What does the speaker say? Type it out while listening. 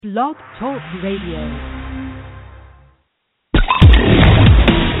Blog Talk Radio.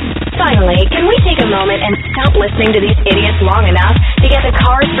 Finally, can we take a moment and stop listening to these idiots long enough to get the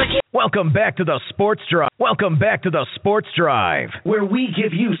cars for kids? Welcome back to the Sports Drive. Welcome back to the Sports Drive, where we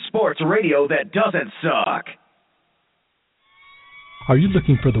give you sports radio that doesn't suck. Are you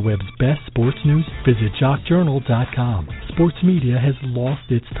looking for the web's best sports news? Visit jockjournal.com. Sports media has lost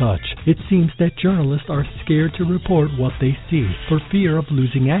its touch. It seems that journalists are scared to report what they see for fear of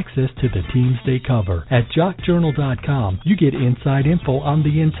losing access to the teams they cover. At jockjournal.com, you get inside info on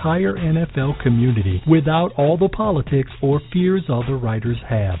the entire NFL community without all the politics or fears other writers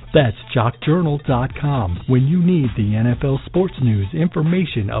have. That's jockjournal.com. When you need the NFL sports news,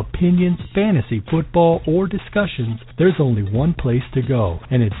 information, opinions, fantasy, football, or discussions, there's only one place to go,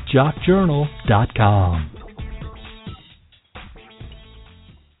 and it's jockjournal.com.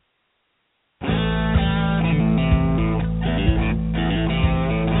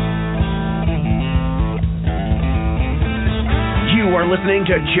 You are listening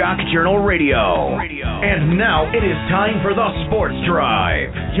to Jock Journal Radio. And now it is time for the Sports Drive.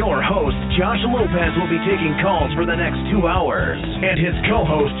 Your host, Josh Lopez, will be taking calls for the next 2 hours. And his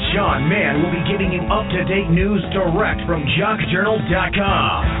co-host, Sean Mann, will be giving you up-to-date news direct from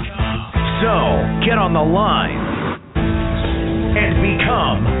jockjournal.com. So, get on the line and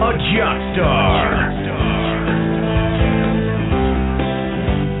become a Jock Star.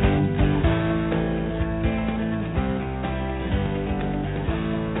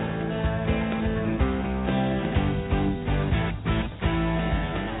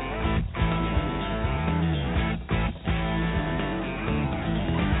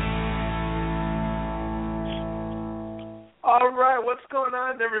 All right, what's going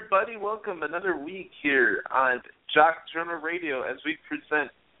on, everybody? Welcome another week here on Jock Journal Radio as we present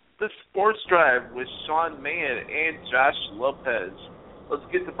the Sports Drive with Sean Mann and Josh Lopez. Let's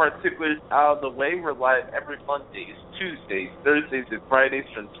get the particulars out of the way. We're live every Mondays, Tuesdays, Thursdays, and Fridays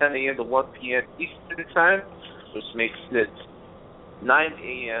from 10 a.m. to 1 p.m. Eastern Time, which makes it 9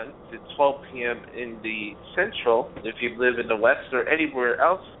 a.m. to 12 p.m. in the Central. If you live in the West or anywhere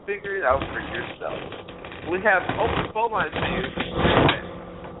else, figure it out for yourself. We have open phone lines for you.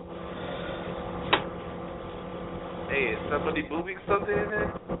 Hey, is somebody moving something in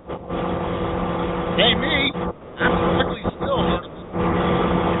there? Hey, me. I'm perfectly still.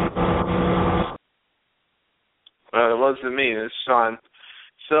 It wasn't me. It's Sean.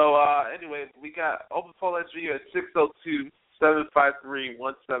 So, anyway, we got open phone lines for you at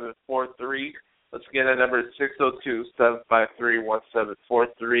 602-753-1743. Once again, that number is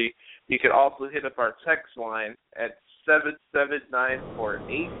 602-753-1743. You can also hit up our text line at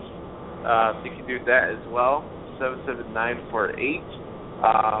 77948. You can do that as well, 77948.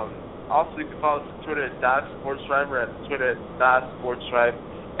 Also, you can follow us on Twitter at @SportsDrive, or at Twitter at @SportsDrive,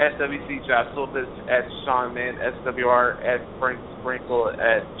 at WC Josh Lopez, at Sean Mann, SWR, at Frank Sprinkle,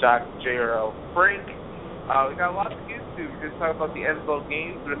 at Jock JRL Frank. We got a lot to get to. We're going to talk about the NFL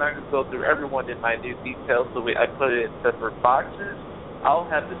games. We're not going to go through everyone in minute details, so I put it in separate boxes. I'll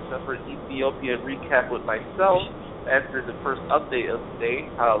have the separate Ethiopia recap with myself after the first update of the day.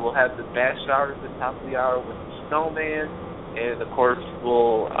 We'll have the bash hour at the top of the hour with the Snowman, and of course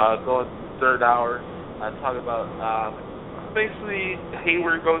we'll go into the third hour, talk about basically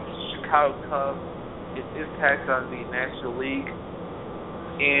Hayward going to Chicago Cubs, its impact on the National League,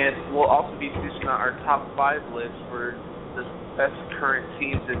 and we'll also be dishing out our top 5 list for the best current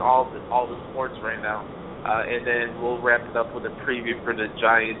teams in all the sports right now. And then we'll wrap it up with a preview for the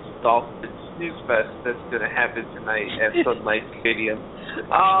Giants-Dolphins Snooze Fest that's going to happen tonight at Sun Life Stadium.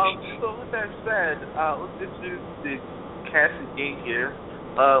 So with that said, let's introduce the cast and game here.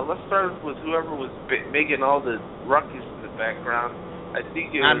 Let's start with whoever was making all the ruckus in the background. I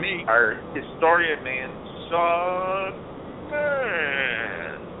think it was our historian man, Sean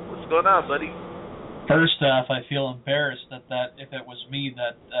Mann. What's going on, buddy? First off, I feel embarrassed that if it was me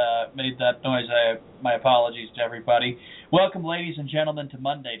that made that noise, my apologies to everybody. Welcome, ladies and gentlemen, to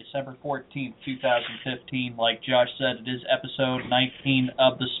Monday, December 14th, 2015. Like Josh said, it is episode 19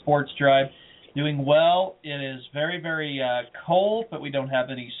 of the Sports Drive. Doing well. It is very, very cold, but we don't have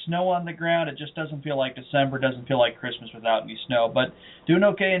any snow on the ground. It just doesn't feel like December, doesn't feel like Christmas without any snow. But doing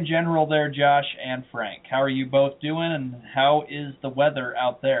okay in general there, Josh and Frank. How are you both doing, and how is the weather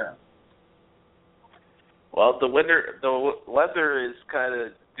out there? Well, the weather is kind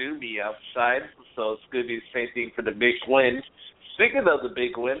of doomy outside, so it's going to be the same thing for the big wind. Speaking of the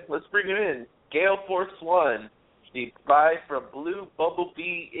big wind, let's bring it in. Gale Force 1, the fly from Blue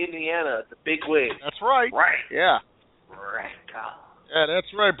Bumblebee, Indiana, the big wind. That's right. Right. Yeah. Right. Yeah,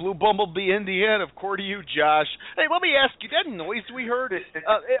 that's right. Blue Bumblebee, Indiana. Of course to you, Josh. Hey, let me ask you, that noise we heard,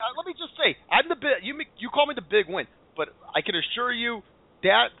 let me just say, I'm the big, you call me the big win, but I can assure you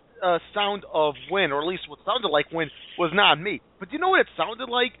that sound of win, or at least what sounded like win, was not me. But do you know what it sounded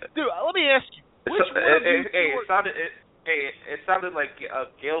like? Dude, let me ask you, which one of you it sounded like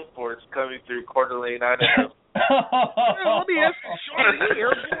a gale force coming through Coeur d'Alene, Idaho. Let me ask you, Sean, are you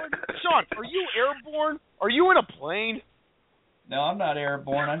airborne? Sean, are you airborne? Are you in a plane? No, I'm not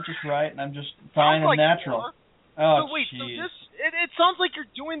airborne. I'm just right, and I'm just fine and natural. Oh, so wait, geez. so this it sounds like you're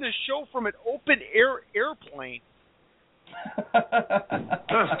doing this show from an open airplane.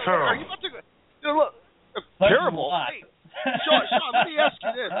 Are you about to go? Look, terrible. Hey, Sean, let me ask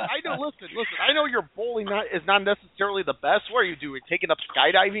you this. I know. Listen. I know your bowling is not necessarily the best. What are you doing? Taking up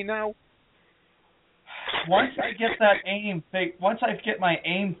skydiving now? Once I get my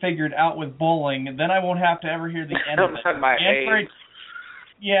aim figured out with bowling, then I won't have to ever hear the end of it. Aim.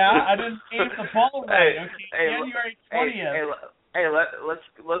 Yeah, I didn't aim the ball right. January 20th. Hey,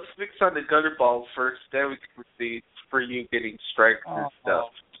 let's fix on the gutter balls first. Then we can proceed for you getting strikes and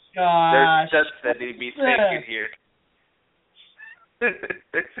stuff. Gosh. There's steps that need to be taken here.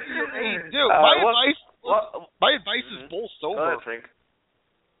 Hey, dude, my advice is bowl sober.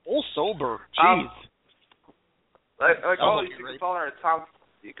 Bowl sober. Jeez.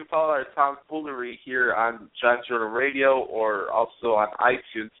 You can follow our tomfoolery here on John Jordan Radio, or also on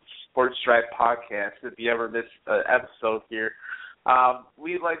iTunes, Sports Drive Podcast, if you ever miss an episode here.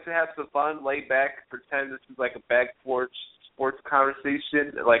 We'd like to have some fun, lay back, pretend this is like a back porch sports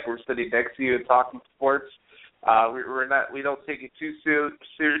conversation, like we're sitting next to you and talking sports. We don't take it too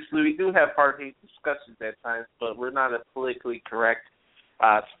seriously. We do have hard-hitting discussions at times, but we're not a politically correct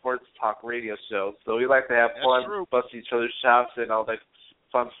sports talk radio show. So we like to have fun, bust each other's chops, and all that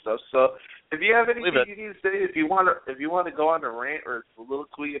fun stuff. So if you have anything you need to say, if you want to go on a rant or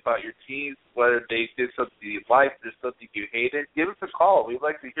soliloquy about your teams, whether they did something you liked or something you hated, give us a call. We'd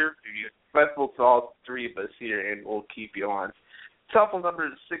like to hear from you. Respectful to all three of us here, and we'll keep you on. Telephone number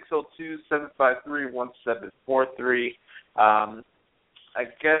is 602-753-1743. I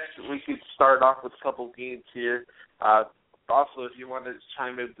guess we could start off with a couple games here. Also, if you want to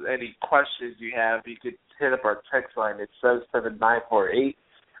chime in with any questions you have, you could hit up our text line. It's 77948.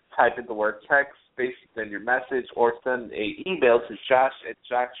 Type in the word text, space, then your message, or send an email to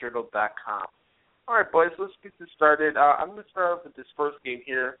josh@jockjournal.com. All right, boys, let's get this started. I'm going to start off with this first game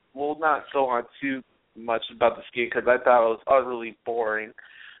here. We'll not go on too much about this game because I thought it was utterly boring.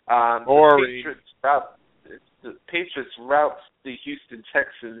 Boring. The Patriots rout the Houston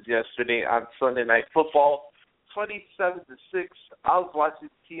Texans yesterday on Sunday Night Football, 27-6. I was watching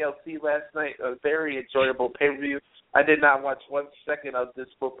TLC last night, a very enjoyable pay-per-view. I did not watch 1 second of this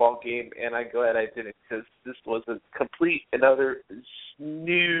football game, and I'm glad I didn't because this was a complete and utter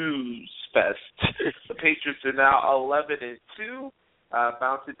snooze fest. The Patriots are now 11-2,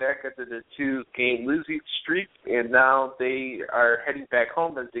 bouncing back after the 2-game losing streak, and now they are heading back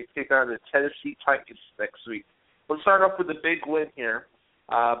home as they take on the Tennessee Titans next week. We'll start off with a big win here.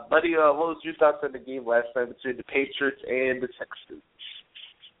 Buddy, what was your thoughts on the game last night between the Patriots and the Texans?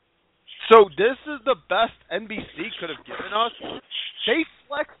 So this is the best NBC could have given us. They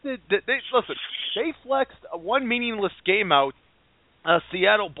flexed it. They flexed one meaningless game out,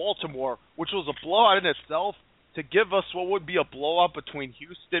 Seattle-Baltimore, which was a blowout in itself, to give us what would be a blowout between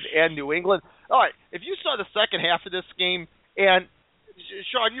Houston and New England. All right, if you saw the second half of this game, and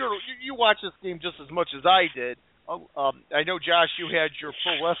Sean, you watched this game just as much as I did. I know, Josh, you had your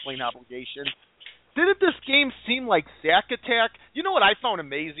full wrestling obligation. Didn't this game seem like sack attack? You know what I found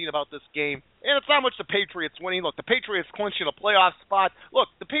amazing about this game? And it's not much the Patriots winning. Look, the Patriots clinching a playoff spot. Look,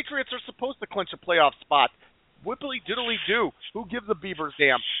 the Patriots are supposed to clinch a playoff spot. Whippily diddly do. Who gives a beaver's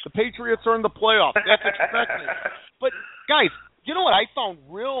damn? The Patriots are in the playoffs. That's expected. But, guys, you know what I found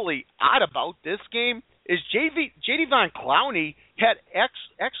really odd about this game? Is J.D. Von Clowney had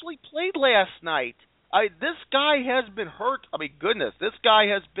actually played last night. This guy has been hurt. I mean, goodness, this guy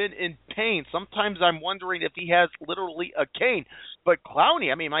has been in pain. Sometimes I'm wondering if he has literally a cane. But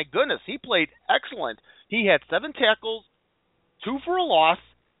Clowney, I mean, my goodness, he played excellent. He had 7 tackles, 2 for a loss,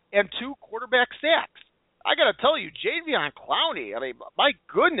 and 2 quarterback sacks. I got to tell you, Jadeveon Clowney, I mean, my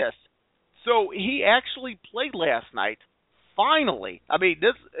goodness. So he actually played last night. Finally. I mean,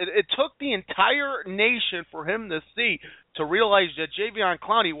 it took the entire nation for him to see, to realize that Jadeveon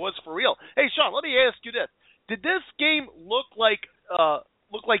Clowney was for real. Hey, Sean, let me ask you this. Did this game look like a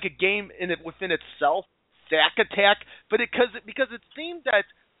game within itself, sack attack? But because it seemed that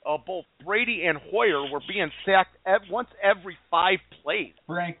both Brady and Hoyer were being sacked once every 5 plays.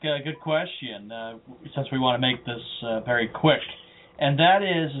 Frank, good question. Since we want to make this very quick. And that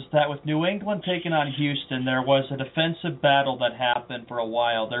is that with New England taking on Houston, there was a defensive battle that happened for a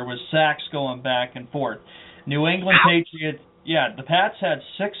while. There was sacks going back and forth. New England Patriots, the Pats had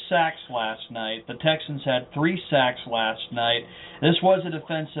 6 sacks last night. The Texans had 3 sacks last night. This was a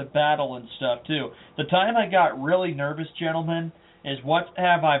defensive battle and stuff, too. The time I got really nervous, gentlemen, is what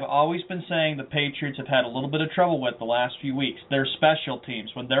I've always been saying the Patriots have had a little bit of trouble with the last few weeks. Their special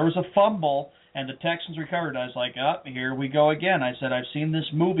teams. When there was a fumble and the Texans recovered, I was like, here we go again. I said, I've seen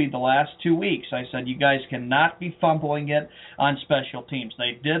this movie the last 2 weeks. I said, you guys cannot be fumbling it on special teams.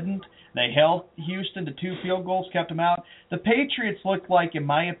 They didn't. They held Houston to 2 field goals, kept them out. The Patriots looked like, in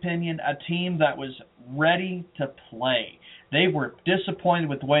my opinion, a team that was ready to play. They were disappointed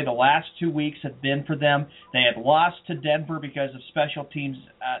with the way the last 2 weeks had been for them. They had lost to Denver because of the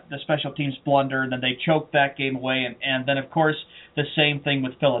special teams blunder, and then they choked that game away. And then, of course, the same thing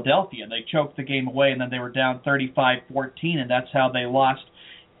with Philadelphia. They choked the game away, and then they were down 35-14, and that's how they lost,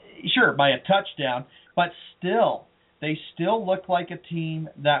 sure, by a touchdown. But still, they still looked like a team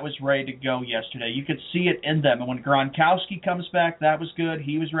that was ready to go yesterday. You could see it in them. And when Gronkowski comes back, that was good.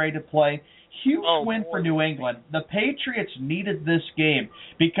 He was ready to play. Huge win for New England. The Patriots needed this game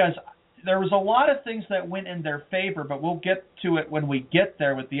because there was a lot of things that went in their favor, but we'll get to it when we get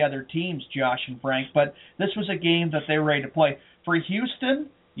there with the other teams, Josh and Frank. But this was a game that they were ready to play. For Houston,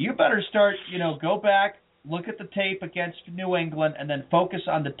 you better start, go back, look at the tape against New England, and then focus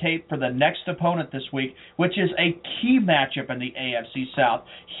on the tape for the next opponent this week, which is a key matchup in the AFC South.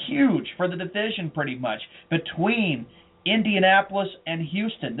 Huge for the division pretty much between Indianapolis and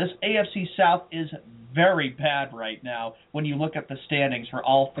Houston. This AFC South is very bad right now when you look at the standings for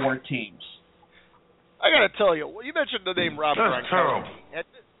all 4 teams. I got to tell you, you mentioned the name Rob Gronkowski.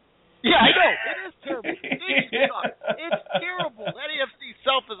 Yeah, I know. It is terrible. It's terrible. That AFC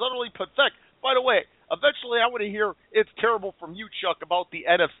South is utterly pathetic. By the way, eventually I want to hear it's terrible from you, Chuck, about the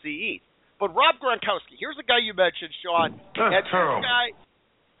NFC East. But Rob Gronkowski, here's a guy you mentioned, Sean. That's terrible.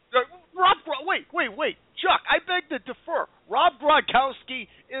 Wait. Chuck, I beg to defer. Rob Gronkowski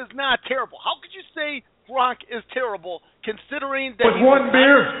is not terrible. How could you say Gronk is terrible considering that with 1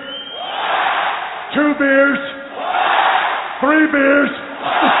 beer, 2 beers, 3 beers,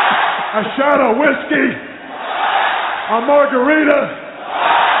 a shot of whiskey, a margarita,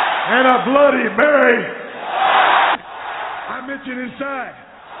 and a Bloody Mary. I'm itching inside.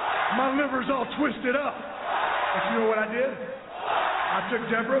 My liver's all twisted up. But you know what I did? I took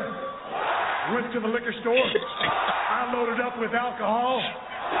Deborah, went to the liquor store. I loaded up with alcohol,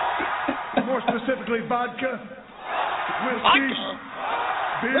 more specifically vodka, whiskey,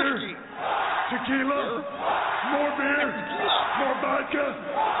 beer, tequila, more beer, more vodka,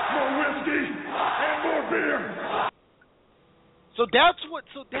 more whiskey, and more beer. So that's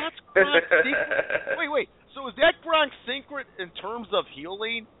Gronk's secret. Wait. So is that Gronk's secret in terms of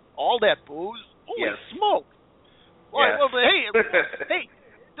healing? All that booze? Holy smoke! Well, but hey,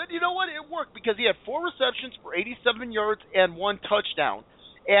 you know what? It worked because he had 4 receptions for 87 yards and 1 touchdown.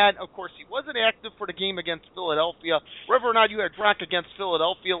 And, of course, he wasn't active for the game against Philadelphia. Whether or not you had Gronk against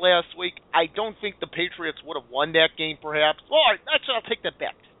Philadelphia last week, I don't think the Patriots would have won that game, perhaps. Well, actually, I'll take that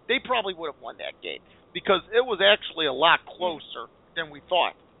back. They probably would have won that game because it was actually a lot closer than we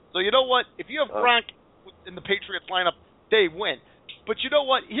thought. So, you know what? If you have Gronk in the Patriots lineup, they win. But you know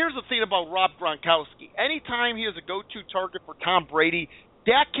what? Here's the thing about Rob Gronkowski. Anytime he is a go-to target for Tom Brady,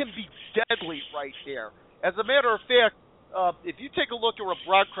 that can be deadly right there. As a matter of fact, if you take a look at what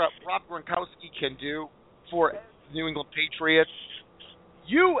Rob Gronkowski can do for New England Patriots,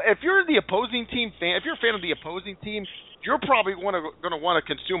 if you're the opposing team fan, if you're a fan of the opposing team, you're probably going to want to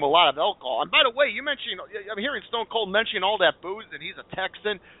consume a lot of alcohol. And by the way, I'm hearing Stone Cold mentioning all that booze, and he's a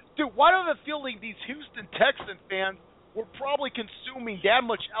Texan. Dude, why do I have a feeling these Houston Texan fans were probably consuming that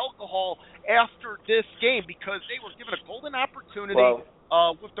much alcohol after this game because they were given a golden opportunity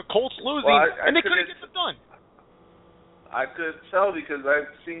with the Colts losing, and they couldn't get it done. I could tell because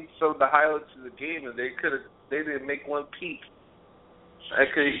I've seen some of the highlights of the game, and they didn't make one peep. I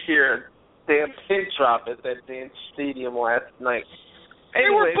could hear a damn pin drop at that damn stadium last night. Anyway,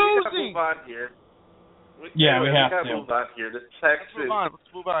 they were boozing. We gotta move on here. We have to move on here. The Texans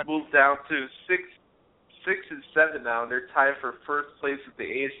moved down to 6 and 7 now. They're tied for first place with the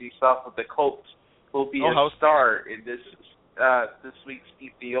AFC South, but the Colts will be a star in this week's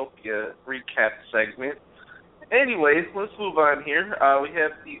Ethiopia recap segment. Anyways, let's move on here. We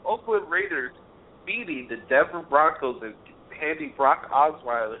have the Oakland Raiders beating the Denver Broncos and handing Brock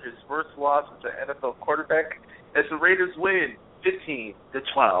Osweiler his first loss as an NFL quarterback as the Raiders win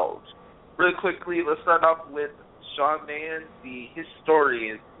 15-12. Really quickly, let's start off with Sean Mann, the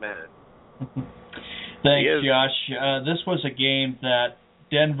historian man. Thanks, Josh. This was a game that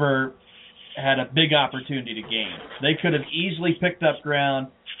Denver had a big opportunity to gain. They could have easily picked up ground.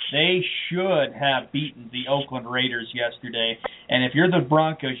 They should have beaten the Oakland Raiders yesterday. And if you're the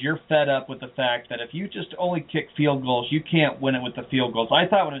Broncos, you're fed up with the fact that if you just only kick field goals, you can't win it with the field goals. I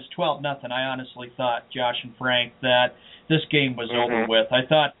thought when it was 12-0, I honestly thought, Josh and Frank, that this game was over with. I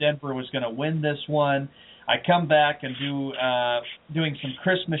thought Denver was going to win this one. I come back and doing some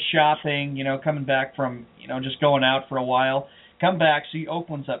Christmas shopping, coming back from, just going out for a while. Come back, see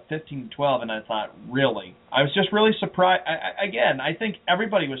Oakland's up 15-12, and I thought, really? I was just really surprised. I think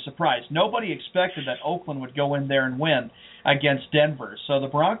everybody was surprised. Nobody expected that Oakland would go in there and win against Denver. So the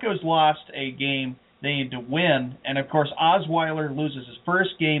Broncos lost a game they needed to win, and, of course, Osweiler loses his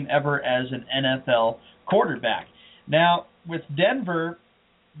first game ever as an NFL quarterback. Now, with Denver,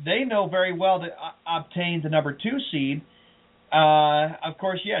 they know very well to obtain the number 2 seed. Of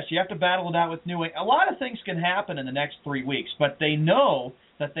course, yes, you have to battle it out with New England. A lot of things can happen in the next 3 weeks, but they know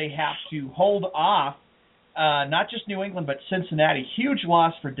that they have to hold off not just New England, but Cincinnati. Huge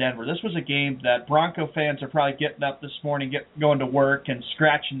loss for Denver. This was a game that Bronco fans are probably getting up this morning, going to work and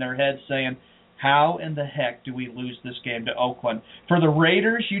scratching their heads saying, how in the heck do we lose this game to Oakland? For the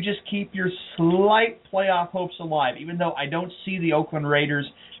Raiders, you just keep your slight playoff hopes alive, even though I don't see the Oakland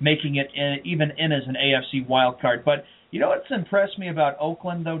Raiders making it even in as an AFC wild card. But you know what's impressed me about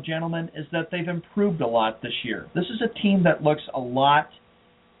Oakland, though, gentlemen, is that they've improved a lot this year. This is a team that looks a lot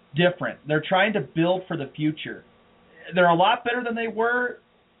different. They're trying to build for the future. They're a lot better than they were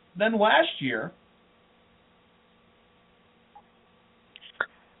than last year.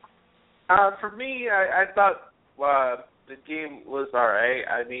 For me, I thought the game was all right.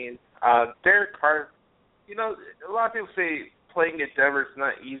 I mean, Derek Carr, a lot of people say playing at Denver is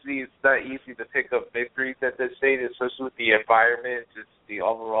not easy. It's not easy to pick up victories at this stage, especially with the environment, just the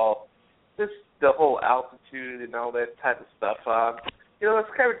overall, just the whole altitude and all that type of stuff. It's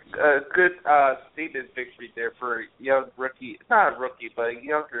kind of a good statement victory there for a young rookie, not a rookie, but a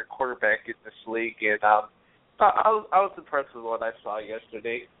younger quarterback in this league. And I was impressed with what I saw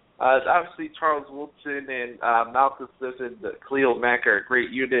yesterday. Obviously, Charles Woodson and Malcolm Smith and Khalil Mack are a great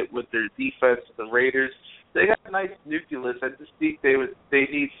unit with their defense. The Raiders, they got a nice nucleus. I just think they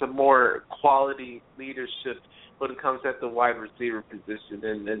need some more quality leadership when it comes at the wide receiver position,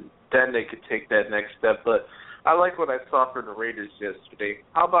 and then they could take that next step. But I like what I saw from the Raiders yesterday.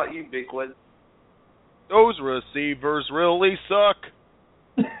 How about you, Big Win? Those receivers really suck.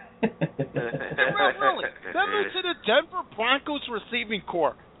 Really. Similar to the Denver Broncos receiving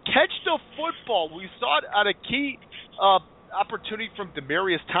core. Catch the football. We saw it at a key opportunity from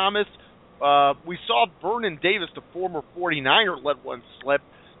Demaryius Thomas. We saw Vernon Davis, the former 49er, let one slip.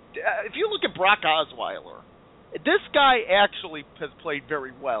 If you look at Brock Osweiler, this guy actually has played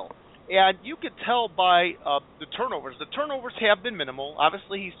very well. And you could tell by the turnovers. The turnovers have been minimal.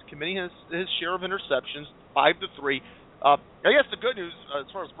 Obviously, he's committing his share of interceptions, 5-3. I guess the good news as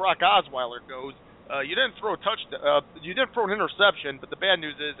far as Brock Osweiler goes, you didn't throw you didn't throw an interception, but the bad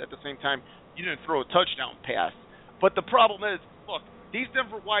news is at the same time you didn't throw a touchdown pass. But the problem is, look, these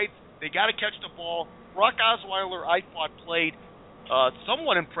Denver Whites, they got to catch the ball. Brock Osweiler, I thought, played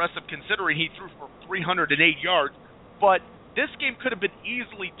somewhat impressive considering he threw for 308 yards. But this game could have been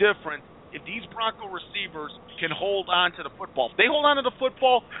easily different if these Bronco receivers can hold on to the football. If they hold on to the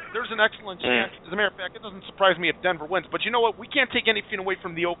football, there's an excellent chance. As a matter of fact, it doesn't surprise me if Denver wins. But you know what? We can't take anything away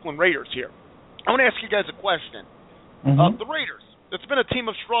from the Oakland Raiders here. I want to ask you guys a question. The Raiders, it's been a team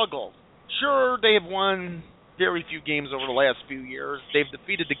of struggles. Sure, they have won very few games over the last few years. They've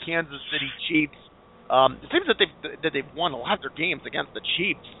defeated the Kansas City Chiefs. It seems that they've won a lot of their games against the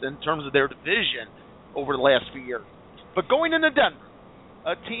Chiefs in terms of their division over the last few years. But going into Denver,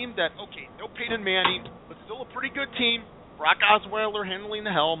 a team that, okay, no Peyton Manning, but still a pretty good team. Brock Osweiler handling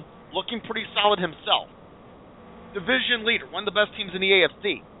the helm, looking pretty solid himself. Division leader, one of the best teams in the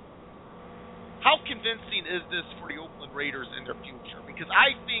AFC. How convincing is this for the Oakland Raiders in their future? Because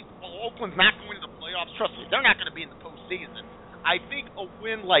I think, well, Oakland's not going to the playoffs. Trust me, they're not going to be in the postseason. I think a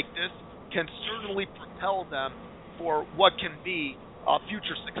win like this can certainly propel them for what can be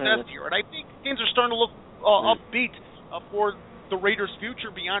future success here. And I think things are starting to look upbeat for the Raiders' future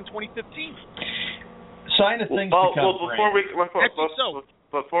beyond 2015. Sign of things to come.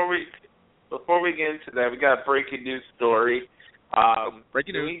 Before we get into that, we got a breaking news story.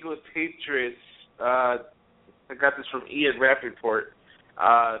 Breaking news. New England Patriots. I got this from Ian Rappaport.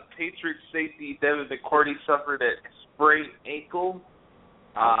 Patriots safety Devin McCourty suffered a sprained ankle.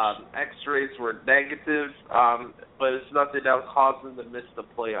 X-rays were negative, but it's nothing that will cause him to miss the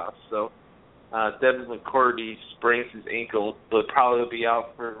playoffs. So Devin McCourty sprains his ankle, but probably will be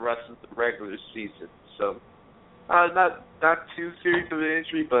out for the rest of the regular season. So not too serious of an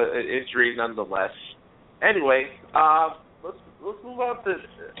injury, but an injury nonetheless. Anyway, let's move on to.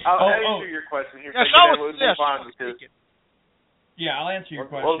 I'll answer your question here. Yeah, I'll answer your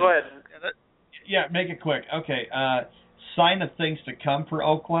question. Well, go ahead. Yeah, make it quick. Okay, sign of things to come for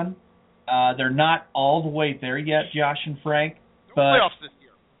Oakland. They're not all the way there yet, Josh and Frank. No playoffs this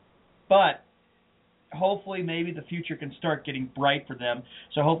year. But hopefully maybe the future can start getting bright for them.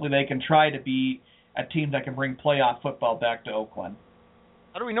 So hopefully they can try to be a team that can bring playoff football back to Oakland.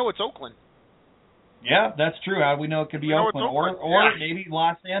 How do we know it's Oakland? Yeah, that's true. How do we know it could be Oakland? Or yeah. maybe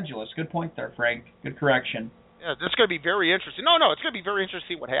Los Angeles. Good point there, Frank. Good correction. Yeah, this is going to be very interesting. No, it's going to be very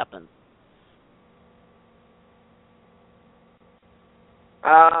interesting what happens.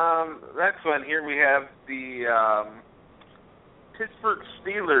 Next one here we have the Pittsburgh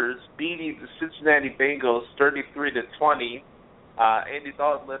Steelers beating the Cincinnati Bengals 33-20. Andy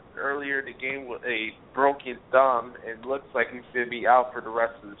Dalton left earlier in the game with a broken thumb and looks like he's going to be out for the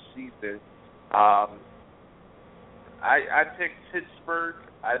rest of the season. I picked Pittsburgh.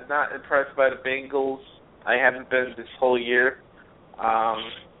 I'm not impressed by the Bengals. I haven't been this whole year.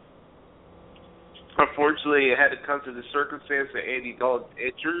 Unfortunately, it had to come to the circumstance that Andy Dalton's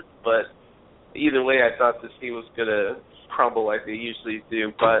injured, but either way, I thought this team was going to crumble like they usually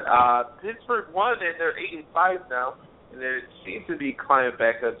do. But Pittsburgh won, and they're 8-5 now, and they seem to be climbing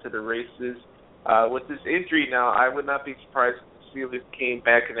back up to the races. With this injury now, I would not be surprised if the Steelers came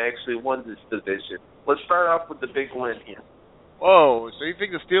back and actually won this division. Let's start off with the big win here. Whoa, so you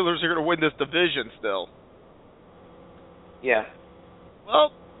think the Steelers are going to win this division still? Yeah.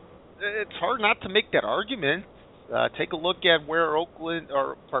 Well, it's hard not to make that argument. Take a look at where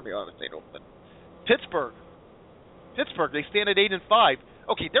Pittsburgh, they stand at 8-5.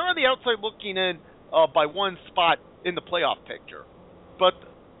 Okay, they're on the outside looking in by one spot in the playoff picture. But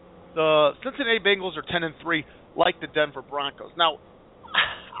the Cincinnati Bengals are 10-3, like the Denver Broncos. Now,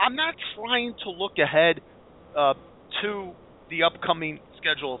 I'm not trying to look ahead to the upcoming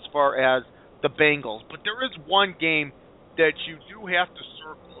schedule as far as the Bengals, but there is one game that you do have to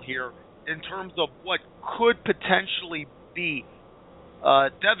circle here in terms of what could potentially be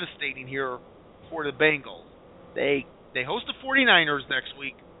devastating here for the Bengals. They host the 49ers next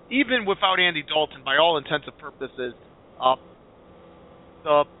week, even without Andy Dalton, by all intents and purposes.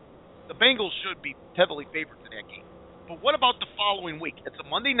 The Bengals should be heavily favored in that game. But what about the following week? It's a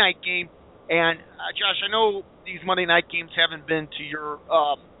Monday night game, and Josh, I know these Monday night games haven't been to your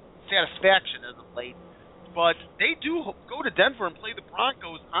satisfaction as of late, but they do go to Denver and play the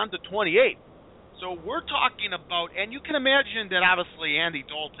Broncos on the 28th. So we're talking about, and you can imagine that obviously Andy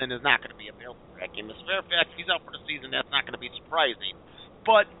Dalton is not going to be available for that game. As a matter of fact, if he's out for the season, that's not going to be surprising.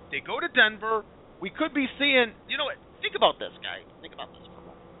 But they go to Denver. We could be seeing, think about this, guys. Think about this for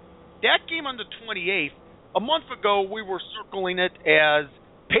a moment. That game on the 28th, a month ago we were circling it as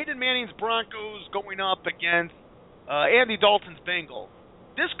Peyton Manning's Broncos going up against Andy Dalton's Bengals.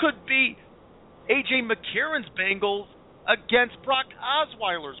 This could be A.J. McCarron's Bengals against Brock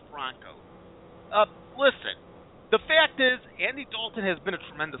Osweiler's Broncos. Listen, the fact is, Andy Dalton has been a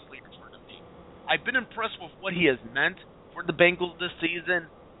tremendous leader for the team. I've been impressed with what he has meant for the Bengals this season,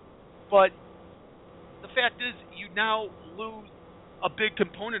 but the fact is, you now lose a big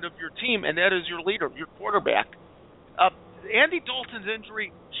component of your team, and that is your leader, your quarterback. Andy Dalton's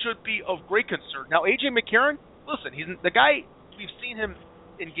injury should be of great concern. Now, A.J. McCarron, listen, he's the guy, we've seen him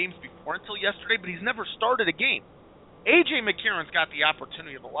in games before until yesterday, but he's never started a game. A.J. McCarron's got the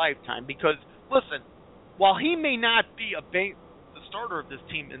opportunity of a lifetime because, listen, while he may not be the starter of this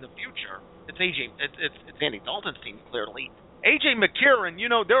team in the future, it's Andy Dalton's team, clearly. A.J. McCarron,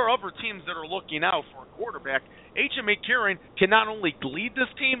 there are other teams that are looking out for a quarterback. A.J. McCarron can not only lead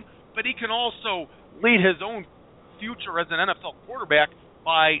this team, but he can also lead his own future as an NFL quarterback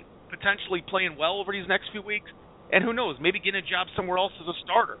by potentially playing well over these next few weeks. And who knows, maybe getting a job somewhere else as a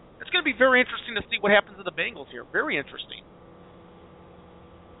starter. It's going to be very interesting to see what happens to the Bengals here. Very interesting.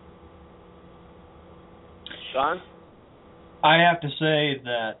 Sean? I have to say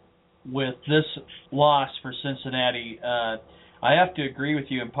that with this loss for Cincinnati, I have to agree with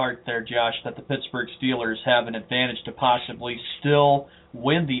you in part there, Josh, that the Pittsburgh Steelers have an advantage to possibly still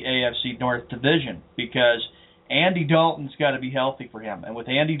win the AFC North Division because Andy Dalton's got to be healthy for him. And with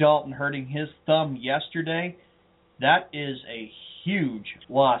Andy Dalton hurting his thumb yesterday, that is a huge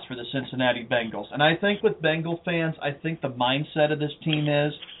loss for the Cincinnati Bengals. And I think with Bengal fans, I think the mindset of this team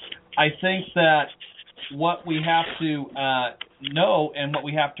is, I think that what we have to know and what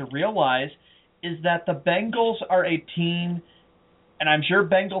we have to realize is that the Bengals are a team And I'm sure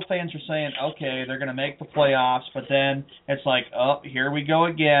Bengal fans are saying, okay, they're going to make the playoffs, but then it's like, oh, here we go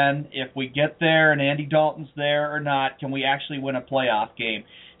again. If we get there and Andy Dalton's there or not, can we actually win a playoff game?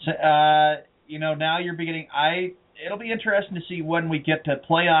 So, now you're beginning. It'll be interesting to see when we get to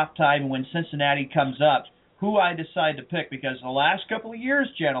playoff time and when Cincinnati comes up, who I decide to pick, because the last couple of years,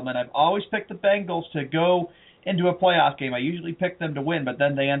 gentlemen, I've always picked the Bengals to go into a playoff game. I usually pick them to win, but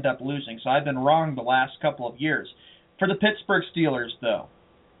then they end up losing. So I've been wrong the last couple of years. For the Pittsburgh Steelers, though,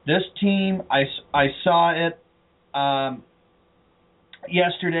 this team, I saw it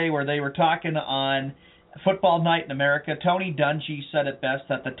yesterday where they were talking on Football Night in America. Tony Dungy said it best,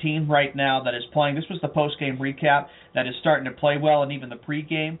 that the team right now that is playing, this was the post-game recap, that is starting to play well, and even the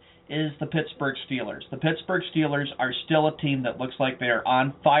pregame, is the Pittsburgh Steelers. The Pittsburgh Steelers are still a team that looks like they are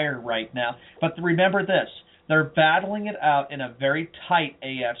on fire right now. But remember this, they're battling it out in a very tight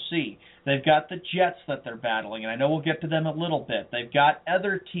AFC. They've got the Jets that they're battling, and I know we'll get to them a little bit. They've got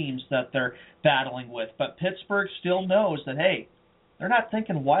other teams that they're battling with, but Pittsburgh still knows that, hey, they're not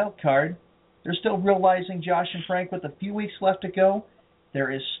thinking wild card. They're still realizing, Josh and Frank, with a few weeks left to go, there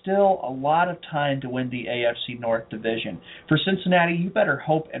is still a lot of time to win the AFC North Division. For Cincinnati, you better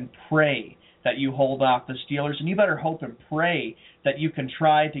hope and pray that you hold off the Steelers, and you better hope and pray that you can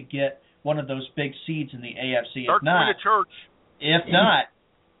try to get one of those big seeds in the AFC. Start going to church.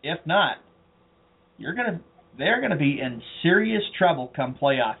 If not, they're gonna be in serious trouble come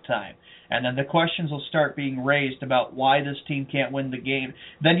playoff time. And then the questions will start being raised about why this team can't win the game.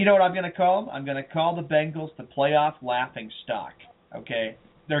 Then you know what I'm going to call them? I'm going to call the Bengals the playoff laughingstock. Okay?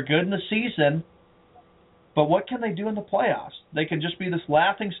 They're good in the season, but what can they do in the playoffs? They can just be this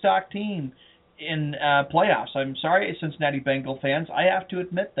laughingstock team in playoffs. I'm sorry, Cincinnati Bengal fans. I have to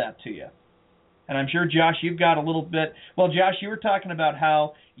admit that to you. And I'm sure, Josh, you've got a little bit. Well, Josh, you were talking about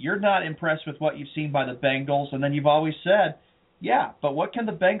how you're not impressed with what you've seen by the Bengals, and then you've always said, yeah, but what can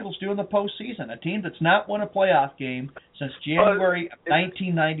the Bengals do in the postseason? A team that's not won a playoff game since January of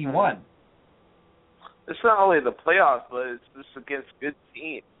 1991. It's not only the playoffs, but it's just against good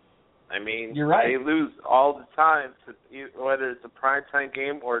teams. I mean, you're right. They lose all the time, whether it's a primetime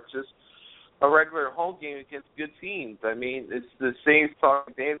game or just a regular home game against good teams. I mean, it's the same song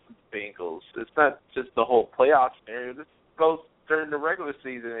and dance with the Bengals. It's not just the whole playoff scenario. This goes during the regular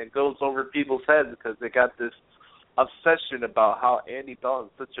season. It goes over people's heads because they got this obsession about how Andy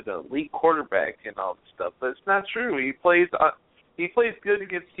Dalton's such an elite quarterback and all this stuff, but it's not true. He plays good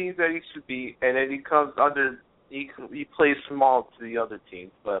against teams that he should be, and then he plays small to the other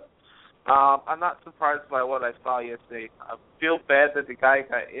teams. But I'm not surprised by what I saw yesterday. I feel bad that the guy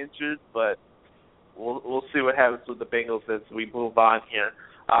got injured, but we'll see what happens with the Bengals as we move on here.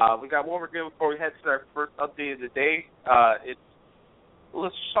 We got one more game before we head to our first update of the day. It's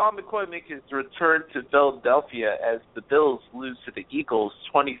LaShawn McCoy making his return to Philadelphia as the Bills lose to the Eagles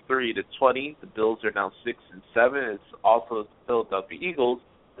 23-20. The Bills are now 6-7. It's also the Philadelphia Eagles.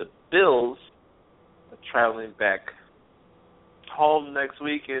 The Bills are traveling back home next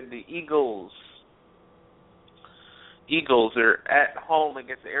week, and the Eagles are at home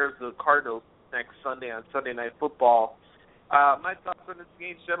against the Arizona Cardinals next Sunday on Sunday Night Football. My thoughts on this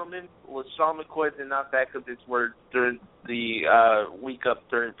game, gentlemen. LaShawn McCoy did not back up his word during the week up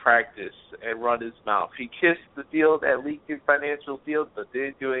during practice and run his mouth. He kissed the field at Lincoln Financial Field, but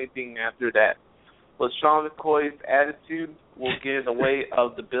didn't do anything after that. LaShawn McCoy's attitude will get in the way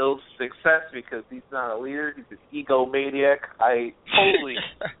of the Bills' success because he's not a leader. He's an egomaniac. I totally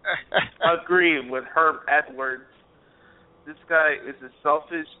agree with Herm Edwards. This guy is a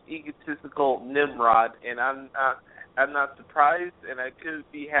selfish, egotistical Nimrod, and I'm not surprised, and I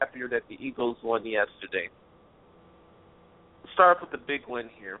couldn't be happier that the Eagles won yesterday. Let's start off with the big win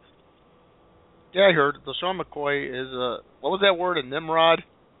here. Yeah, I heard. LaShawn McCoy is what was that word, a Nimrod?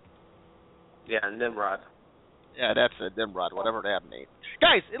 Yeah, Nimrod. Yeah, that's a Nimrod, whatever that means.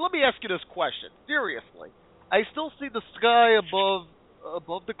 Guys, let me ask you this question. Seriously. I still see the sky above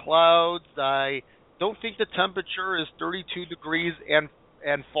the clouds. I don't think the temperature is 32 degrees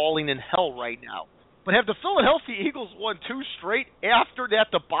and falling in hell right now. But have the Philadelphia Eagles won 2 straight after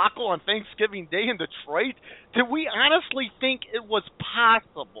that debacle on Thanksgiving Day in Detroit? Did we honestly think it was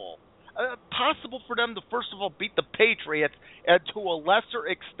possible for them to, first of all, beat the Patriots and to a lesser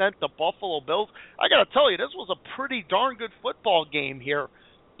extent the Buffalo Bills? I got to tell you, this was a pretty darn good football game here.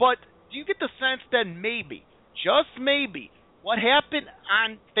 But do you get the sense that maybe, just maybe, what happened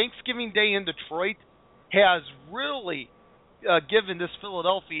on Thanksgiving Day in Detroit has really given this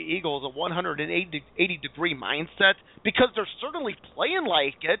Philadelphia Eagles a 180-degree mindset, because they're certainly playing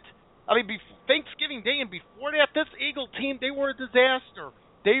like it. I mean, Thanksgiving Day and before that, this Eagle team, they were a disaster.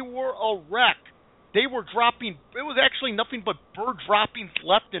 They were a wreck. they were dropping. It was actually nothing but bird droppings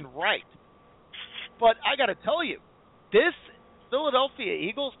left and right. But I got to tell you, this Philadelphia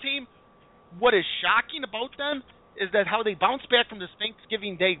Eagles team, what is shocking about them is that how they bounced back from this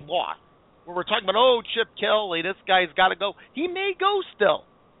Thanksgiving Day loss, where we're talking about, oh, Chip Kelly, this guy's got to go. He may go still.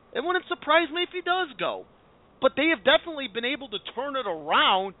 It wouldn't surprise me if he does go. But they have definitely been able to turn it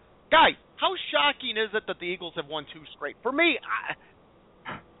around. Guys, how shocking is it that the Eagles have won 2 straight? For me,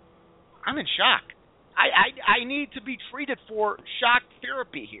 I'm in shock. I need to be treated for shock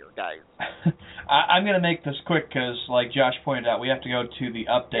therapy here, guys. I'm going to make this quick because, like Josh pointed out, we have to go to the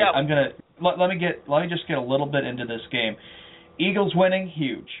update. Yeah. I'm going to let me just get a little bit into this game. Eagles winning,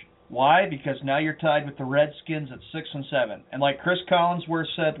 huge. Why? Because now you're tied with the Redskins at 6-7, and like Chris Collinsworth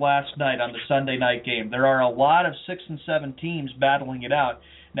said last night on the Sunday night game, there are a lot of 6-7 teams battling it out.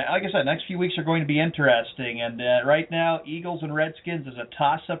 Now, like I said, next few weeks are going to be interesting, and right now, Eagles and Redskins is a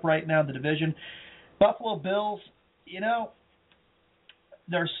toss-up right now in the division. Buffalo Bills,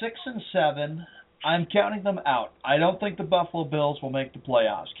 they're 6-7. I'm counting them out. I don't think the Buffalo Bills will make the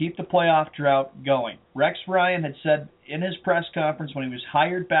playoffs. Keep the playoff drought going. Rex Ryan had said in his press conference when he was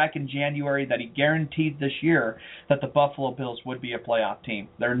hired back in January that he guaranteed this year that the Buffalo Bills would be a playoff team.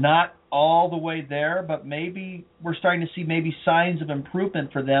 They're not all the way there, but maybe we're starting to see maybe signs of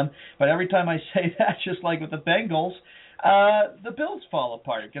improvement for them. But every time I say that, just like with the Bengals, the Bills fall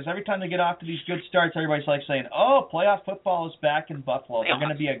apart because every time they get off to these good starts, everybody's like saying, oh, playoff football is back in Buffalo. They're going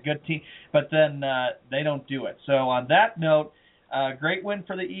to be a good team. But then they don't do it. So on that note, great win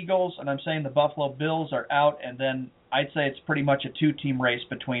for the Eagles, and I'm saying the Buffalo Bills are out, and then I'd say it's pretty much a 2-team race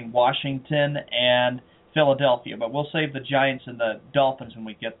between Washington and Philadelphia. But we'll save the Giants and the Dolphins when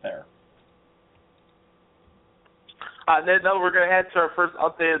we get there. Then we're going to head to our first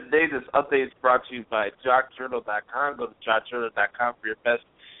update of the day. This update is brought to you by JockJournal.com. Go to JockJournal.com for your best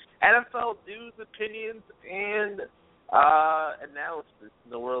NFL news, opinions, and analysis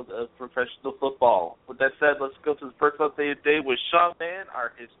in the world of professional football. With that said, let's go to the first update of the day with Sean Mann,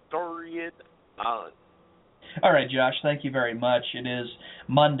 our historian knowledge. All right, Josh, thank you very much. It is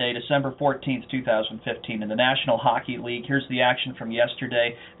Monday, December 14th, 2015, in the National Hockey League. Here's the action from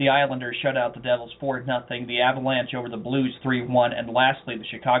yesterday. The Islanders shut out the Devils 4-0, the Avalanche over the Blues 3-1, and lastly, the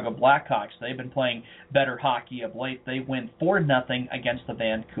Chicago Blackhawks. They've been playing better hockey of late. They win 4-0 against the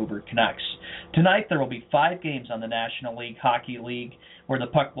Vancouver Canucks. Tonight, there will be 5 games on the National League Hockey League where the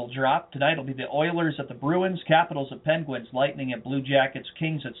puck will drop. Tonight will be the Oilers at the Bruins, Capitals at Penguins, Lightning at Blue Jackets,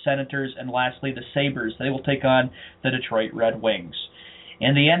 Kings at Senators, and lastly the Sabres. They will take on the Detroit Red Wings.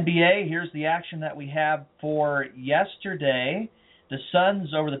 In the NBA, here's the action that we have for yesterday. The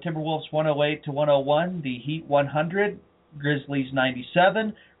Suns over the Timberwolves 108-101, the Heat 100, Grizzlies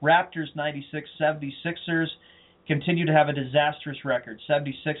 97, Raptors 96, 76ers continue to have a disastrous record,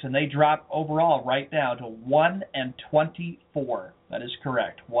 76, and they drop overall right now to 1-24. That is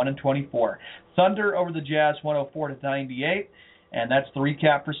correct, 1-24. Thunder over the Jazz 104-98, and that's the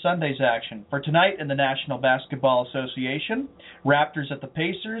recap for Sunday's action. For tonight in the National Basketball Association, Raptors at the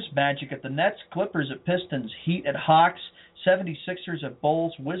Pacers, Magic at the Nets, Clippers at Pistons, Heat at Hawks, 76ers at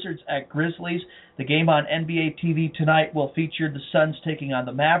Bulls, Wizards at Grizzlies. The game on NBA TV tonight will feature the Suns taking on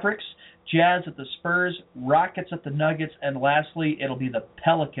the Mavericks, Jazz at the Spurs, Rockets at the Nuggets, and lastly, it'll be the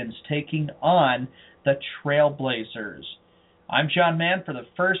Pelicans taking on the Trailblazers. I'm John Mann for the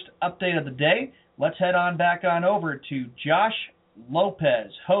first update of the day. Let's head on back on over to Josh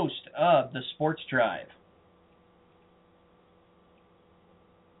Lopez, host of the Sports Drive.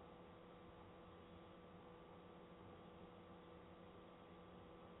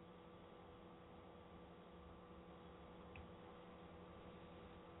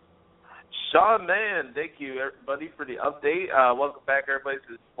 Sean Mann, thank you, everybody, for the update. Welcome back, everybody,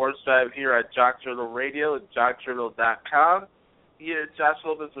 to the Sports Drive here at Jock Journal Radio and JockJournal.com. Yeah, Josh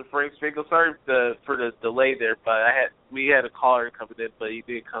Lopez and Frank Spiegel. Sorry for the delay there, but we had a caller coming in, but he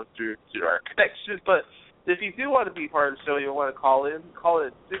didn't come through to our connection. But if you do want to be part of the show, you want to call in at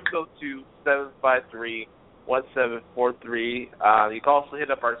 602-753-1743. You can also hit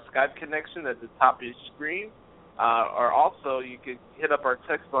up our Skype connection at the top of your screen. Or also, you can hit up our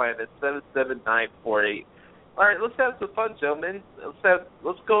text line at 77948. All right, let's have some fun, gentlemen.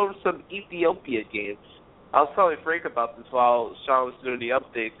 Let's go over some Ethiopia games. I was telling Frank about this while Sean was doing the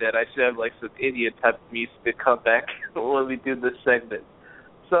update that I should have like some Indian type of music to come back when we do this segment.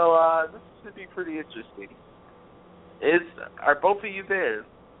 So this should be pretty interesting. Are both of you there?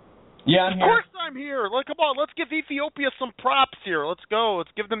 Yeah, I'm here. Of course I'm here. Come on, let's give Ethiopia some props here. Let's go.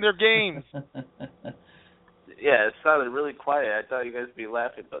 Let's give them their games. Yeah, it sounded really quiet. I thought you guys would be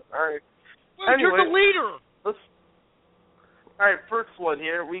laughing, but all right. Well, anyway, you're the leader. All right, first one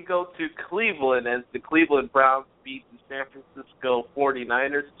here. We go to Cleveland as the Cleveland Browns beat the San Francisco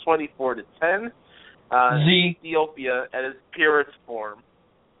 49ers 24-10. Ethiopia at its purest form.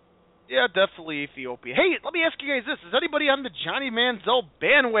 Yeah, definitely Ethiopia. Hey, let me ask you guys this. Is anybody on the Johnny Manziel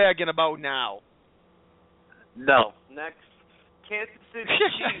bandwagon about now? No. Next, Kansas City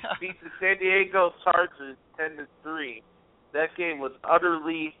Chiefs beat the San Diego Chargers 10-3. That game was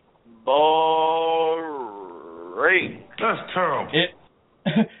utterly boring. That's terrible.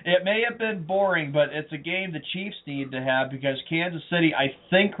 It may have been boring, but it's a game the Chiefs need to have because Kansas City, I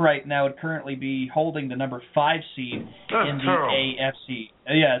think right now, would currently be holding the number 5 seed in the AFC.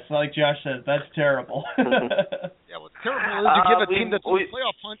 Yeah, it's like Josh says, that's terrible. Yeah, what's terrible is to give a team that's in the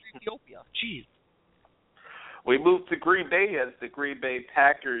playoff hunt Ethiopia. Jeez. We move to Green Bay as the Green Bay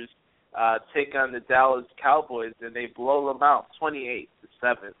Packers take on the Dallas Cowboys, and they blow them out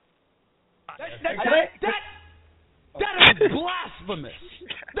 28-7. That is blasphemous.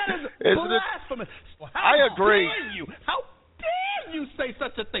 That is blasphemous. I agree. How dare you say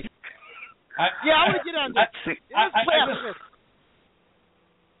such a thing? I want to get on that.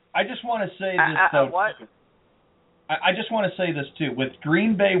 I just want to say this, though. What? I just want to say this, too. With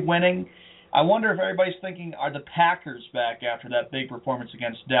Green Bay winning, I wonder if everybody's thinking, are the Packers back after that big performance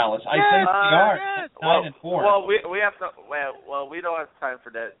against Dallas? I think they are. Yes. 9-4. Well, we have to. Well, we don't have time for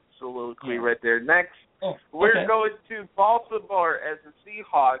that soliloquy right there. Next. We're going to Baltimore as the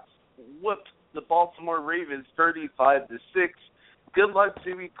Seahawks whooped the Baltimore Ravens 35-6. Good luck,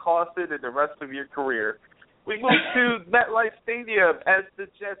 Jimmy Clausen, and the rest of your career. We move to MetLife Stadium as the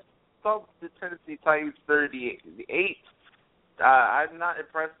Jets thumped the Tennessee Titans 38. I'm not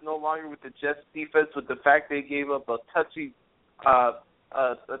impressed no longer with the Jets defense with the fact they gave up a touchdown,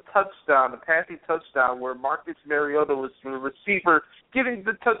 a passing touchdown, where Marcus Mariota was the receiver getting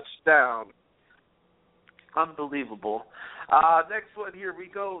the touchdown. Unbelievable. Next one here, we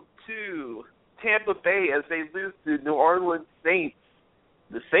go to Tampa Bay as they lose to New Orleans Saints.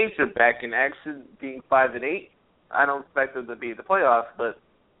 The Saints are back in action, being 5-8. I don't expect them to be in the playoffs, but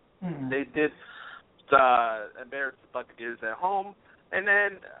they did embarrass the Buccaneers at home. And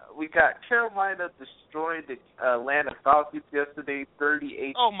then we got Carolina destroying the Atlanta Falcons yesterday,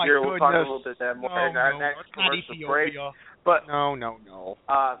 38-0. Oh my goodness! We'll talk a little bit that more in our next commercial break. But no.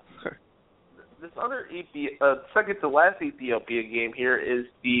 This other second to last Ethiopia game here is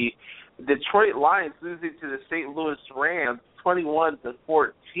the Detroit Lions losing to the St. Louis Rams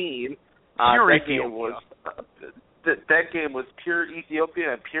 21-14. That game was pure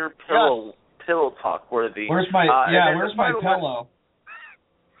Ethiopia and pure pillow talk worthy. Where's my pillow?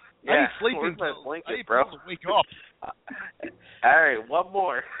 Yeah, I need sleeping. Where's my blanket, bro? Wake up. All right, one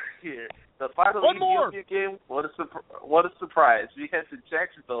more here. The final Ethiopia game, what a surprise. We head to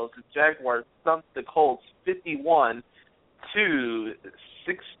Jacksonville. The Jaguars thumped the Colts 51-16.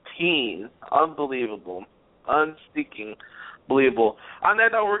 Unbelievable. Unspeaking. Believable. On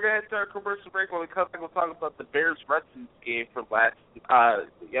that note, we're going to head to our commercial break. When we come back, we'll talk about the Bears-Redskins game from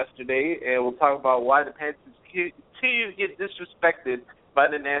yesterday, and we'll talk about why the Panthers continue to get disrespected by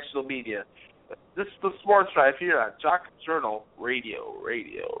the national media. This is the Sports Drive here on Jock Journal Radio.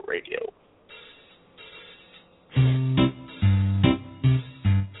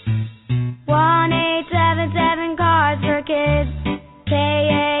 1-877 Cars for Kids.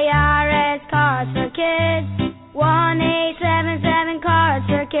 KARS Cars for Kids. 1-877 Cars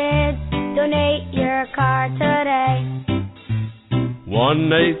for Kids. Donate your car today.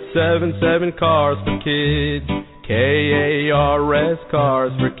 1-877 Cars for Kids. KARS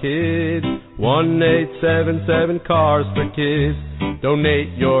Cars for Kids. 1-877 Cars for Kids. Donate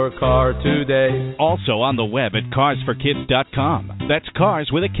your car today. Also on the web at carsforkids.com. That's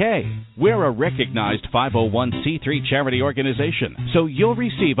cars with a K. We're a recognized 501c3 charity organization, so you'll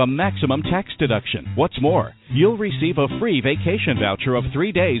receive a maximum tax deduction. What's more, you'll receive a free vacation voucher of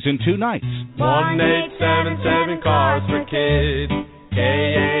 3 days and 2 nights. 1-877 Cars for Kids.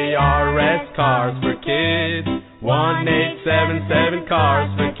 KARS Cars for Kids. 1-877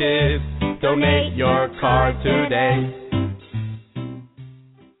 Cars for Kids. Donate your car today.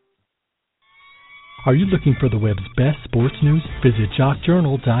 Are you looking for the web's best sports news? Visit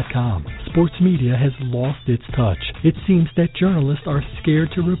jockjournal.com. Sports media has lost its touch. It seems that journalists are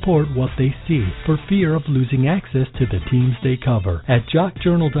scared to report what they see for fear of losing access to the teams they cover. At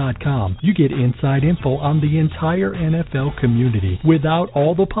jockjournal.com, you get inside info on the entire NFL community without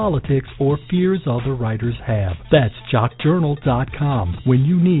all the politics or fears other writers have. That's jockjournal.com. When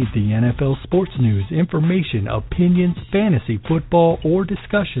you need the NFL sports news, information, opinions, fantasy, football, or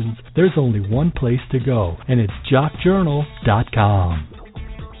discussions, there's only one place to go, and it's jockjournal.com.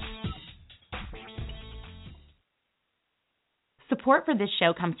 Support for this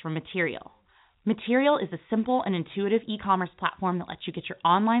show comes from Material. Material is a simple and intuitive e-commerce platform that lets you get your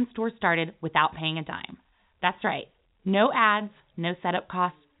online store started without paying a dime. That's right. No ads, no setup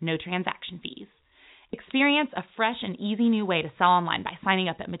costs, no transaction fees. Experience a fresh and easy new way to sell online by signing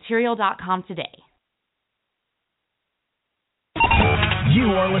up at material.com today. You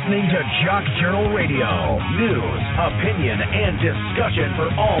are listening to Jock Journal Radio. News, opinion, and discussion for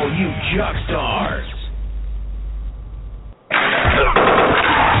all you Jock stars.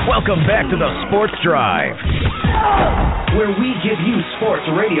 Welcome back to the Sports Drive, where we give you sports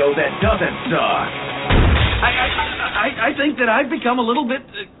radio that doesn't suck. I think that I've become a little bit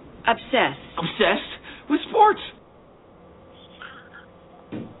obsessed with sports.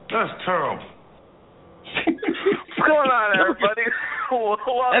 That's terrible. What's going on, everybody?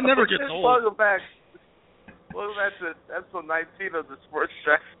 That never gets old. Welcome back to episode 19 of the Sports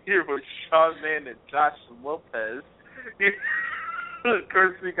Drive here with Sean Mann and Josh Lopez. Of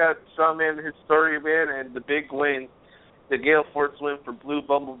course, we got Sean Mann, his story, man, and the big win, the Gale Force win for Blue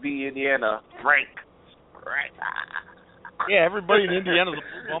Bumblebee, Indiana. Frank. Yeah, everybody in Indiana's a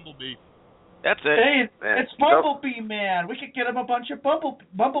Blue Bumblebee. That's it. Hey, man. It's Bumblebee, man. We could get him a bunch of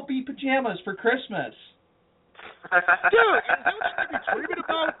Bumblebee pajamas for Christmas. Dude, you be dreaming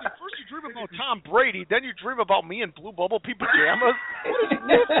about? First you dream about Tom Brady, then you dream about me in Blue Bumblebee pajamas? What is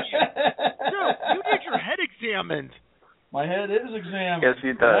with you? Dude, you need your head examined. My head is examined. Yes,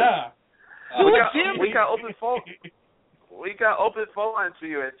 he does. Yeah. We got open phone. We got open phone lines for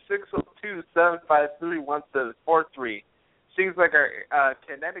you at 602-753-1743. Seems like our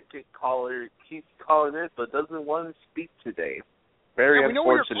Connecticut caller keeps calling in, but doesn't want to speak today. Very we know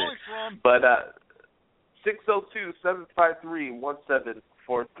where unfortunate. you're calling from. But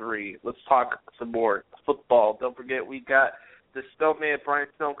 602-753-1743. Let's talk some more football. Don't forget, we got the Stoneman Brian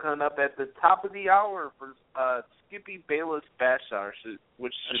Stone coming up at the top of the hour for Skippy Bayless Bash Hour,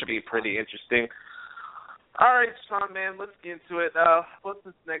 which should be pretty interesting. All right, Sean, man, let's get into it. What's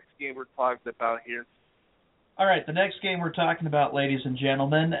this next game we're talking about here? All right, the next game we're talking about, ladies and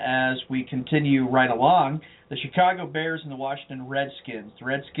gentlemen, as we continue right along, the Chicago Bears and the Washington Redskins. The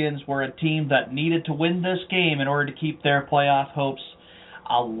Redskins were a team that needed to win this game in order to keep their playoff hopes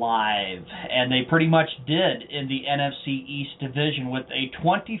alive, and they pretty much did in the NFC East division with a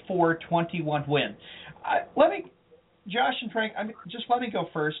 24-21 win. Josh and Frank, just let me go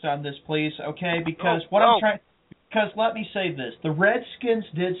first on this, please, okay? Because let me say this. The Redskins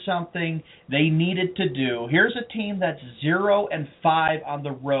did something they needed to do. Here's a team that's 0-5 on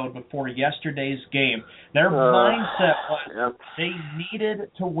the road before yesterday's game. Their mindset was they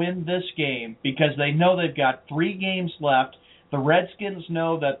needed to win this game because they know they've got 3 games left. The Redskins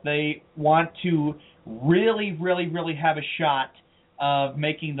know that they want to really, really, really have a shot of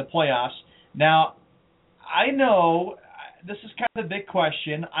making the playoffs. Now, I know this is kind of the big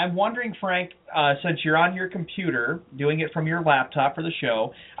question. I'm wondering, Frank, since you're on your computer doing it from your laptop for the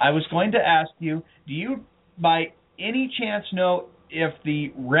show, I was going to ask you, do you by any chance know if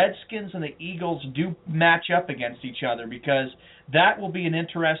the Redskins and the Eagles do match up against each other? Because that will be an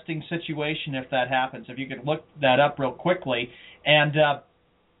interesting situation if that happens, if you could look that up real quickly. And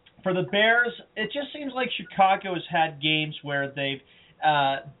for the Bears, it just seems like Chicago has had games where they've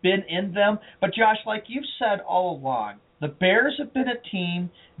been in them. But, Josh, like you've said all along, the Bears have been a team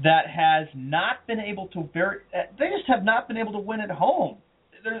that has not been able to they just have not been able to win at home.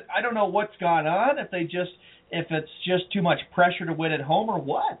 I don't know what's gone on, if it's just too much pressure to win at home or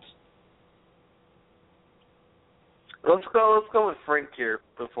what. Let's go with Frank here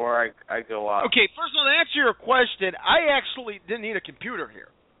before I go off. Okay, first of all, to answer your question, I actually didn't need a computer here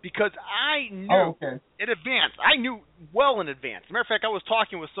because I knew in advance. I knew well in advance. As a matter of fact, I was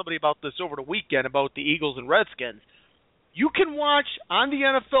talking with somebody about this over the weekend about the Eagles and Redskins. You can watch on the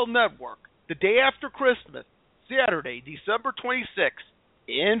NFL Network the day after Christmas, Saturday, December 26th,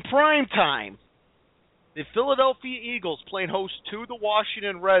 in prime time, the Philadelphia Eagles playing host to the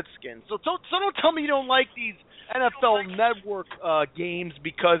Washington Redskins. So don't tell me you don't like these NFL Network games,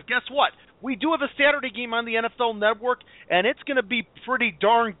 because guess what? We do have a Saturday game on the NFL Network, and it's going to be pretty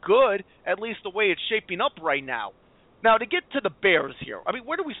darn good, at least the way it's shaping up right now. Now, to get to the Bears here, I mean,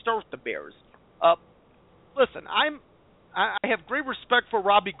 where do we start with the Bears? Listen, I have great respect for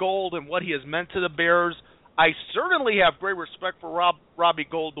Robbie Gould and what he has meant to the Bears. I certainly have great respect for Robbie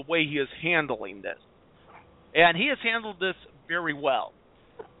Gould, the way he is handling this. And he has handled this very well.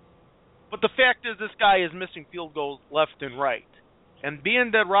 But the fact is, this guy is missing field goals left and right. And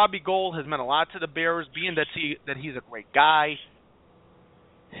being that Robbie Gould has meant a lot to the Bears, being that he's a great guy,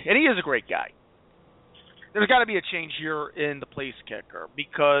 and he is a great guy, there's got to be a change here in the place kicker,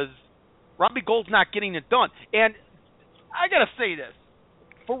 because Robbie Gould's not getting it done. And I got to say this.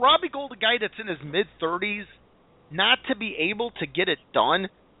 For Robbie Gould, a guy that's in his mid-30s, not to be able to get it done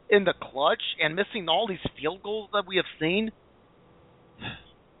in the clutch and missing all these field goals that we have seen,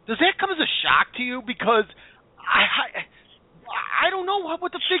 does that come as a shock to you? Because I don't know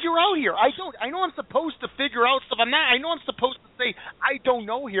what to figure out here. I know I'm supposed to figure out stuff. I know I'm supposed to say I don't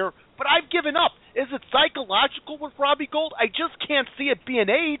know here, but I've given up. Is it psychological with Robbie Gould? I just can't see it being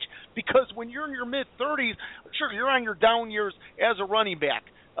age, because when you're in your mid-30s, sure, you're on your down years as a running back,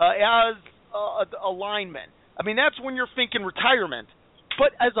 as a lineman. I mean, that's when you're thinking retirement.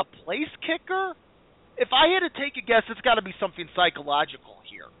 But as a place kicker, if I had to take a guess, it's got to be something psychological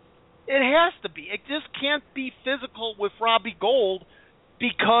here. It has to be. It just can't be physical with Robbie Gould,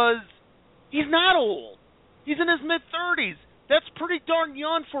 because he's not old. He's in his mid-30s. That's pretty darn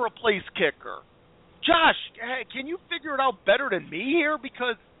young for a place kicker. Josh, can you figure it out better than me here?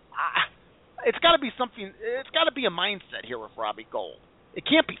 Because it's got to be something. It's got to be a mindset here with Robbie Gould. It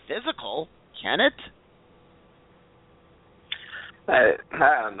can't be physical, can it? I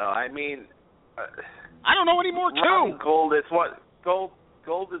don't know. I mean, I don't know anymore too. Robbie Gould is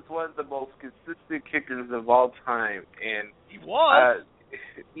Gould is one of the most consistent kickers of all time, and he was.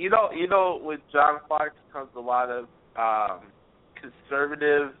 You know, with John Fox comes a lot of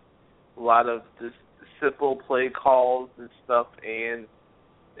conservative, a lot of just simple play calls and stuff, and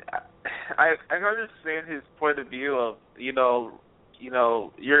I understand his point of view of you know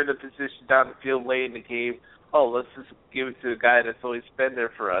you're in a position down the field late in the game. Oh, let's just give it to a guy that's always been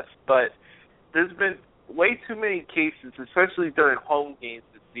there for us. But there's been way too many cases, especially during home games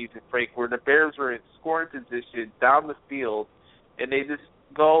this season, Frank, where the Bears were in scoring position down the field, and they just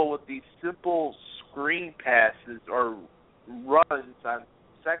go with these simple screen passes or runs on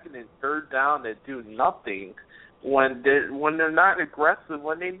second and third down that do nothing when they're not aggressive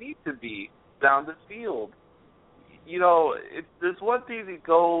when they need to be down the field. You know, there's one thing to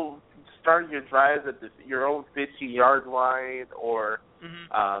go start your drives at your own 50-yard line or,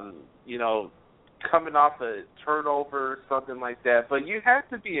 you know, coming off a turnover or something like that. But you have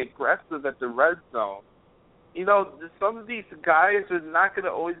to be aggressive at the red zone. You know, some of these guys are not going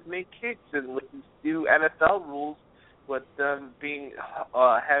to always make kicks, and with these new NFL rules, with them being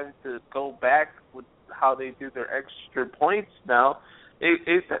having to go back with how they do their extra points now,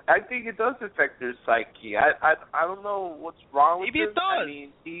 I think it does affect their psyche. I don't know what's wrong with Maybe it does. I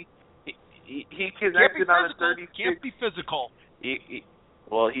mean, he connected on a 36. Can't be physical. He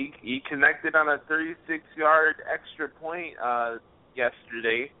connected on a 36-yard extra point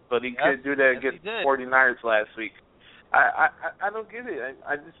yesterday, but he couldn't do that against the 49ers last week. I don't get it.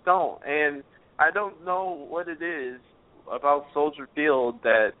 I just don't. And I don't know what it is about Soldier Field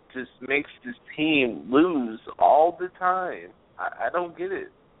that just makes this team lose all the time. I don't get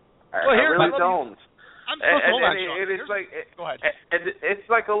it. I really don't. Go ahead. And it's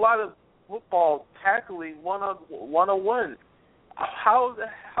like a lot of football tackling one-on-one. How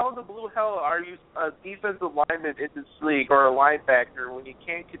the blue hell are you a defensive lineman in this league or a linebacker when you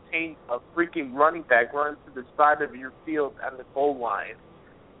can't contain a freaking running back running to the side of your field at the goal line?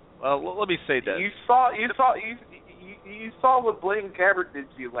 Well, let me say this. You saw what Blaine Gabbert did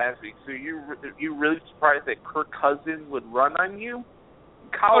to you last week. So you really surprised that Kirk Cousins would run on you?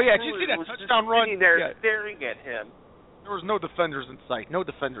 Did you see that touchdown run? Sitting there staring at him. There was no defenders in sight.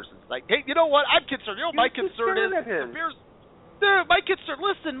 Hey, you know what? I'm concerned. You know what my concern is? The Bears. My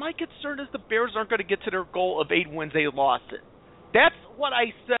concern is the Bears aren't going to get to their goal of 8 wins, 8 losses. That's what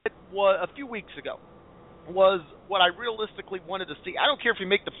I said a few weeks ago, was what I realistically wanted to see. I don't care if you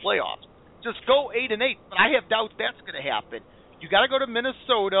make the playoffs. Just go 8-8, but I have doubts that's going to happen. You got to go to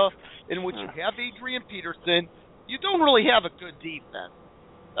Minnesota, in which you have Adrian Peterson. You don't really have a good defense.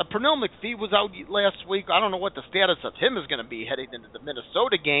 Pernell McPhee was out last week. I don't know what the status of him is going to be heading into the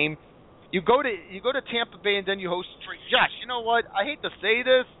Minnesota game. You go to Tampa Bay, and then you host Detroit. Josh, you know what? I hate to say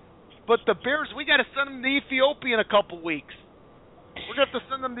this, but the Bears, we got to send them to Ethiopia in a couple weeks. We're going to have to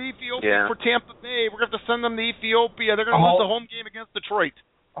send them to Ethiopia for Tampa Bay. We're going to have to send them to Ethiopia. They're going to lose the home game against Detroit.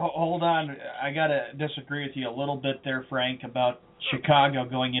 Hold on. I got to disagree with you a little bit there, Frank, about Chicago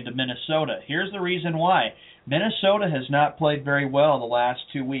going into Minnesota. Here's the reason why. Minnesota has not played very well the last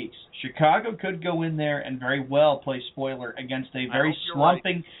 2 weeks. Chicago could go in there and very well play spoiler against a very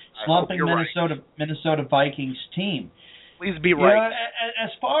slumping Minnesota Vikings team. Please be right. As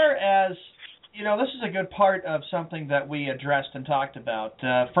far as, this is a good part of something that we addressed and talked about.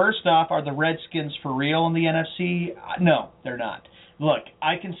 First off, are the Redskins for real in the NFC? No, they're not. Look,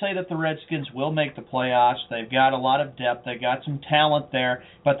 I can say that the Redskins will make the playoffs. They've got a lot of depth. They've got some talent there,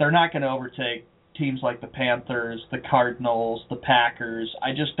 but they're not going to overtake teams like the Panthers, the Cardinals, the Packers.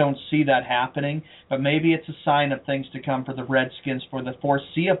 I just don't see that happening, but maybe it's a sign of things to come for the Redskins for the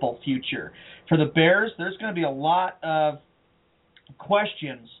foreseeable future. For the Bears, there's going to be a lot of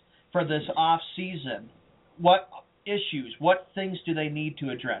questions for this off season. What issues, what things do they need to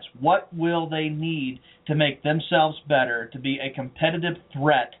address? What will they need to make themselves better to be a competitive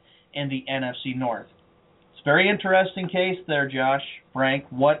threat in the NFC North? It's a very interesting case there, Josh, Frank.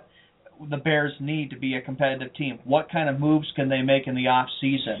 What the Bears need to be a competitive team. What kind of moves can they make in the off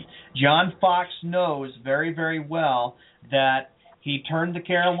season? John Fox knows very, very well that he turned the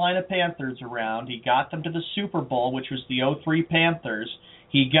Carolina Panthers around. He got them to the Super Bowl, which was the 2003 Panthers.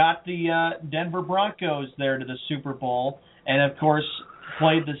 He got the Denver Broncos there to the Super Bowl, and of course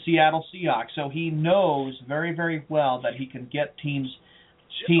played the Seattle Seahawks. So he knows very, very well that he can get teams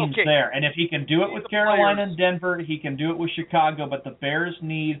there. And if he can do it with Carolina and Denver, he can do it with Chicago. But the Bears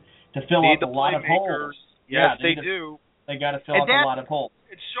need to fill up a lot of holes. Yes, they do. They got to fill up a lot of holes.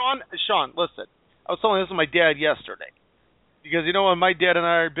 Sean, listen. I was telling this to my dad yesterday because my dad and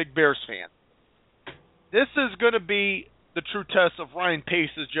I are big Bears fans. This is going to be the true test of Ryan Pace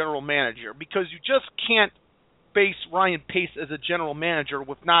as general manager, because you just can't base Ryan Pace as a general manager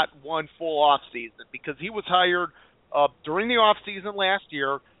with not one full off season, because he was hired during the off season last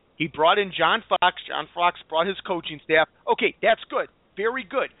year. He brought in John Fox. John Fox brought his coaching staff. Okay, that's good. Very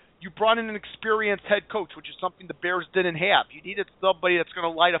good. You brought in an experienced head coach, which is something the Bears didn't have. You needed somebody that's going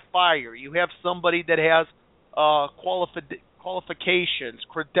to light a fire. You have somebody that has qualifications,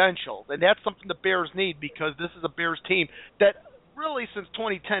 credentials, and that's something the Bears need, because this is a Bears team that really since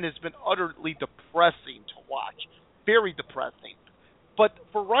 2010 has been utterly depressing to watch. Very depressing. But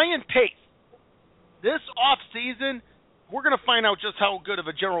for Ryan Pace, this offseason, we're going to find out just how good of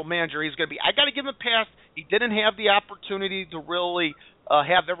a general manager he's going to be. I got to give him a pass. He didn't have the opportunity to really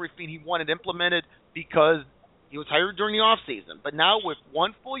have everything he wanted implemented because he was hired during the offseason. But now with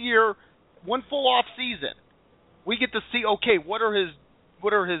one full year, one full offseason, we get to see, okay, what are his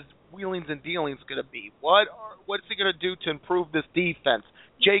wheelings and dealings going to be? What's he going to do to improve this defense?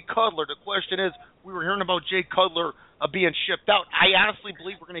 Jay Cutler, the question is, we were hearing about Jay Cutler being shipped out. I honestly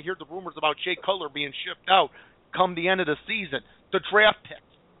believe we're going to hear the rumors about Jay Cutler being shipped out come the end of the season. The draft picks.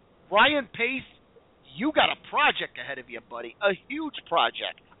 Ryan Pace, you got a project ahead of you, buddy. A huge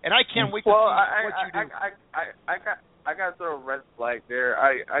project. And I can't wait to see what you do. I got to throw a red flag there.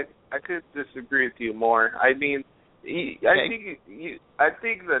 I could disagree with you more. I mean, I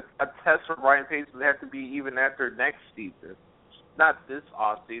think that a test for Ryan Pace would have to be even after next season, not this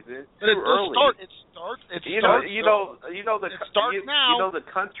off season. It's too early. It starts now.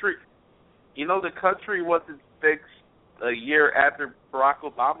 The country wasn't fixed a year after Barack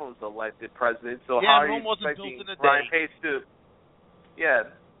Obama was elected president. So how are you expecting Ryan Pace to? Yeah,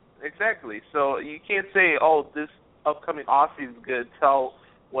 exactly. So you can't say, this upcoming offseason is going to tell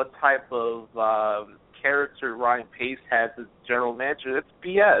what type of character Ryan Pace has as general manager. That's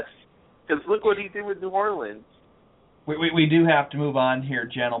BS. Because look what he did with New Orleans. We do have to move on here,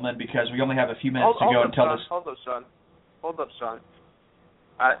 gentlemen, because we only have a few minutes to go until this. Hold up, Sean.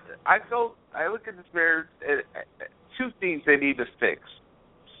 I look at this Bears. Two things they need to fix.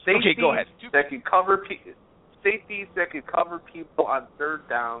 Safeties go ahead. That can cover safeties that can cover people on third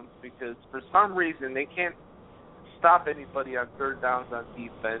downs, because for some reason they can't stop anybody on third downs on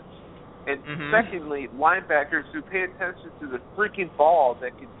defense. And secondly, linebackers who pay attention to the freaking ball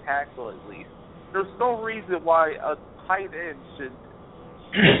that can tackle at least. There's no reason why a tight end should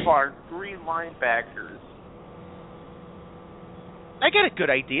stiff arm three linebackers. I got a good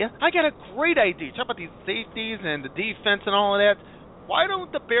idea. I got a great idea. Talk about these safeties and the defense and all of that. Why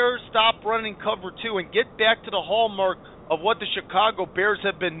don't the Bears stop running cover two and get back to the hallmark of what the Chicago Bears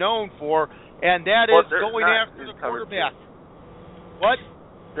have been known for, and that is going after the quarterback? What?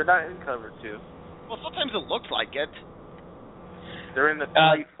 They're not in cover two. Well, sometimes it looks like it. They're in the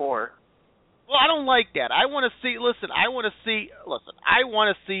 3-4. Well, I don't like that. I want to see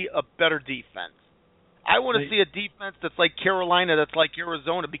a better defense. I want to see a defense that's like Carolina, that's like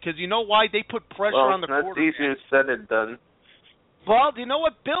Arizona, because you know why? They put pressure on the quarterback. That's easier said than done. Well, you know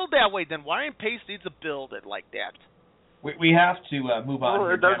what? Build that way then. Ryan Pace needs to build it like that. We have to move on. Well,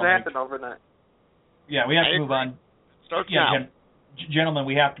 it doesn't happen overnight. Yeah, we have to move on. Starts now. Gentlemen,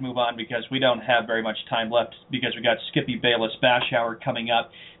 we have to move on because we don't have very much time left, because we got Skippy Bayless Bash Hour coming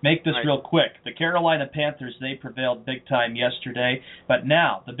up. Make this real quick. The Carolina Panthers, they prevailed big time yesterday. But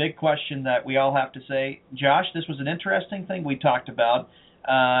now, the big question that we all have to say, Josh, this was an interesting thing we talked about.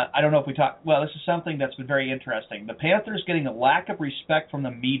 I don't know if we talked. Well, this is something that's been very interesting. The Panthers getting a lack of respect from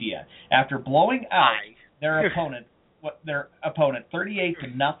the media after blowing out their opponent 38-0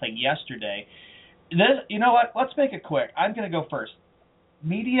 yesterday. You know what? Let's make it quick. I'm going to go first.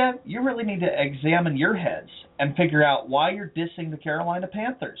 Media, you really need to examine your heads and figure out why you're dissing the Carolina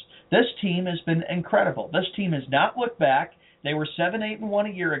Panthers. This team has been incredible. This team has not looked back. They were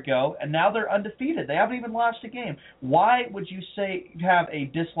 7-8-1 a year ago, and now they're undefeated. They haven't even lost a game. Why would you say you have a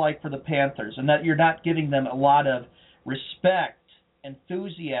dislike for the Panthers and that you're not giving them a lot of respect,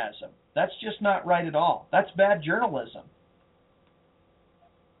 enthusiasm? That's just not right at all. That's bad journalism.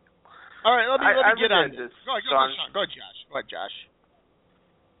 All right, let me get on this. Go ahead, Josh.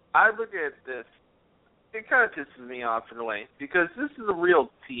 I look at this. It kind of pisses me off in a way because this is a real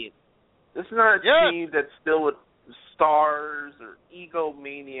team. This is not a team that's filled with stars or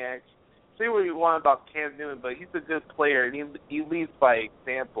egomaniacs. Say what you want about Cam Newton, but he's a good player and he leads by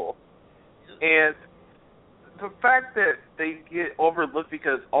example. And the fact that they get overlooked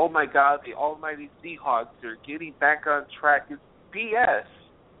because, oh my God, the almighty Seahawks are getting back on track is BS.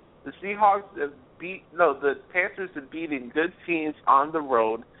 The Seahawks the Panthers have beaten good teams on the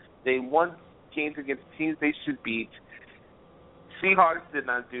road. They won games against teams they should beat. Seahawks did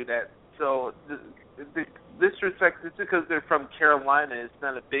not do that. So this respect, just because they're from Carolina, it's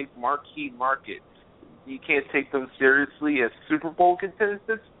not a big marquee market. You can't take them seriously as Super Bowl contenders.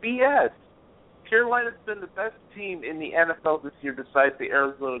 That's BS. Carolina's been the best team in the NFL this year besides the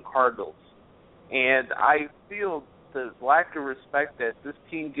Arizona Cardinals. And I feel the lack of respect that this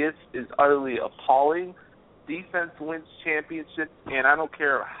team gets is utterly appalling. Defense wins championships, and I don't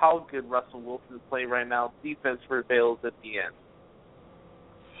care how good Russell Wilson is playing right now, defense prevails at the end.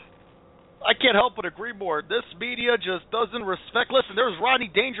 I can't help but agree more. This media just doesn't respect. Listen, there's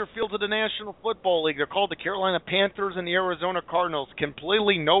Rodney Dangerfield of the National Football League. They're called the Carolina Panthers and the Arizona Cardinals.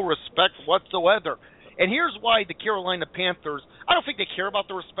 Completely no respect whatsoever. And here's why the Carolina Panthers, I don't think they care about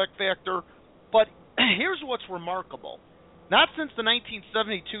the respect factor, but here's what's remarkable. Not since the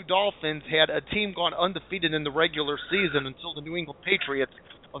 1972 Dolphins had a team gone undefeated in the regular season until the New England Patriots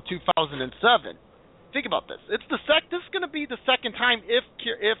of 2007. Think about this. This is going to be the second time if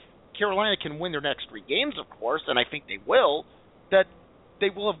Carolina can win their next 3 games, of course, and I think they will, that they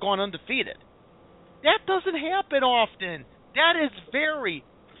will have gone undefeated. That doesn't happen often. That is very,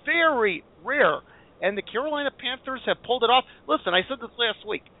 very rare. And the Carolina Panthers have pulled it off. Listen, I said this last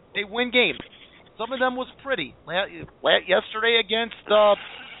week. They win games. Some of them was pretty. Yesterday against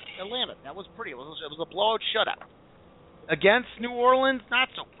Atlanta, that was pretty. It was a blowout shutout. Against New Orleans, not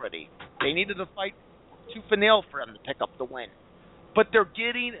so pretty. They needed to fight tooth and nail for them to pick up the win. But they're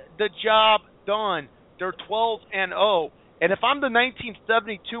getting the job done. They're 12-0. And if I'm the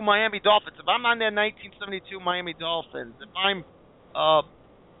 1972 Miami Dolphins, if I'm on that 1972 Miami Dolphins, if I'm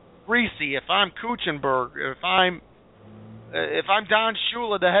Greasy, if I'm Kuchenberg, if I'm Don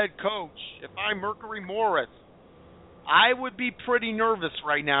Shula, the head coach, if I'm Mercury Morris, I would be pretty nervous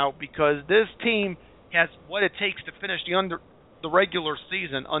right now because this team has what it takes to finish the regular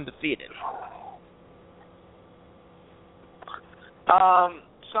season undefeated.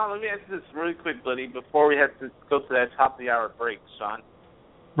 Sean, let me ask you this really quick, buddy, before we have to go to that top of the hour break, Sean.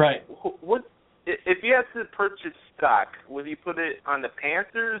 Right. What if you had to purchase stock, would you put it on the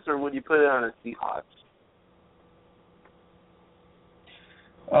Panthers or would you put it on the Seahawks?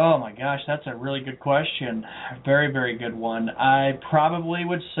 Oh my gosh, that's a really good question. Very, very good one. I probably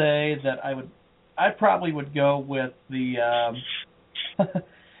would say that I probably would go with the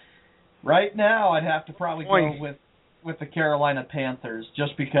right now I'd have to probably go with the Carolina Panthers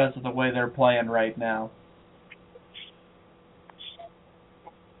just because of the way they're playing right now.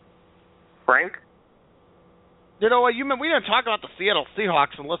 Frank? You know what, we didn't talk about the Seattle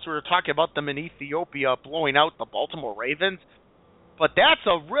Seahawks unless we were talking about them in Ethiopia blowing out the Baltimore Ravens. But that's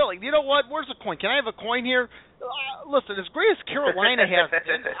a really, you know what? Where's the coin? Can I have a coin here? Listen, as great as Carolina has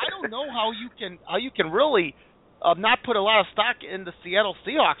been, I don't know how you can really not put a lot of stock in the Seattle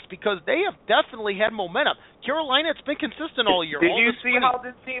Seahawks because they have definitely had momentum. Carolina, it's been consistent all year. Did you see how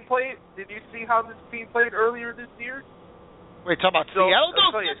this team played? Did you see how this team played earlier this year? Wait, talk about Seattle? No,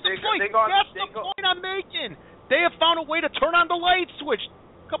 that's the point. That's the point I'm making. They have found a way to turn on the light switch.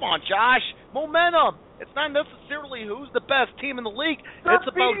 Come on, Josh. Momentum. It's not necessarily who's the best team in the league. It's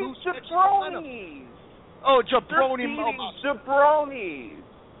about who's jabronis. Oh, jabroni. Jabronis.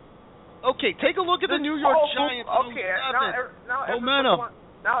 Okay, take a look at the New York Giants. Okay, now momentum.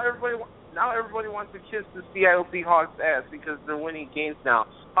 Now everybody wants to kiss the Seattle Seahawks' ass because they're winning games now.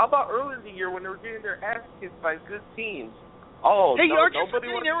 How about earlier in the year when they were getting their ass kicked by good teams? Oh, hey, nobody wants to say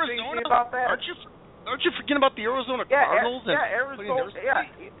anything about that. Aren't you forgetting about the Arizona Cardinals?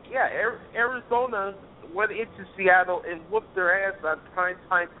 Arizona went into Seattle and whooped their ass on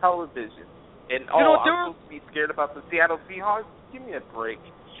primetime television. And I'm supposed to be scared about the Seattle Seahawks? Give me a break.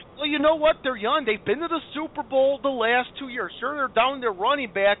 Well, you know what? They're young. They've been to the Super Bowl the last 2 years. Sure, they're down their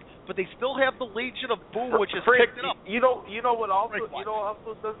running back, but they still have the Legion of Boom, which has picked it up. You know what also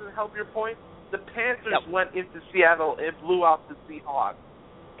doesn't help your point? The Panthers went into Seattle and blew out the Seahawks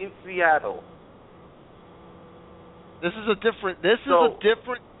in Seattle. This is a different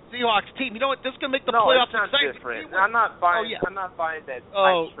Seahawks team. You know what? This can make the playoffs exciting. Different. I'm not buying. I'm not buying that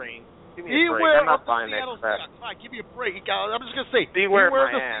hype train. Give me a break. I'm not buying that crap. Come on, give me a break. I'm just gonna say, beware of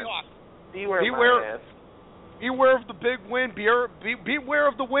the my ass. Seahawks. Beware my ass. Beware of the big win. Beware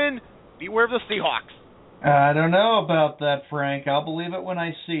of the win. Beware of the Seahawks. I don't know about that, Frank. I'll believe it when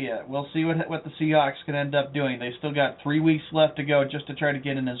I see it. We'll see what the Seahawks can end up doing. They still got 3 weeks left to go just to try to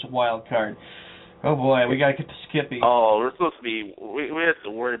get in as a wild card. Oh boy, we gotta get to Skippy. Oh, we're supposed to be. We have to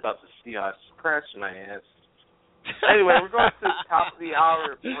worry about the Seahawks. Scratching my ass. Anyway, we're going to the top of the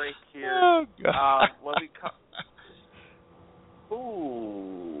hour break here. Oh God. When we come.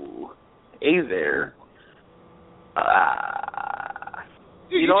 Ooh, hey there.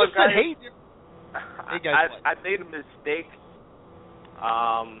 Dude, you know what, just guys? Said, hey guys. I made a mistake.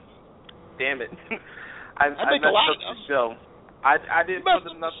 Damn it. I messed up the show. I didn't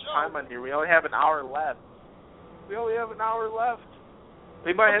put enough time on here. We only have an hour left. We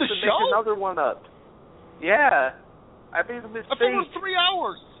might have to make another one up. Yeah. I made a mistake. I thought it was 3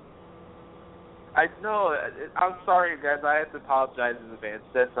 hours. I know. I'm sorry, guys. I have to apologize in advance.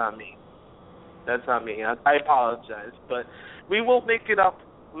 That's on me. I apologize. But we will make it up.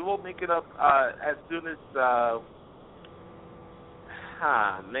 As soon as...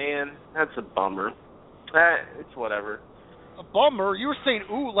 man. That's a bummer. It's whatever. A bummer? You were saying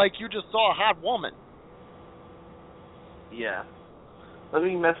ooh like you just saw a hot woman. Yeah. Let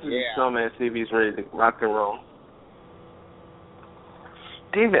me message the snowman and see if he's ready to rock and roll.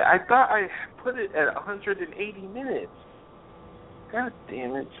 David, I thought I put it at 180 minutes. God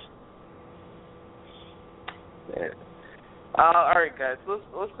damn it. Man. All right, guys.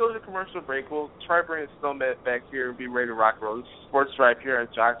 Let's go to the commercial break. We'll try bringing Snowman back here and be ready to rock and roll. This is Sports Drive here on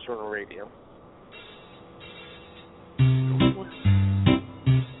Jock Journal Radio.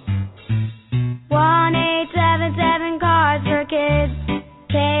 1-877 Cars for Kids.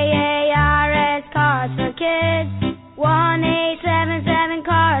 KARS Cars for Kids. 1-877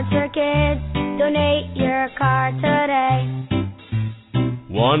 Cars for Kids. Donate your car today.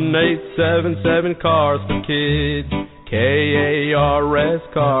 1-877 Cars for Kids. KARS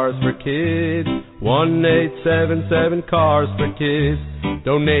Cars for Kids. 1-877 Cars for Kids.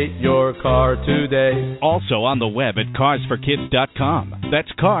 Donate your car today. Also on the web at carsforkids.com.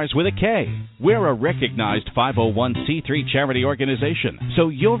 That's Cars with a K. We're a recognized 501c3 charity organization, so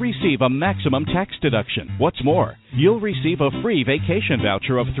you'll receive a maximum tax deduction. What's more, you'll receive a free vacation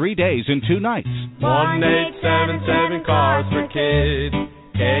voucher of 3 days and 2 nights. 1-877 Cars for Kids.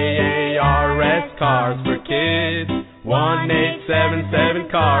 KARS Cars for Kids.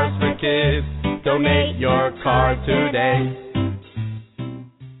 1-877 Cars for Kids. Donate your car today.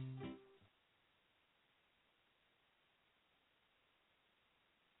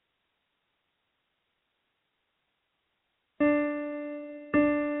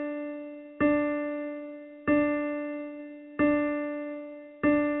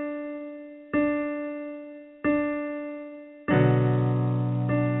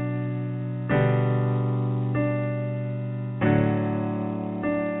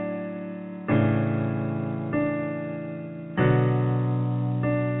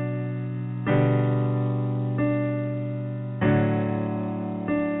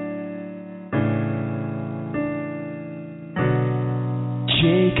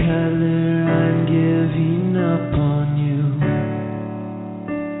 Jay Cutler, I'm giving up on you.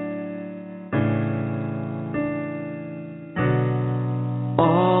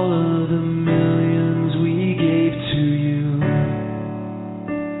 All of the millions we gave to you.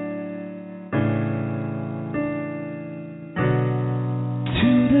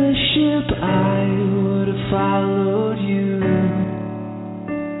 To the ship I would have followed you.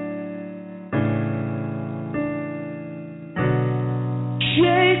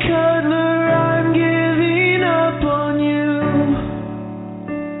 Jay Cutler.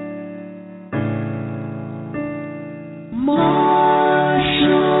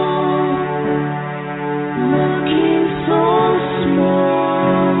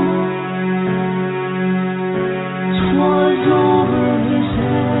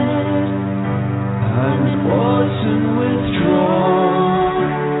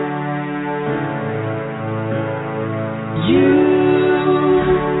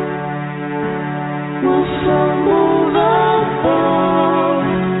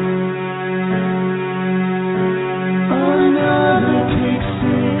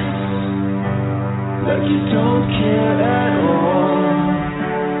 like you don't care at all.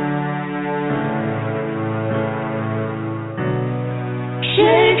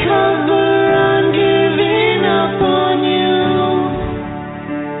 Can't cover, I'm giving up on you.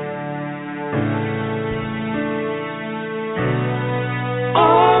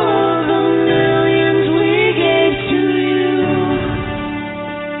 All of the millions we gave to you.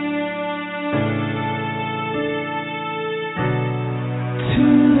 To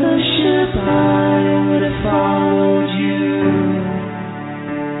the ship I would have followed you.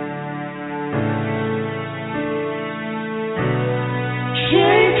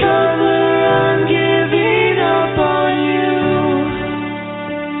 Can't cover, I'm giving up on you.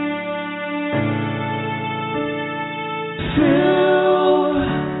 Phil,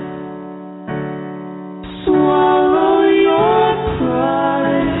 swallow your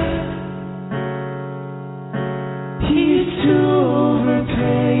pride. He's too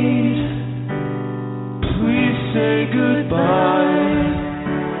overpaid. Please say goodbye.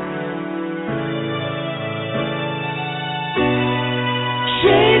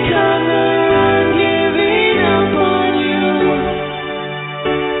 Can't cover, I'm giving up on you.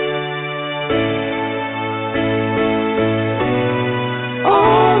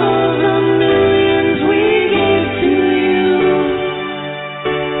 All of the millions we gave to you.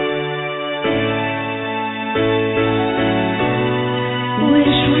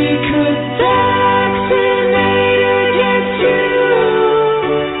 Wish we could vaccinate against you.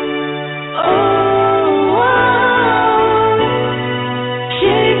 Oh,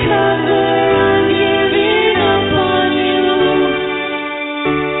 can't cover, I'm giving up on you.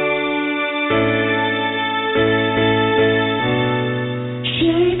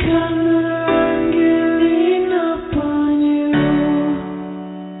 Can't cover, I'm giving up on you.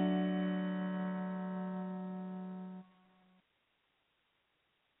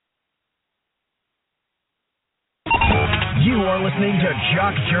 You are listening to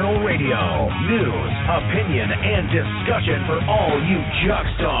Jock Journal Radio. News, opinion, and discussion for all you jock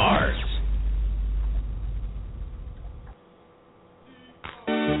stars.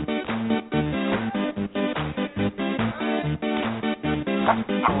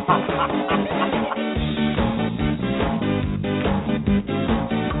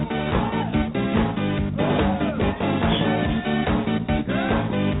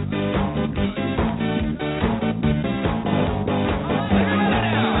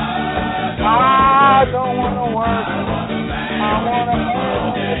 I don't want to work. I want to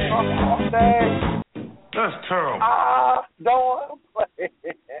all day. That's terrible. I don't want to play.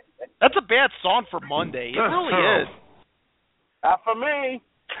 That's a bad song for Monday. It That's really terrible. is. Not for me.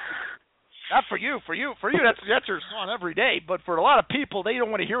 Not for you. For you, that's your song every day. But for a lot of people, they don't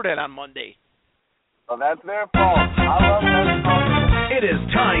want to hear that on Monday. So that's their fault. I love that song. It is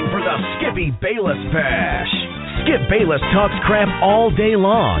time for the Skippy Bayless Bash. Skip Bayless talks crap all day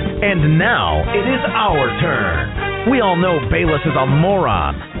long, and now it is our turn. We all know Bayless is a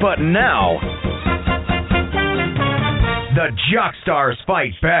moron, but now the Jock Stars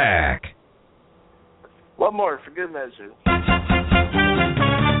fight back. One more for good measure.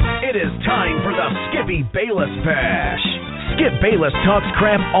 It is time for the Skippy Bayless Bash. Skip Bayless talks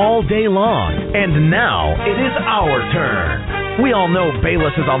crap all day long, and now it is our turn. We all know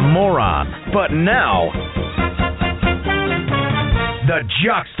Bayless is a moron, but now the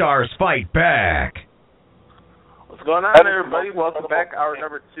Jock Stars fight back. What's going on, everybody? Welcome back. Hour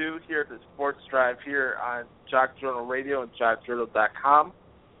number 2 here at the Sports Drive here on Jock Journal Radio and jockjournal.com.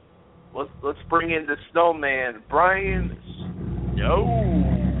 Let's bring in the snowman, Brian. Yo.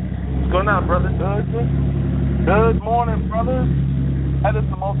 What's going on, brother? Good morning, brothers. That is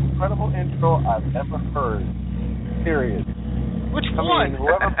the most incredible intro I've ever heard. Period. Which one? I mean,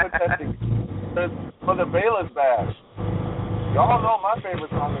 whoever put that together for the Bayless Bash. Y'all know my favorite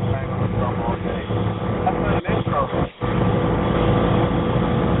song is Bang on the Drum All Day. That's an intro.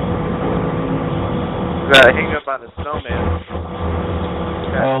 Gotta hang up on the snowman.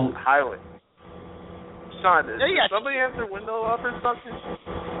 On the highway. Sean, does somebody have their window up or something?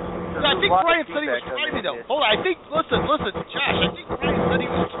 I think Brian said he was driving, though. Hold on. Listen, Josh. I think Brian said he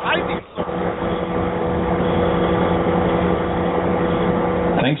was driving somewhere.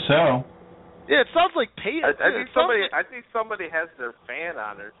 I think so. Yeah, it sounds like Peyton. I think somebody has their fan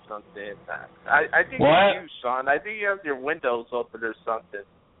on or something. I think it's you, Sean. I think you have your windows open or something.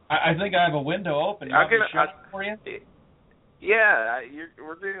 I think I have a window open. You want me to shut it for you? Yeah,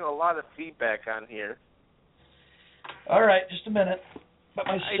 we're getting a lot of feedback on here. All right, just a minute. Put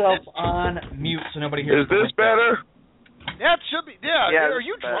myself on mute so nobody hears. Is this better? Yeah, it should be. Yeah. Are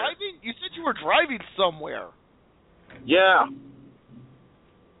you better. driving? You said you were driving somewhere. Yeah.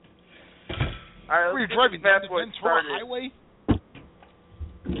 All right, Were you driving down the Ventura Highway?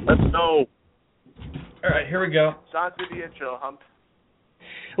 Let's go. All right, here we go. John, do the intro, Hump.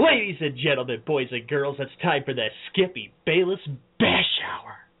 Ladies and gentlemen, boys and girls, it's time for the Skippy Bayless Bash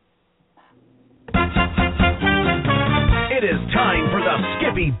Hour. It is time for the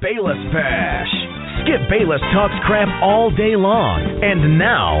Skippy Bayless Bash. Skip Bayless talks crap all day long, and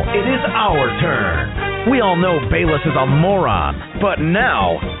now it is our turn. We all know Bayless is a moron, but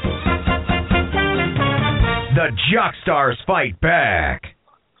now the Jockstars fight back.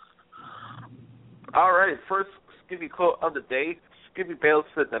 All right, first Skippy quote of the day. Skippy Bayless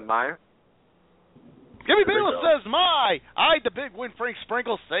said that mine. Skippy Bayless says, I, the big win Frank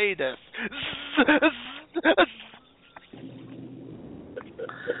Sprinkle, say this.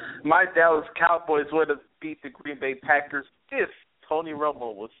 My Dallas Cowboys would have beat the Green Bay Packers if Tony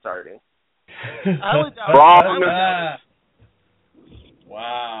Romo was starting. Wrong.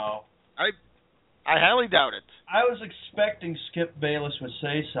 Wow. I highly doubt it. I was expecting Skip Bayless would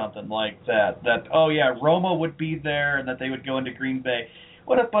say something like that, oh yeah, Romo would be there and that they would go into Green Bay.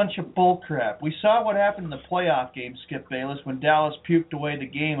 What a bunch of bullcrap. We saw what happened in the playoff game, Skip Bayless, when Dallas puked away the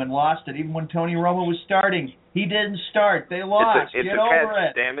game and lost it, even when Tony Romo was starting. He didn't start. They lost. It's Get a over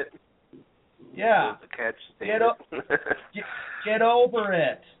catch, it. Damn it. Yeah. It's a catch, damn it. Get over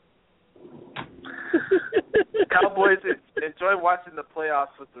it. Cowboys, enjoy watching the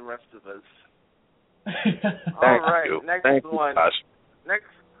playoffs with the rest of us. All right, next one.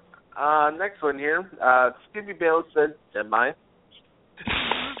 Next one here. Skippy Bayless said, am I?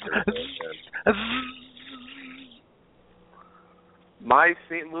 My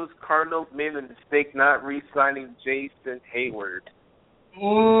St. Louis Cardinals made a mistake not re-signing Jason Hayward.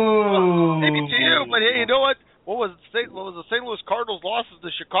 Ooh. Maybe to you, but hey, you know what? What was the St. Louis Cardinals' loss of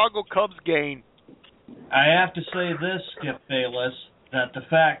the Chicago Cubs gain? I have to say this, Skip Bayless, that the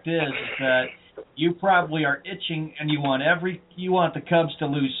fact is that you probably are itching and you want the Cubs to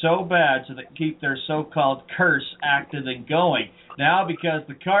lose so bad so that keep their so-called curse active and going. Now, because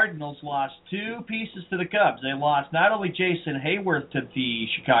the Cardinals lost two pieces to the Cubs, they lost not only Jason Hayward to the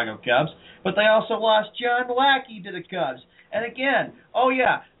Chicago Cubs, but they also lost John Lackey to the Cubs. And again, oh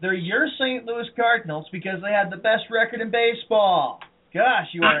yeah, they're your St. Louis Cardinals because they had the best record in baseball.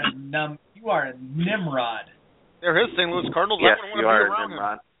 Gosh, you are a Nimrod. They're his St. Louis Cardinals. Yes, I you want are to be around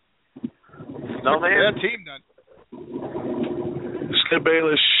Nimrod. him. No, man. Yeah, team done. Skip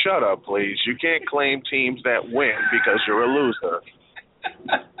Bayless, shut up, please. You can't claim teams that win because you're a loser.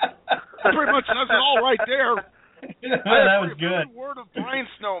 Pretty much does it all right there. That was good. Every word of Brian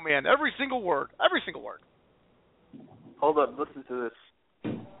Snowman. Every single word. Every single word. Hold up. Listen to this.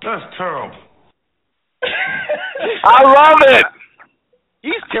 That's terrible. I love it.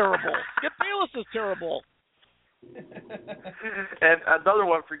 He's terrible. Skip Bayless is terrible. And another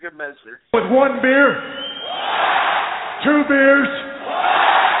one for good measure. With one beer, two beers,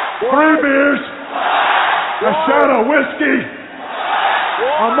 three beers, a shot of whiskey,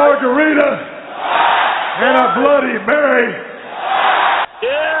 a margarita, and a Bloody Mary.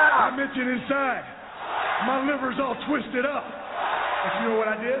 Yeah. I'm itching inside. My liver's all twisted up. But you know what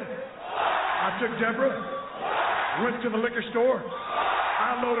I did? I took Deborah, went to the liquor store.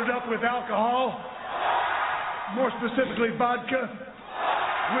 I loaded up with alcohol, more specifically vodka,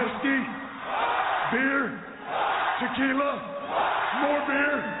 whiskey, beer, tequila, more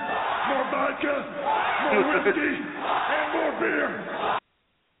beer, more vodka, more whiskey, and more beer.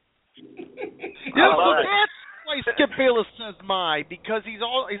 That's why Skip Bayless says my, because he's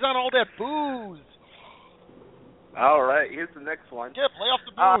on all that booze. All right, here's the next one. Yeah, play off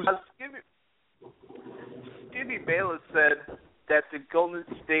the booze. Skippy Bayless said that the Golden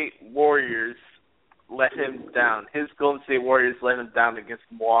State Warriors let him down. His Golden State Warriors let him down against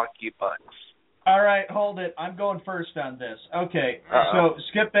the Milwaukee Bucks. All right, hold it. I'm going first on this. Okay, So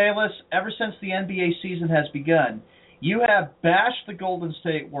Skip Bayless, ever since the NBA season has begun, you have bashed the Golden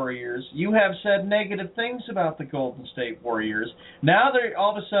State Warriors. You have said negative things about the Golden State Warriors. Now they're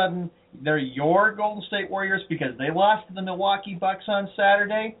all of a sudden they're your Golden State Warriors because they lost to the Milwaukee Bucks on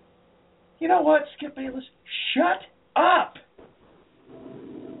Saturday. You know what, Skip Bayless? Shut up.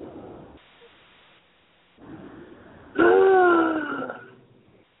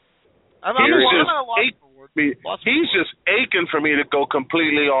 He's just aching for me to go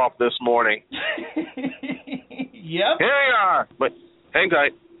completely off this morning. Yep. Here we are. But hang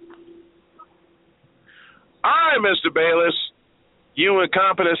tight. All right, Mr. Bayless, you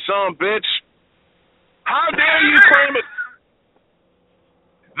incompetent son of a bitch. How dare you claim it?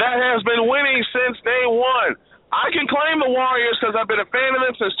 That has been winning since day one. I can claim the Warriors because I've been a fan of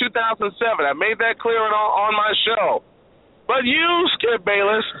them since 2007. I made that clear on my show. But you, Skip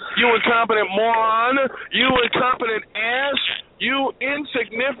Bayless, you incompetent moron, you incompetent ass, you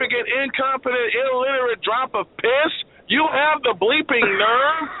insignificant, incompetent, illiterate drop of piss, you have the bleeping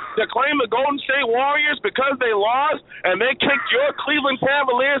nerve to claim the Golden State Warriors because they lost and they kicked your Cleveland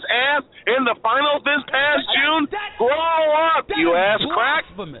Cavaliers' ass in the finals this past June? Grow up, you ass crack.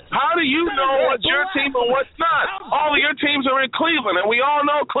 How do you know what's your team and what's not? All of your teams are in Cleveland, and we all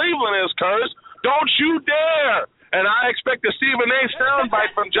know Cleveland is cursed. Don't you dare. And I expect a Stephen A.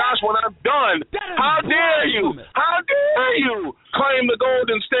 soundbite from Josh when I'm done. How dare you? How dare you claim the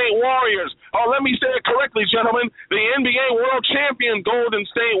Golden State Warriors? Oh, let me say it correctly, gentlemen. The NBA World Champion Golden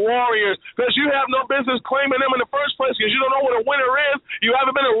State Warriors, because you have no business claiming them in the first place because you don't know what a winner is. You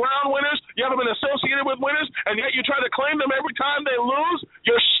haven't been around winners. You haven't been associated with winners, and yet you try to claim them every time they lose.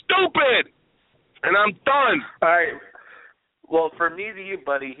 You're stupid. And I'm done. All right. Well, from me to you,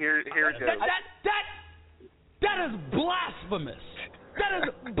 buddy, here it goes. That is blasphemous. That is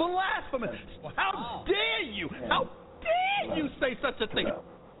blasphemous. How dare you? How dare you say such a thing?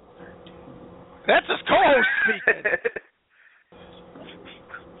 That's his co-host speaking.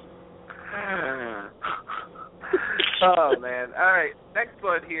 Oh, man. All right, next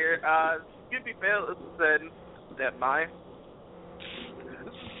one here. Skippy Bayless said that my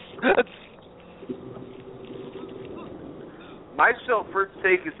show, First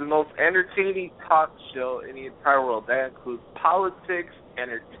Take, is the most entertaining talk show in the entire world. That includes politics,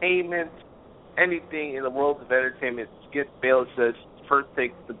 entertainment, anything in the world of entertainment. Skip Bayless says First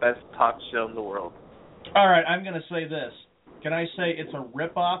Take is the best talk show in the world. All right, I'm going to say this. Can I say it's a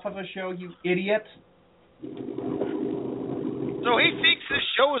rip-off of a show, you idiot? So he thinks his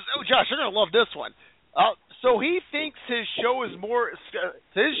show is... Oh, Josh, you're going to love this one. So he thinks his show is more...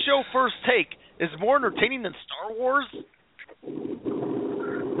 His show, First Take, is more entertaining than Star Wars?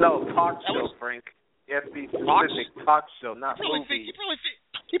 No, talk show, Frank. You have to be specific. Talk show, not movie.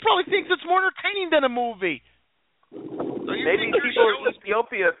 He probably thinks it's more entertaining than a movie. So maybe people in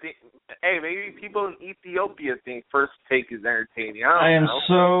Ethiopia think... Hey, maybe people in Ethiopia think First Take is entertaining. I am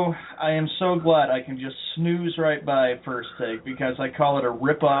so glad I can just snooze right by First Take because I call it a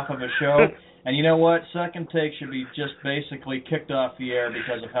rip-off of a show. And you know what? Second Take should be just basically kicked off the air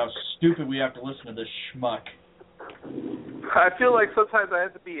because of how stupid we have to listen to this schmuck. I feel like sometimes I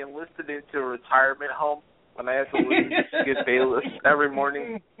have to be enlisted into a retirement home when I have to listen to Skip Bayless every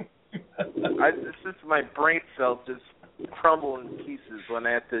morning. My brain cells just crumble in pieces when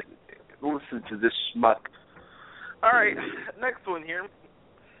I have to listen to this schmuck. All right, next one here.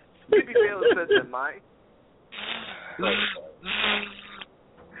 Skippy Bayless says that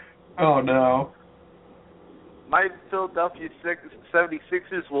Oh, no. My Philadelphia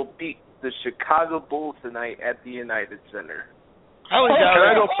 76ers will beat the Chicago Bulls tonight at the United Center. Highly doubt it. Can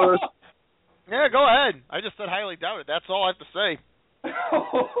I go first? Yeah, go ahead. I just said highly doubt it. That's all I have to say.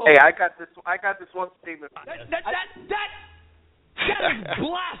 Hey, I got this one statement. That is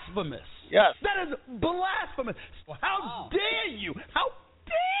blasphemous. Yes. That is blasphemous. How dare you? How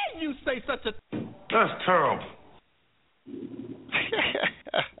dare you say such a... That's terrible.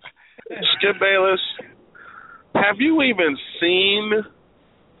 Skip Bayless, have you even seen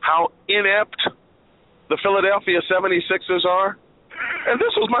how inept the Philadelphia 76ers are? And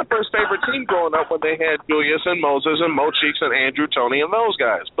this was my first favorite team growing up when they had Julius and Moses and Mo Cheeks and Andrew Toney and those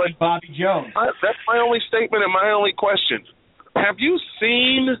guys. But Bobby Jones. That's my only statement and my only question. Have you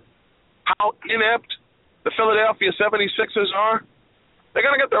seen how inept the Philadelphia 76ers are? They're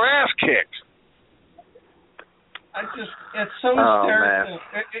going to get their ass kicked. It's so hysterical.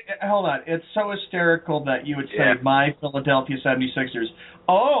 Hold on. It's so hysterical that you would say my Philadelphia 76ers.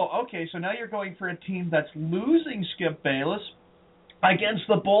 Oh, okay, so now you're going for a team that's losing, Skip Bayless, against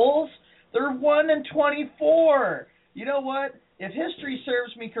the Bulls? They're 1-24. You know what? If history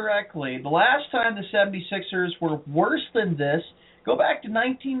serves me correctly, the last time the 76ers were worse than this, go back to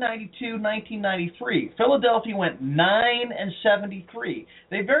 1992-1993. Philadelphia went 9-73.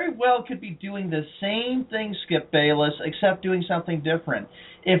 They very well could be doing the same thing, Skip Bayless, except doing something different.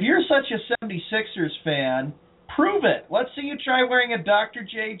 If you're such a 76ers fan, prove it. Let's see you try wearing a Dr.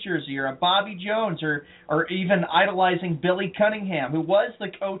 J jersey or a Bobby Jones or even idolizing Billy Cunningham, who was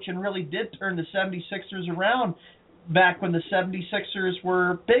the coach and really did turn the 76ers around back when the 76ers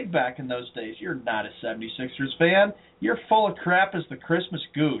were big back in those days. You're not a 76ers fan. You're full of crap as the Christmas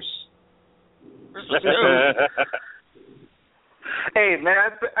goose. Hey,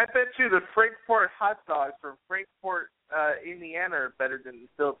 man, I bet you the Frankfurt hot dogs from Frankfurt, Indiana are better than the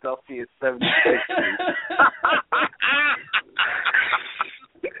Philadelphia 76ers.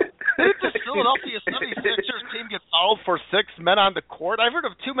 Didn't the Philadelphia 76ers team get fouled for 6 men on the court? I've heard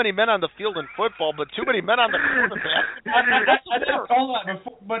of too many men on the field in football, but too many men on the court in basketball. Hold on,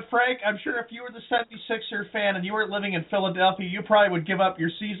 but Frank, I'm sure if you were the 76er fan and you weren't living in Philadelphia, you probably would give up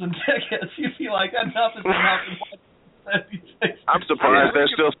your season tickets. You'd be like, enough is enough. I'm surprised they're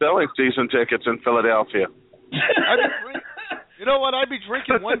still selling season tickets in Philadelphia. You know what? I'd be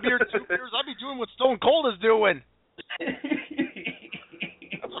drinking 1 beer, 2 beers. I'd be doing what Stone Cold is doing.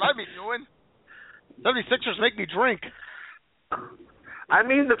 That's what I'd be doing. 76ers make me drink. I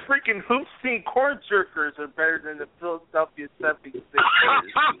mean, the freaking hoop scene corn jerkers are better than the Philadelphia 76ers.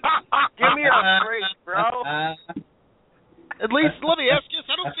 Give me a break, bro. At least, let me ask you this: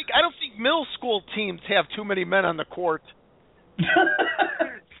 I don't think middle school teams have too many men on the court.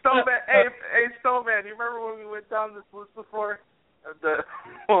 Stoneman, hey, Stoneman, you remember when we went down this list before? The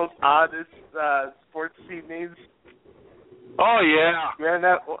most oddest sports team names. Oh yeah, man,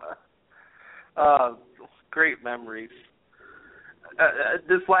 that great memories.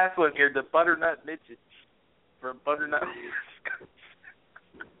 This last one here, the Butternut Midgets from Butternut.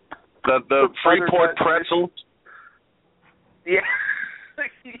 the Freeport Pretzels. Yeah,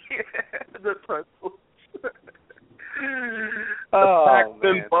 the pretzels.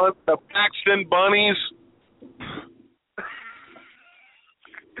 The Paxton Bunnies.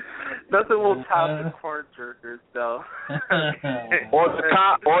 Nothing will top the corn jerkers, though. or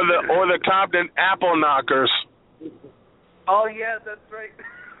the Compton Apple Knockers. Oh yeah, that's right.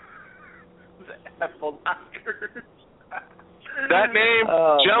 The Apple Knockers. That name,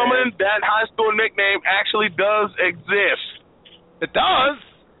 gentlemen, man. That high school nickname actually does exist. It does.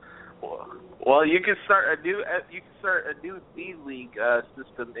 Well, you can start a new D League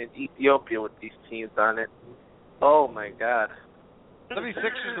system in Ethiopia with these teams on it. Oh my God.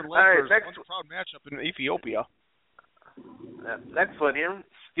 76ers and Lakers, once a proud matchup in Ethiopia. Next one here,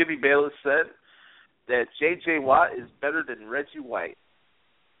 Skippy Bayless said that J.J. Watt is better than Reggie White.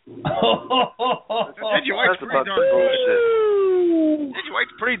 Reggie White's pretty darn good. Reggie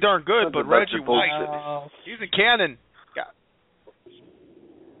White's pretty darn good, but Reggie White, he's a cannon. Yeah.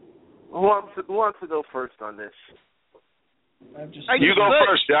 Who wants to go first on this? You go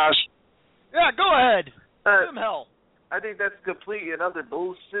first, Josh. Yeah, go ahead. Give him hell. I think that's complete and utter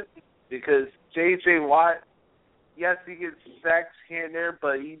bullshit because J.J. Watt, yes, he gets sacks here and there,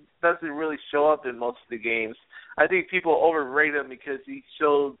 but he doesn't really show up in most of the games. I think people overrate him because he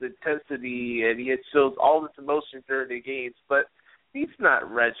shows intensity and he shows all this emotion during the games, but he's not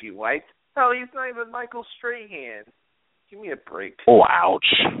Reggie White. Hell, he's not even Michael Strahan. Give me a break. Oh, ouch.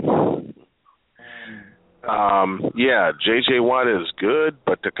 Yeah, J.J. Watt is good,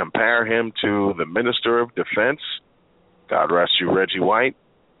 but to compare him to the Minister of Defense, God rest you, Reggie White,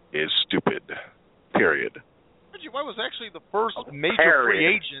 is stupid. Period. Reggie White was actually the first major free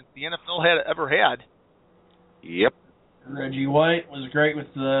agent the NFL had ever had. Yep. Reggie White was great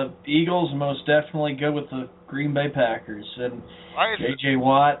with the Eagles, and most definitely good with the Green Bay Packers. And J.J.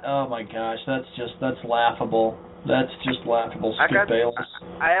 Watt, oh my gosh, that's laughable. That's just laughable. Skip Bayless.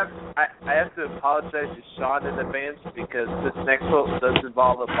 I have to apologize to Sean in advance because this next one does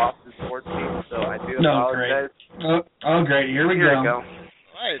involve a Boston sports team, so I do apologize. Great. Oh, great. Here we go. All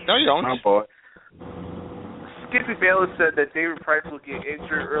right. No, you don't. Oh, boy. Skippy Bayless said that David Price will get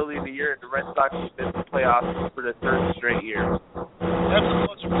injured early in the year and the Red Sox will miss the playoffs for the third straight year. That's a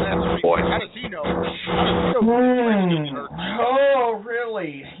bunch of blasphemy. How does he know? Oh,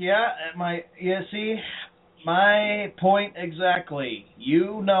 really? Yeah, see, my point exactly.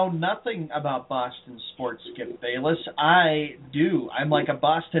 You know nothing about Boston sports, Skip Bayless. I do. I'm like a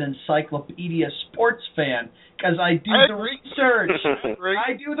Boston Encyclopedia sports fan because I do the research.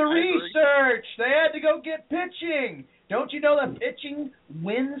 I do the research. They had to go get pitching. Don't you know that pitching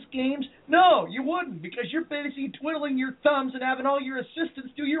wins games? No, you wouldn't because you're busy twiddling your thumbs and having all your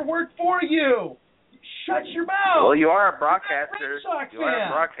assistants do your work for you. Shut your mouth. Well, you are a broadcaster. You are a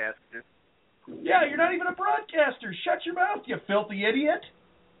broadcaster. Yeah, you're not even a broadcaster. Shut your mouth, you filthy idiot.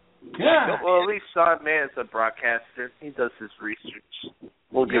 Yeah. Well, at least Sean Mann's a broadcaster. He does his research.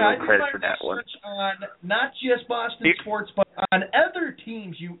 We'll give him credit for that one. On not just Boston sports, but on other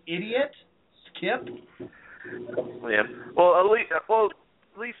teams, you idiot. Skip. Yeah. Well, at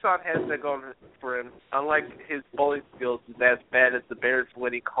least Sean has that going for him. Unlike his bowling skills, is as bad as the Bears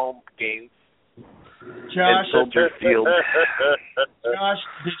winning home games. Josh, Field. Josh,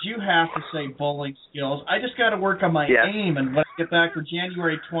 did you have to say bowling skills? I just got to work on my aim and when I get back for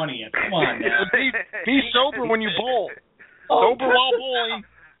January 20th. Come on, man. Be sober when you bowl. Sober while bowling.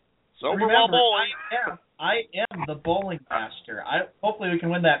 While bowling. I am the bowling master. Hopefully we can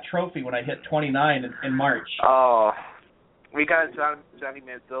win that trophy when I hit 29 in March. Oh, We got Johnny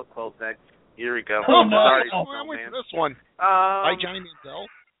Manziel quote next. Here we go. Oh, no. Sorry, I went for this one. Hi, Johnny Manziel.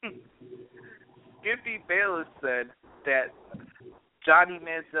 Skippy Bayless said that Johnny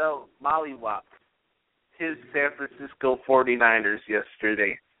Manziel mollywopped his San Francisco 49ers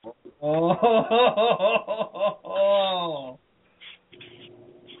yesterday. Oh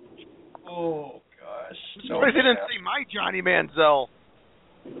gosh. I'm surprised they didn't say my Johnny Manziel.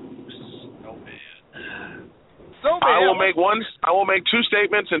 I will make two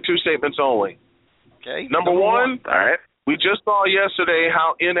statements and two statements only. Okay. Number one, all right. We just saw yesterday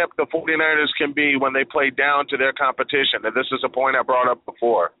how inept the 49ers can be when they play down to their competition, and this is a point I brought up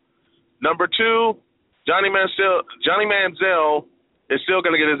before. Number two, Johnny Manziel is still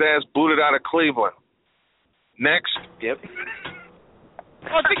going to get his ass booted out of Cleveland. Next. Yep.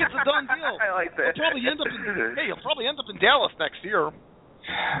 I think it's a done deal. I like that. He'll probably end up in Dallas next year.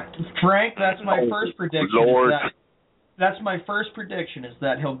 Frank, that's my first prediction. Lord. That's my first prediction, is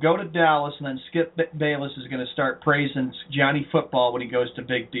that he'll go to Dallas and then Skip Bayless is going to start praising Johnny Football when he goes to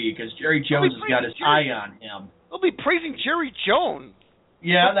Big D, because Jerry Jones has got his eye on him. They'll be praising Jerry Jones.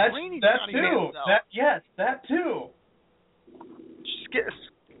 Yeah, that Johnny too. Manziel. That too. He's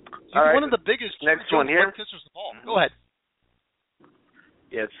right. one of the biggest Next one here. kissers of all. Go ahead.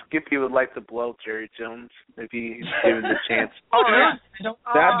 Yeah, Skippy would like to blow Jerry Jones if he's given the chance.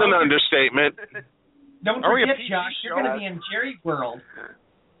 That's an understatement. Don't forget, Josh, you're going to be in Jerry World.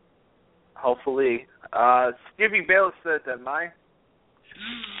 Hopefully. Skippy Bayless said that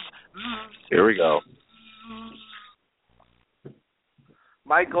Here we go.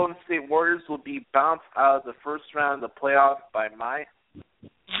 my Golden State Warriors will be bounced out of the first round of the playoffs by my...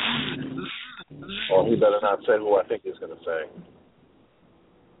 Well, he better not say who I think he's going to say.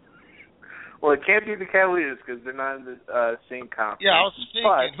 Well, it can't be the Cavaliers because they're not in the same conference. Yeah, I was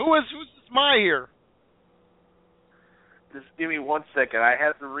thinking. Who's this my here? Just give me 1 second. I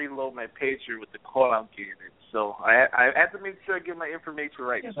have to reload my page here with the quote I'm getting it. So I have to make sure I get my information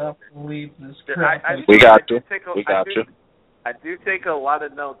right. I can't believe this crap. We got you. I do take a lot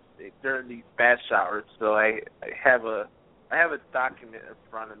of notes during these bath showers, so I have a document in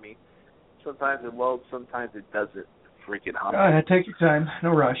front of me. Sometimes it loads, sometimes it doesn't. Freaking hot. Go ahead, take your time.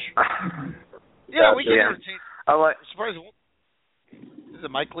 No rush. Yeah, we can entertain. I'm surprised. Is it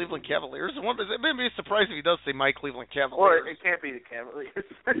my Cleveland Cavaliers? It may be surprised if he does say my Cleveland Cavaliers. Or it can't be the Cavaliers.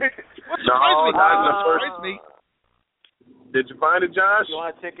 What surprised me? Did you find it, Josh? You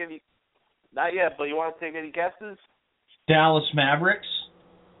want to take any? Not yet, but you want to take any guesses? Dallas Mavericks.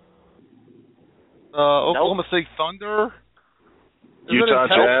 Oklahoma City Thunder. Utah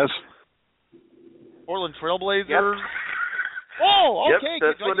Jazz. Portland Trailblazers. Yep. Oh, okay. Yep,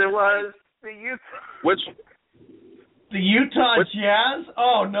 that's what it was. The Utah Jazz?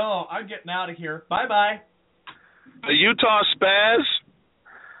 Oh, no. I'm getting out of here. Bye-bye. The Utah Spaz?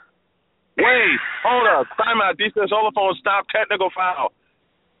 Wait, hold up. Timeout. Defense on the phone. Stop. Technical foul.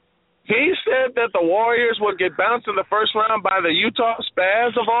 He said that the Warriors would get bounced in the first round by the Utah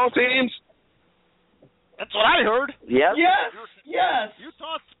Spaz of all teams? That's what I heard. Yep. Yes.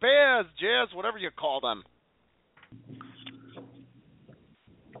 Utah Spaz, Jazz, whatever you call them.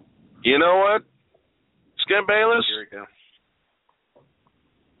 You know what, Skip Bayless? Here we go.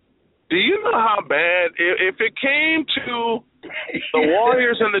 Do you know how bad, if it came to the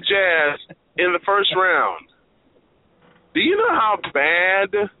Warriors and the Jazz in the first round, do you know how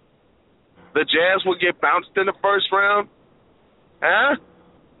bad the Jazz would get bounced in the first round? Huh?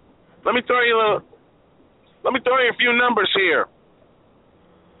 Let me throw you a few numbers here.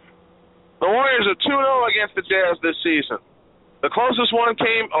 The Warriors are 2-0 against the Jazz this season. The closest one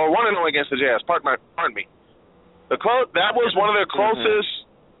came, or 1-0 against the Jazz. Pardon me. That was one of their closest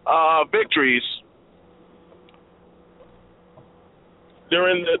victories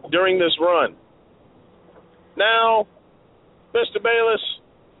during this run. Now, Mr. Bayless,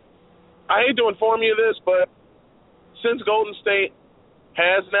 I hate to inform you of this, but since Golden State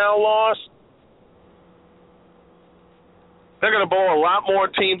has now lost, they're going to bowl a lot more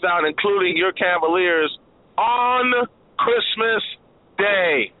teams out, including your Cavaliers, on Christmas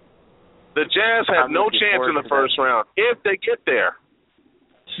Day. The Jazz have no chance in the first round if they get there.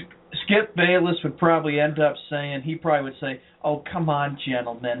 Skip Bayless would probably end up saying, he probably would say, oh, come on,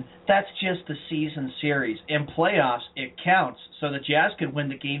 gentlemen. That's just the season series. In playoffs, it counts. So the Jazz could win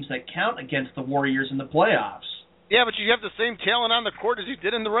the games that count against the Warriors in the playoffs. Yeah, but you have the same talent on the court as you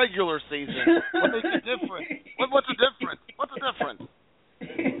did in the regular season. What makes it different? What's the difference? What's the difference?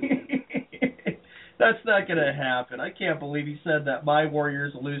 That's not going to happen. I can't believe he said that my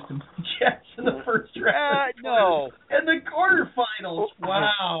Warriors lose to the Jets in the first round. No. In the quarterfinals.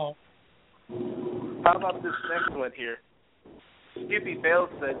 Wow. How about this next one here? Skippy Bale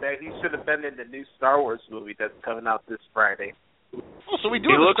said that he should have been in the new Star Wars movie that's coming out this Friday. Oh, so we do.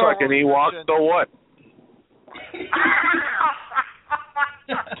 He looks like an Ewok, so what?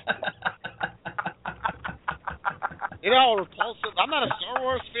 You know how repulsive. I'm not a Star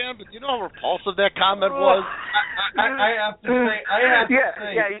Wars fan, but you know how repulsive that comment was. I have to say.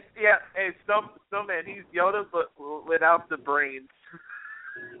 Yeah. Hey, Snowman, he's Yoda, but without the brains.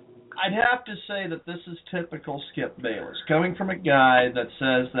 I'd have to say that this is typical Skip Bayless, coming from a guy that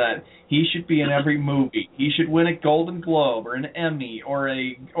says that he should be in every movie, he should win a Golden Globe or an Emmy or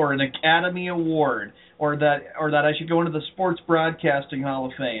an Academy Award, or that I should go into the Sports Broadcasting Hall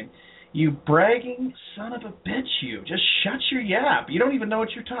of Fame. You bragging son of a bitch, you. Just shut your yap. You don't even know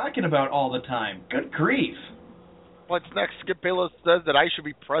what you're talking about all the time. Good grief. What's next? Skip Bayless says that I should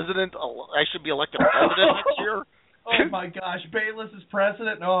be president. I should be elected president next year. Oh my gosh, Bayless is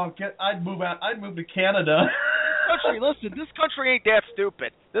president. Oh, I'd move out. I'd move to Canada. Country, listen, this country ain't that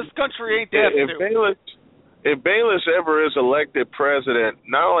stupid. This country ain't that stupid. If Bayless ever is elected president,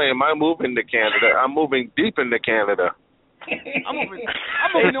 not only am I moving to Canada, I'm moving deep into Canada. I'm moving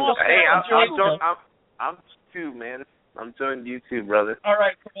off. Hey, I'm too, man. I'm joining you too, brother. All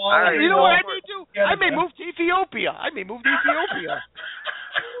right, come on. Right, you know what I may do? I may move to Ethiopia.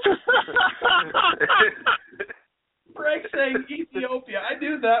 Greg saying Ethiopia. I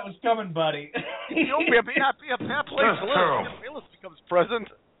knew that was coming, buddy. Ethiopia may not be a bad place to live. If Bayless becomes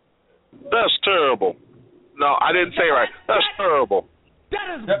president. That's terrible. No, I didn't say it right. That's terrible.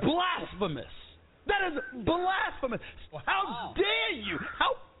 That is blasphemous. That is blasphemous. How dare you?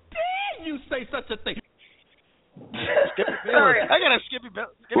 How dare you say such a thing? Skippy Bayless. I got a Skippy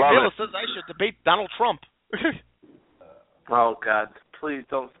Bayless says I should debate Donald Trump. Oh, God. Please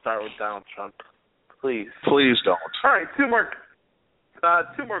don't start with Donald Trump. Please don't. All right, two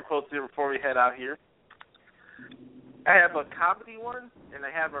more quotes here before we head out here. I have a comedy one and I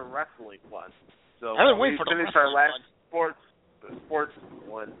have a wrestling one. So we finish our last sports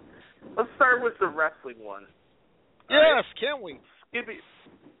one. Let's start with the wrestling one. Yes, can't we?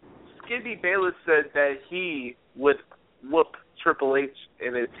 Skippy Bayless said that he would whoop Triple H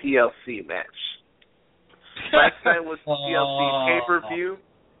in a TLC match. Last night was the TLC pay-per-view.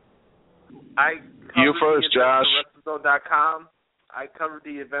 You first, Josh. WrestleZone.com. I covered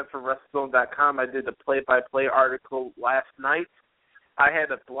the event for WrestleZone.com. I did the play-by-play article last night. I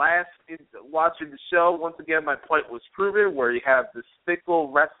had a blast watching the show. Once again, my point was proven, where you have this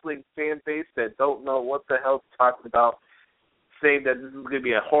fickle wrestling fan base that don't know what the hell to talk about, saying that this is going to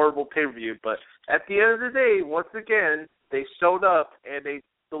be a horrible pay-per-view. But at the end of the day, once again, they showed up and they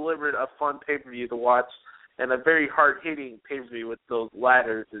delivered a fun pay-per-view to watch and a very hard-hitting pay-per-view with those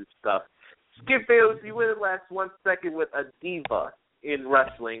ladders and stuff. Skip Bayless, you wouldn't last 1 second with a diva in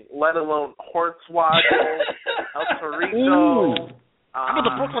wrestling, let alone Hornswoggle, El Torito. I'm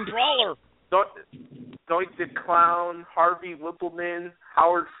the Brooklyn Brawler. Doink the Clown, Harvey Whippleman,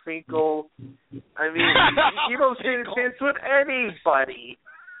 Howard Finkel. I mean, you don't stand a chance with anybody.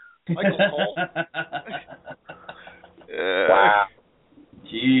 Michael Cole. Wow.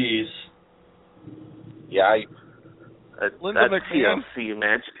 Jeez. Yeah, Linda McMahon. TLC,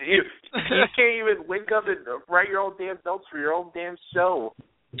 man. You can't even wake up and write your own damn notes for your own damn show.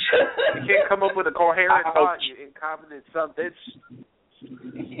 You can't come up with a coherent thought, you incompetent son bitch.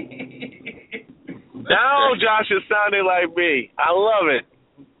 Now Josh is sounding like me. I love it.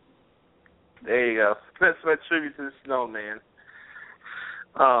 There you go. That's my tribute to the Snowman.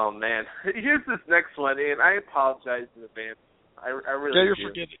 Oh, man. Here's this next one, and I apologize in advance. I really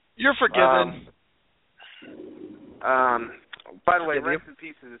do. You're forgiven. By the way, rest in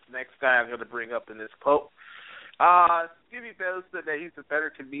peace to this next guy I'm going to bring up in this quote. Skippy Bayless said that he's a better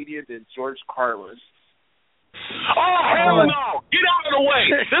comedian than George Carlin. Oh, hell no! Get out of the way!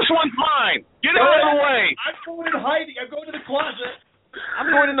 This one's mine! Get out of the way! I'm going in hiding. I'm going to the closet. I'm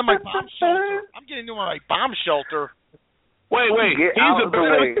going into my bomb shelter. I'm getting into my bomb shelter. Wait. He's a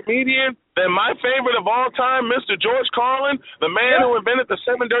better comedian than my favorite of all time, Mr. George Carlin, the man who invented the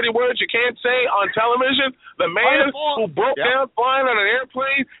 7 dirty words you can't say on television, the man who broke down flying on an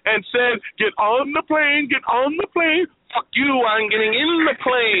airplane and said, "Get on the plane, get on the plane. Fuck you, I'm getting in the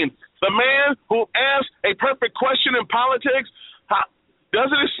plane." The man who asked a perfect question in politics.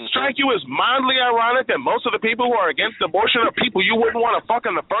 Doesn't it strike you as mildly ironic that most of the people who are against abortion are people you wouldn't want to fuck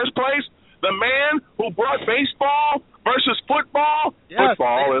in the first place? The man who brought baseball versus football. Yes,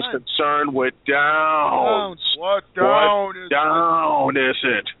 football is concerned with downs. What down is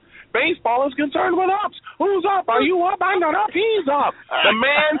it? Baseball is concerned with ups. Who's up? Are you up? I'm not up. He's up. The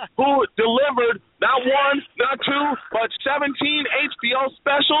man who delivered Not one, not two, but 17 HBO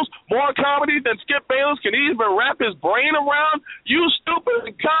specials, more comedy than Skip Bayless can even wrap his brain around? You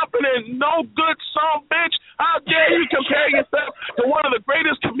stupid, incompetent, no good son of a bitch. How dare you compare yourself to one of the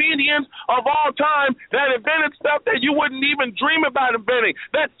greatest comedians of all time that invented stuff that you wouldn't even dream about inventing,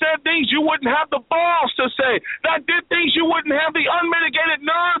 that said things you wouldn't have the balls to say, that did things you wouldn't have the unmitigated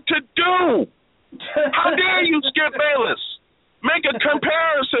nerve to do? How dare you, Skip Bayless? Make a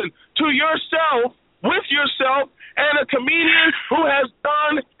comparison to yourself, with yourself, and a comedian who has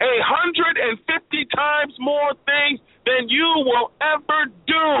done 150 times more things than you will ever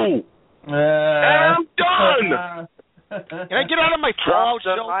do. And I'm done. Can I get out of my fallout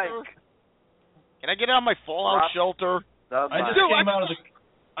shelter? Can I get out of my fallout shelter?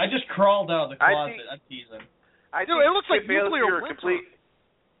 I just crawled out of the closet. I'm teasing. Dude, it looks like nuclear winter.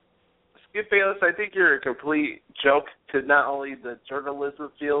 Skip Bayless, I think you're a complete joke to not only the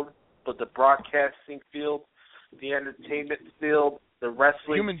journalism field, but the broadcasting field, the entertainment field, the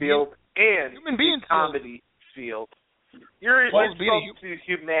wrestling field, and the comedy field. You're insult to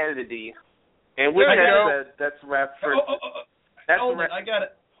humanity. And with that said, that's a wrap for... Hold it, I got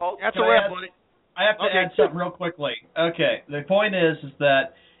it. That's a wrap, buddy. I have to add something real quickly. Okay, the point is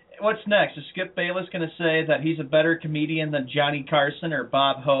that what's next? Is Skip Bayless going to say that he's a better comedian than Johnny Carson or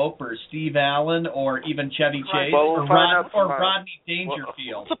Bob Hope or Steve Allen or even Chevy Chase or Rodney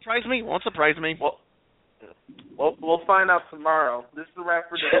Dangerfield? Won't surprise me. We'll find out tomorrow. This is the wrap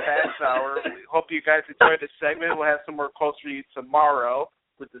for this past hour. We hope you guys enjoyed this segment. We'll have some more quotes for you tomorrow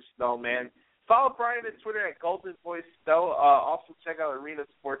with the Snowman. Follow Brian on Twitter at Golden Voice Snow. Also check out Arena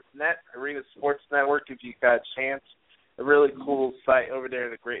Sports Network if you got a chance. A really cool site over there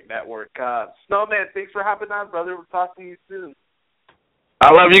and a great network. Snowman, thanks for hopping on, brother. We'll talk to you soon.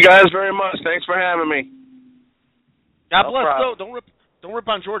 I love you guys very much. Thanks for having me. God bless. Don't rip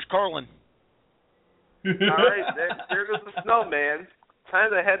on George Carlin. All right, there goes the Snowman. Time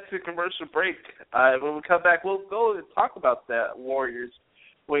to head to commercial break. When we come back, we'll go and talk about that Warriors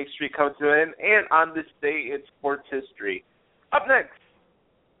winning streak coming to an end, and on this day in sports history. Up next,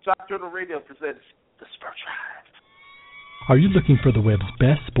 Jock Journal Radio presents the Sports Drive. Are you looking for the web's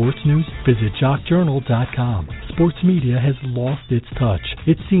best sports news? Visit jockjournal.com. Sports media has lost its touch.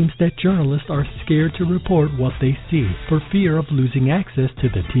 It seems that journalists are scared to report what they see for fear of losing access to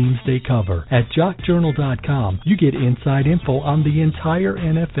the teams they cover. At jockjournal.com, you get inside info on the entire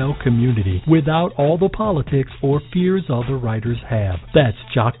NFL community without all the politics or fears other writers have. That's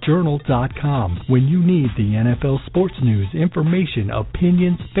jockjournal.com. When you need the NFL sports news, information,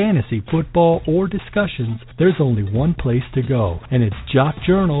 opinions, fantasy, football, or discussions, there's only one place to go, and it's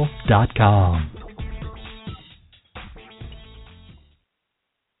jockjournal.com.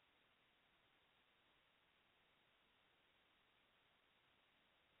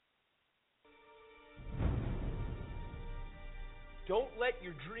 Don't let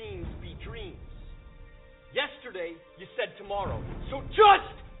your dreams be dreams. Yesterday, you said tomorrow. So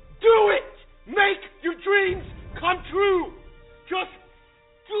just do it! Make your dreams come true! Just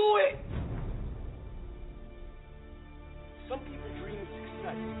do it! Some people dream of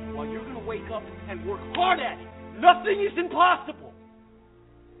success while you're going to wake up and work hard at it. Nothing is impossible.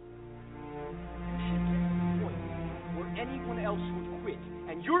 You should get to the point where anyone else would quit,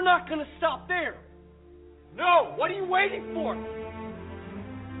 and you're not going to stop there. No, what are you waiting for?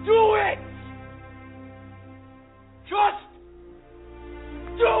 Do it! Just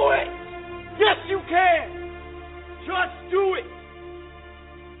do it! Yes, you can! Just do it!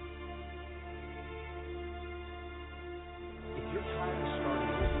 If you're tired of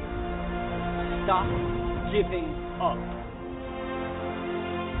starting over, stop giving up.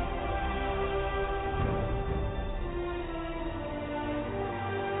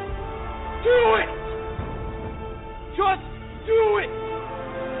 Do it! Just do it!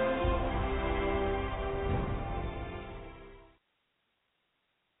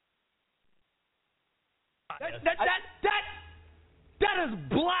 That is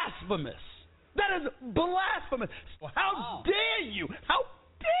blasphemous. That is blasphemous. How dare you? How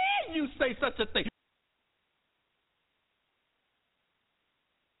dare you say such a thing?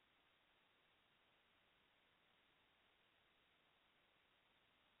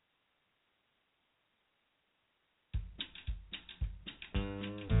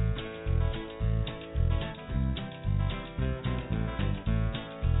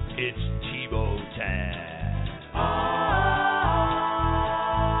 It's Tebow time.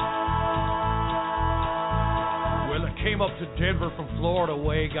 Well, I came up to Denver from Florida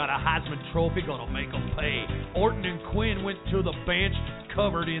way, got a Heisman Trophy, gonna make them pay. Orton and Quinn went to the bench,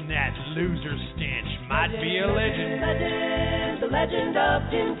 covered in that loser stench. Might be a legend. The legend of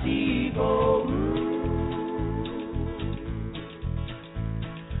Tim Tebow.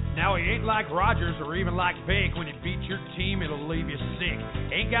 Now, he ain't like Rodgers or even like Vic. When he beats your team, it'll leave you sick.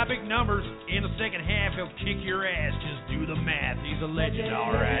 Ain't got big numbers. In the second half, he'll kick your ass. Just do the math. He's a legend,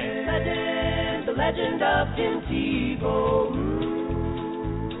 all right. The legend of Tim Tebow.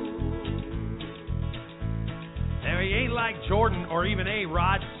 Now, he ain't like Jordan or even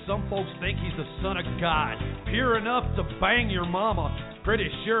A-Rod. Some folks think he's the son of God. Pure enough to bang your mama. Pretty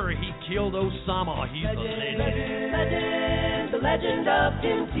sure he killed Osama. He's a legend. The legend of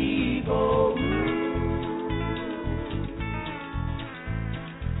Tim Tebow.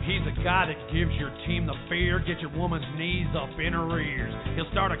 He's a guy that gives your team the fear, get your woman's knees up in her ears. He'll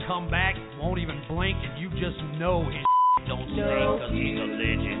start a comeback, won't even blink, and you just know his don't stink, cause he's a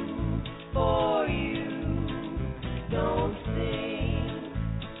legend. For you, don't sing,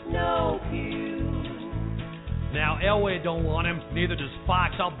 no pew. Now, Elway don't want him, neither does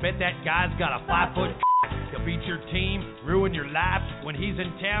Fox. I'll bet that guy's got a 5-foot He'll beat your team, ruin your life. When he's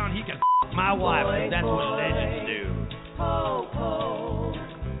in town, he can my wife, cause that's what legends do. Ho, ho,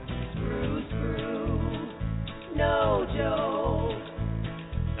 screw, screw, no joke.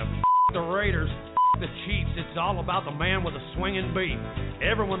 Now, the Raiders, the Chiefs, it's all about the man with a swinging beat.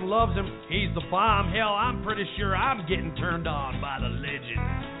 Everyone loves him, he's the bomb. Hell, I'm pretty sure I'm getting turned on by the legend.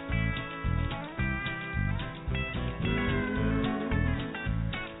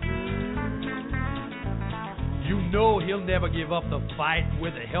 You know he'll never give up the fight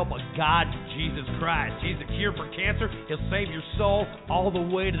with the help of God and Jesus Christ. He's the cure for cancer. He'll save your soul all the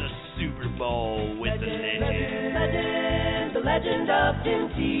way to the Super Bowl with the legend. The legend of Tim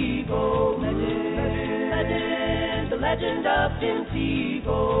Tebow. The legend of Tim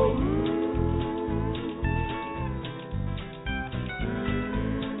Tebow.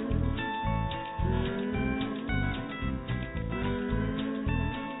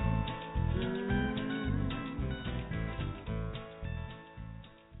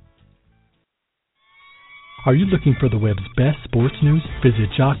 Are you looking for the web's best sports news? Visit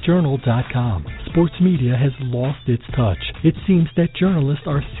jockjournal.com. Sports media has lost its touch. It seems that journalists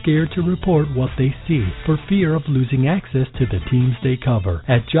are scared to report what they see for fear of losing access to the teams they cover.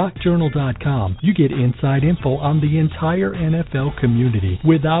 At jockjournal.com, you get inside info on the entire NFL community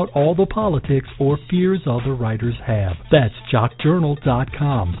without all the politics or fears other writers have. That's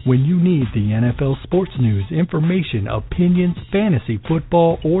jockjournal.com. When you need the NFL sports news, information, opinions, fantasy,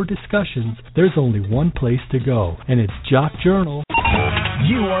 football, or discussions, there's only one place to go, and it's Jock Journal.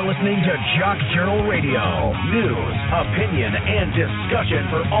 You are listening to Jock Journal Radio. News, opinion, and discussion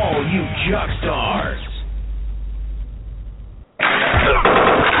for all you Jock stars.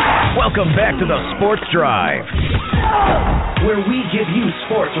 Welcome back to the Sports Drive, where we give you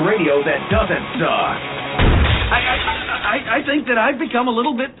sports radio that doesn't suck. I think that I've become a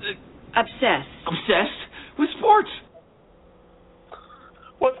little bit obsessed with sports.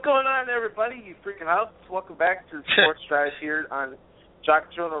 What's going on, everybody? You freaking out. Welcome back to the Sports Drive here on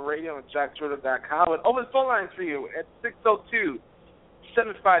Jock Journal Radio and jockjournal.com. And open phone lines for you at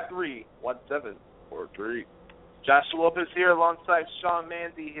 602-753-1743. Josh Lopez here alongside Sean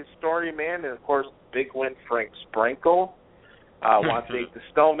Mann, the Historian Man, and, of course, Big Win Frank Sprankle. I want to thank the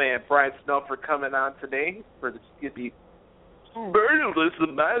Snowman, Brian Snow, for coming on today for the Skippy Burnerless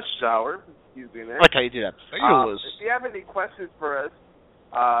Mass Shower. Excuse me, man. Like how you do that. If you have any questions for us,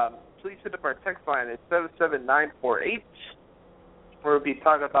 please hit up our text line at 77948. We'll be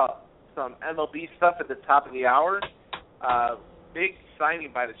talking about some MLB stuff at the top of the hour. Big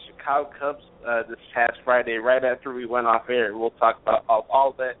signing by the Chicago Cubs this past Friday, right after we went off air. We'll talk about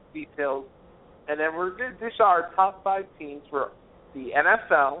all that details. And then we're going to dish out our top 5 teams for the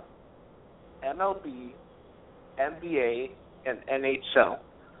NFL, MLB, NBA, and NHL.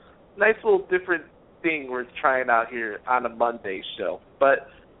 Nice little different thing we're trying out here on a Monday show. But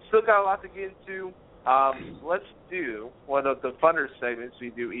still got a lot to get into. Let's do one of the funner segments we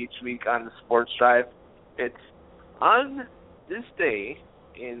do each week on the Sports Drive. It's On This Day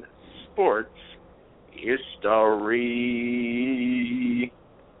in Sports History.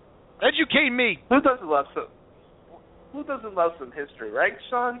 Educate me. Who doesn't love some history, right,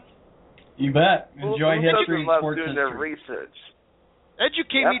 Sean? You bet. Enjoy who history and love sports doing history. Their research?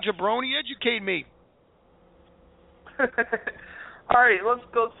 Educate me, Jabroni. Educate me. All right, let's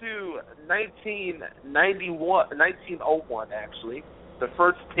go to 1901, actually. The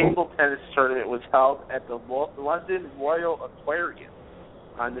first table tennis tournament was held at the London Royal Aquarium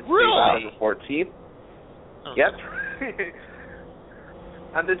on this day, November 14th. Yep.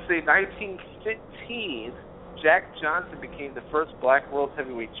 On this day, 1915, Jack Johnson became the first black world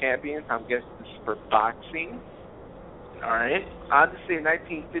heavyweight champion. I'm guessing this is for boxing. All right. On this day in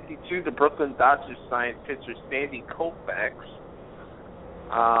 1952, the Brooklyn Dodgers signed pitcher Sandy Koufax.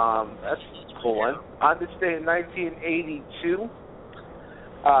 That's a cool one. On this day in 1982,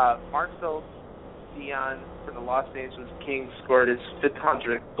 Marcel Dion for the Los Angeles Kings scored his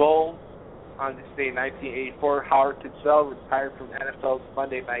 500th goal. On this day in 1984, Howard Cosell retired from NFL's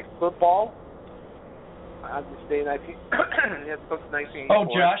Monday Night Football. On this day in 1984. Oh,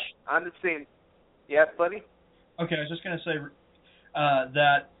 Josh. On this day, yes, buddy. Okay, I was just going to say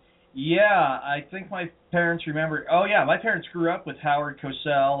that, I think my parents remember. Oh, yeah, my parents grew up with Howard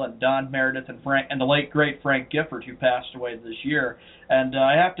Cosell and Don Meredith and the late, great Frank Gifford, who passed away this year. And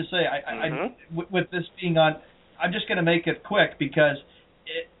I have to say, with this being on, I'm just going to make it quick because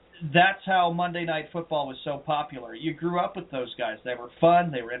that's how Monday Night Football was so popular. You grew up with those guys. They were fun.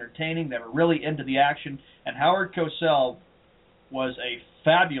 They were entertaining. They were really into the action. And Howard Cosell was a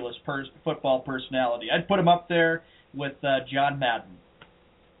fabulous football personality. I'd put him up there with John Madden.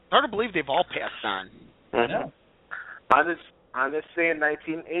 Hard to believe they've all passed on. Yeah. On this day in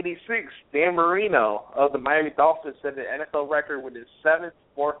 1986, Dan Marino of the Miami Dolphins set an NFL record with his 7th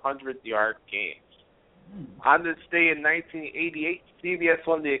 400-yard game. On this day in 1988, CBS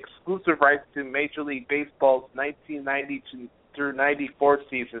won the exclusive rights to Major League Baseball's 1990 through 94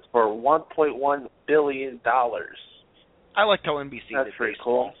 seasons for $1.1 billion. I liked how NBC That's did pretty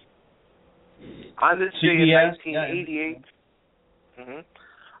baseball. Cool. On this day in 1988,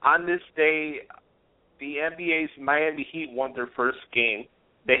 on this day, the NBA's Miami Heat won their first game.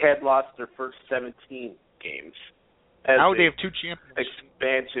 They had lost their first 17 games. Now they have 2 championships.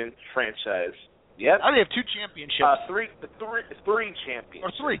 Expansion franchise. Yep. Now they have 2 championships. Three champions.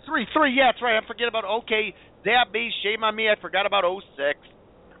 Or three. Yeah, that's right. I forget about. Okay, that me. Shame on me. I forgot about 06.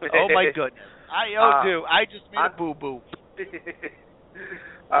 Oh my goodness. I do. I just made a boo boo.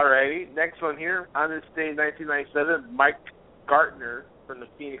 Alrighty. Next one here. On this day in 1997, Mike Gartner from the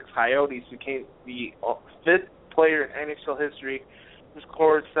Phoenix Coyotes became the 5th player in NHL history who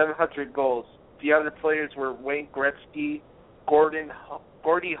scored 700 goals. The other players were Wayne Gretzky,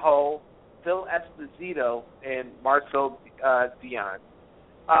 Gordie Howe, Phil Esposito, and Marcel Dion.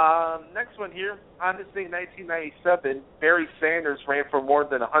 Next one here. On this day in 1997, Barry Sanders ran for more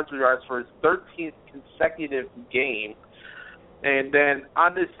than 100 yards for his 13th consecutive game. And then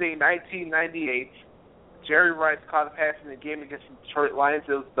on this day in 1998, Jerry Rice caught a pass in the game against the Detroit Lions.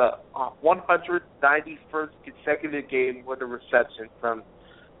 It was the 191st consecutive game with a reception from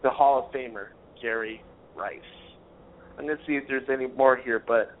the Hall of Famer, Jerry Rice. I'm going to see if there's any more here,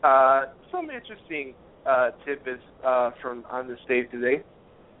 but some interesting tidbits from on this day today.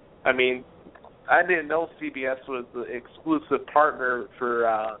 I mean, I didn't know CBS was the exclusive partner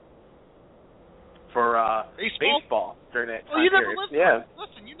for baseball during that time you never period. listened. Yeah.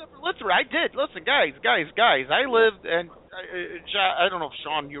 Listen, you never listened. I did. Listen, guys. I lived, and I don't know if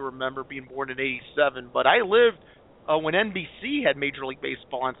Sean, you remember being born in '87, but I lived when NBC had Major League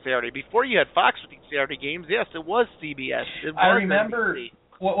Baseball on Saturday. Before you had Fox with these Saturday games, yes, it was CBS. I remember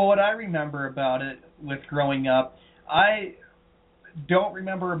what I remember about it with growing up. I don't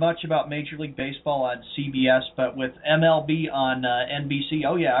remember much about Major League Baseball on CBS, but with MLB on NBC,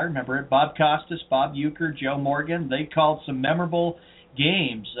 oh yeah, I remember it. Bob Costas, Bob Uecker, Joe Morgan, they called some memorable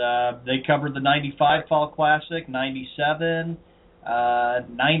games. They covered the 95 Fall Classic, 97,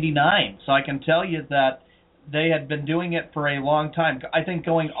 99. So I can tell you that they had been doing it for a long time. I think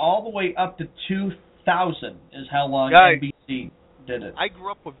going all the way up to 2000 is how long NBC did it. I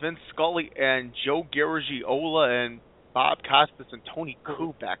grew up with Vince Scully and Joe Garagiola and Bob Costas and Tony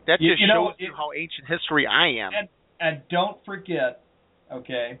Kubek. That just shows you how ancient history I am. And don't forget,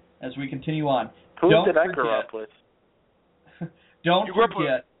 okay, as we continue on. Who did I grow up with? Don't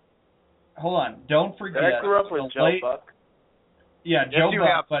forget. Hold on. Don't forget. I grew up with Joe Buck. Yeah, yes, Joe you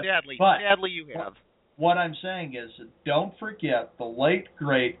Buck. Have, sadly, you have. What I'm saying is, don't forget the late,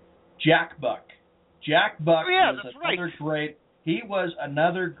 great Jack Buck. Jack Buck was another great. He was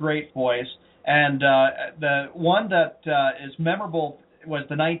another great voice. And the one that is memorable was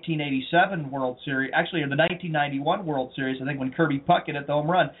the 1987 World Series, actually, or the 1991 World Series, I think, when Kirby Puckett hit the home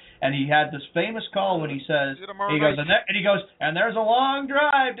run. And he had this famous call when he says, and there's a long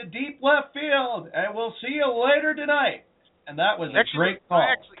drive to deep left field, and we'll see you later tonight. And that was a great call.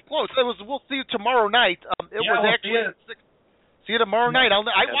 Actually, close. We'll see you tomorrow night. See you tomorrow night.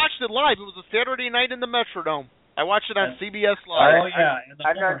 I watched it live. It was a Saturday night in the Metrodome. I watched it on CBS Live. Oh, yeah, and the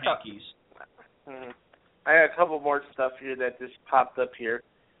former Yankees. I got a couple more stuff here that just popped up here.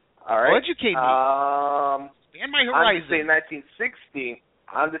 All right. Educate me. Expand my horizon.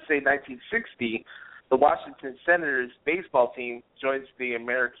 On to say 1960, the Washington Senators baseball team joins the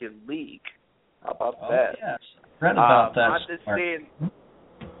American League. How about that? Yes, read about that.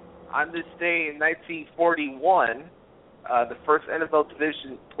 On this day in 1941, the first NFL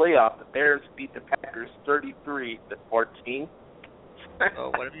division playoff, the Bears beat the Packers 33-14.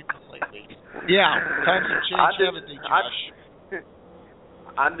 Oh, what have you done lately? Yeah, times have changed, haven't they, Josh?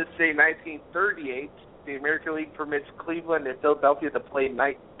 On this day, 1938, the American League permits Cleveland and Philadelphia to play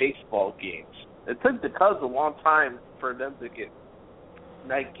night baseball games. It took the Cubs a long time for them to get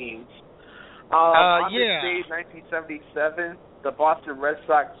night games. On this day, 1977, the Boston Red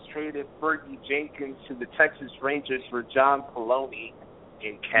Sox traded Fergie Jenkins to the Texas Rangers for John Poloni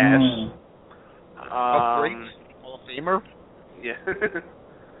in cash. Great Hall of Famer. Yeah.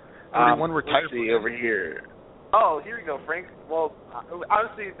 31 retired. Let's see over here. Oh, here we go, Frank. Well,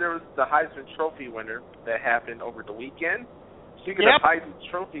 obviously there was the Heisman Trophy winner that happened over the weekend. Speaking of Heisman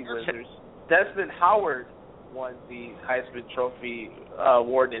Trophy winners, Desmond Howard won the Heisman Trophy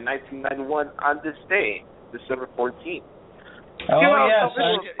award in 1991 on this day, December 14th.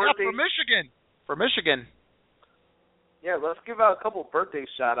 For Michigan. For Michigan. Yeah, let's give out a couple birthday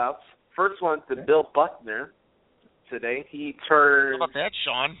shout-outs. First one to Bill Buckner today. He turned How about that,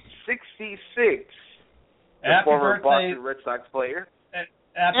 Sean? 66. The Happy former birthday. Boston Red Sox player.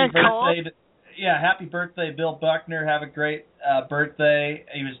 Happy birthday, Bill Buckner. Have a great birthday.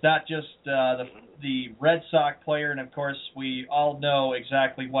 He was not just the Red Sox player, and of course we all know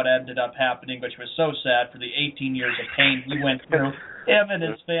exactly what ended up happening, which was so sad for the 18 years of pain he went through, him and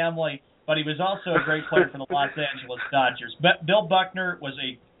his family. But he was also a great player for the Los Angeles Dodgers. But Bill Buckner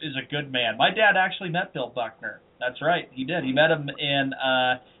is a good man. My dad actually met Bill Buckner. That's right, he did. He met him in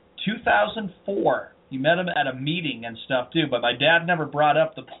 2004. He met him at a meeting and stuff too, but my dad never brought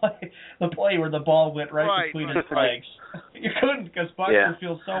up the play where the ball went right between his legs. You couldn't, because Buckner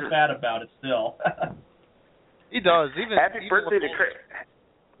feels so bad about it still. He does. Happy birthday to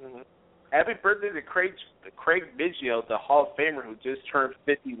Craig Biggio, the Hall of Famer who just turned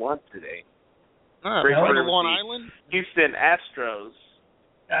 51 today. Long Island? Houston Astros.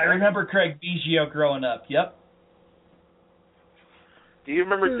 I remember Craig Biggio growing up. Yep. Do you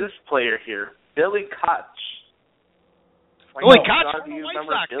remember this player here? Billy Koch. Billy Koch, do you White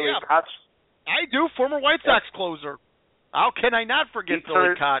remember Sox, Billy Koch? I do, former White Sox closer. How can I not forget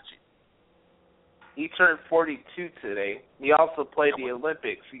Billy Koch? He turned 42 today. He also played the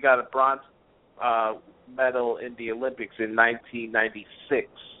Olympics. He got a bronze medal in the Olympics in 1996.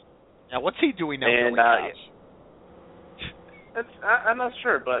 Now, what's he doing now, and, Billy Koch? I'm not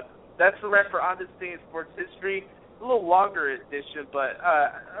sure, but that's the wrap for On This Day in Sports History. A little longer edition, but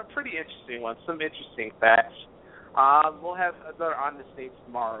a pretty interesting one. Some interesting facts. We'll have another On This Day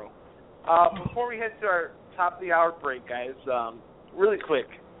tomorrow. Before we head to our top of the hour break, guys, really quick,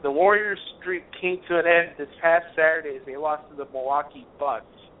 the Warriors' streak came to an end this past Saturday as they lost to the Milwaukee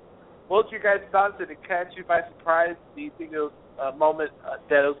Bucks. What was your guys' thoughts? Did it catch you by surprise? Do you think it was a moment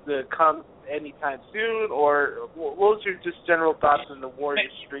that was going to come anytime soon, or what was your just general thoughts on the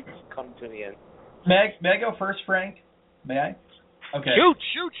Warriors' streak coming to the end? May I go first, Frank? May I? Okay.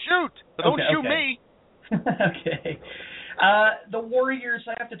 Shoot! But don't shoot me. Okay. The Warriors,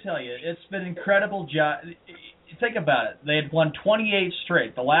 I have to tell you, it's been an incredible job. Think about it. They had won 28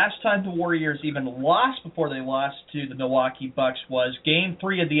 straight. The last time the Warriors even lost before they lost to the Milwaukee Bucks was Game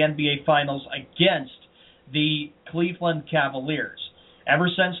 3 of the NBA Finals against the Cleveland Cavaliers. Ever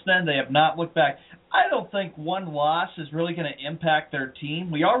since then, they have not looked back. I don't think one loss is really going to impact their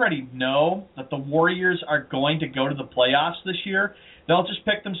team. We already know that the Warriors are going to go to the playoffs this year. They'll just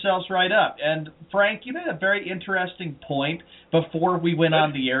pick themselves right up. And, Frank, you made a very interesting point before we went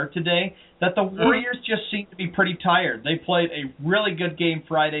on the air today, that the Warriors just seem to be pretty tired. They played a really good game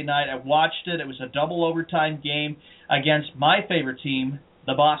Friday night. I watched it. It was a double overtime game against my favorite team,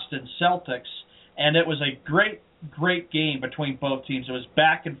 the Boston Celtics, and it was a great game between both teams. It was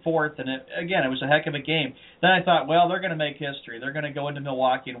back and forth, and it was a heck of a game. Then I thought, well, they're going to make history. They're going to go into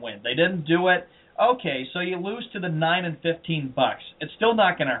Milwaukee and win. They didn't do it. Okay, so you lose to the 9-15 Bucks. It's still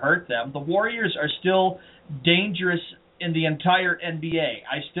not going to hurt them. The Warriors are still dangerous in the entire NBA.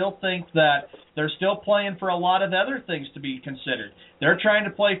 I still think that they're still playing for a lot of other things to be considered. They're trying to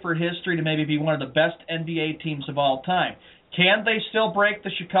play for history to maybe be one of the best NBA teams of all time. Can they still break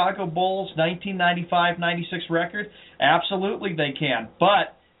the Chicago Bulls' 1995-96 record? Absolutely they can,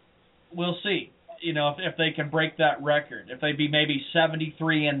 but we'll see. You know, if they can break that record, if they be maybe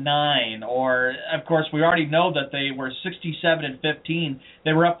 73-9, or of course we already know that they were 67-15.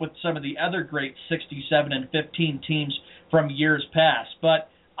 They were up with some of the other great 67-15 teams from years past. But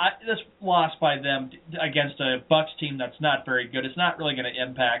this loss by them against a Bucks team that's not very good, it's not really going to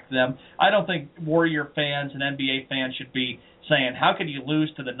impact them. I don't think Warrior fans and NBA fans should be saying, how could you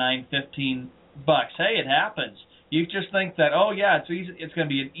lose to the 9-15 Bucks? Hey, it happens. You just think that, oh, yeah, it's going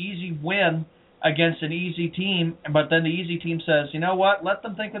to be an easy win against an easy team, but then the easy team says, you know what, let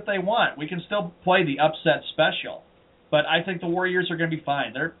them think what they want. We can still play the upset special. But I think the Warriors are going to be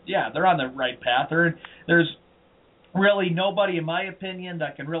fine. They're on the right path. There's really nobody, in my opinion,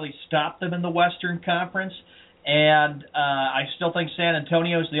 that can really stop them in the Western Conference. And I still think San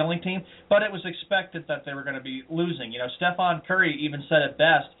Antonio is the only team, but it was expected that they were going to be losing. You know, Stephen Curry even said it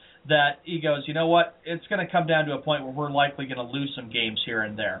best, that he goes, you know what, it's going to come down to a point where we're likely going to lose some games here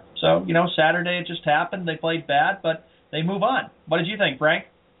and there. So, you know, Saturday it just happened. They played bad, but they move on. What did you think, Frank?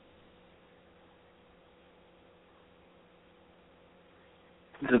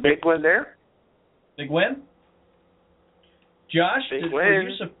 The big win there? Big win? Josh? Big win.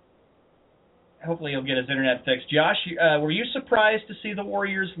 Hopefully he'll get his internet fixed. Josh, were you surprised to see the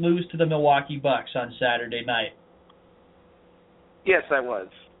Warriors lose to the Milwaukee Bucks on Saturday night? Yes, I was.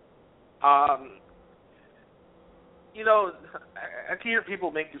 You know, I can hear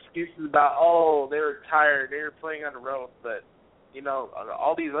people make excuses about, oh, they were tired, they were playing on the road, but, you know,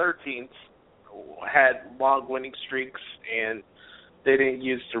 all these other teams had long winning streaks, and they didn't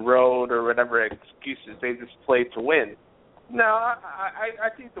use the road or whatever excuses. They just played to win. No, I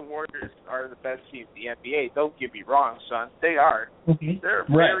think the Warriors are the best team in the NBA. Don't get me wrong, son. They are. Mm-hmm. They're a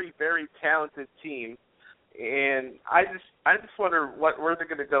very, very talented team. And I just wonder where they're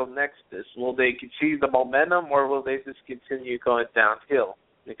going to go next. Will they continue the momentum, or will they just continue going downhill?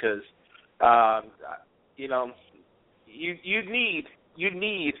 Because, you know, you need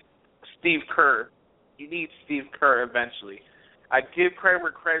Steve Kerr. You need Steve Kerr eventually. I give credit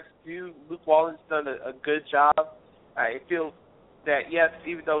where credit's due. Luke Walton's done a good job. I feel that, yes,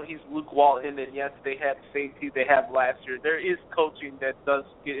 even though he's Luke Walton, and yes, they have the same team they had last year, there is coaching that does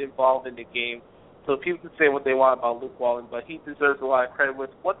get involved in the game. So people can say what they want about Luke Walton, but he deserves a lot of credit with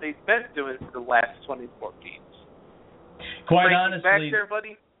what they've been doing for the last 24 games. Quite honestly, back there,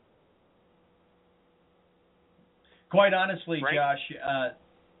 buddy? Quite honestly, Frank? Josh,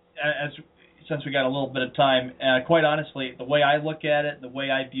 since we got a little bit of time, quite honestly, the way I look at it, the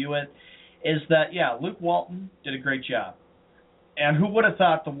way I view it, is that, yeah, Luke Walton did a great job. And who would have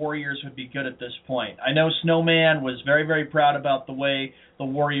thought the Warriors would be good at this point? I know Snowman was very, very proud about the way the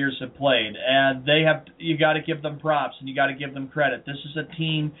Warriors have played, and you got to give them props and you got to give them credit. This is a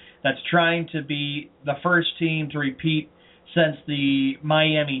team that's trying to be the first team to repeat since the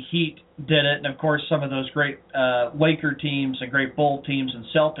Miami Heat did it, and of course some of those great Laker teams and great Bull teams and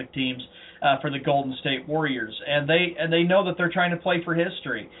Celtic teams for the Golden State Warriors, and they know that they're trying to play for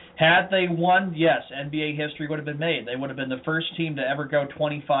history. Had they won, yes, NBA history would have been made. They would have been the first team to ever go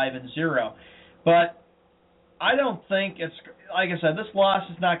 25-0. But I don't think it's, like I said, this loss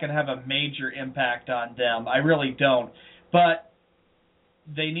is not going to have a major impact on them. I really don't. But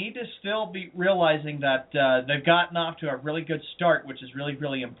they need to still be realizing that they've gotten off to a really good start, which is really,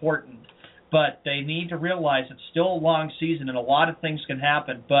 really important. But they need to realize it's still a long season and a lot of things can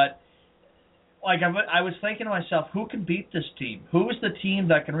happen. But like I was thinking to myself, who can beat this team? Who is the team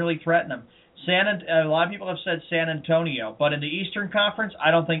that can really threaten them? A lot of people have said San Antonio, but in the Eastern Conference, I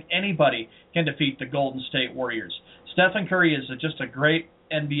don't think anybody can defeat the Golden State Warriors. Stephen Curry is just a great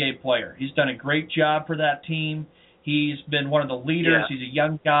NBA player. He's done a great job for that team. He's been one of the leaders. Yeah. He's a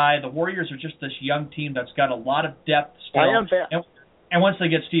young guy. The Warriors are just this young team that's got a lot of depth still. And once they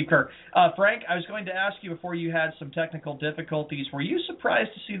get Steve Kerr. Frank, I was going to ask you before you had some technical difficulties, were you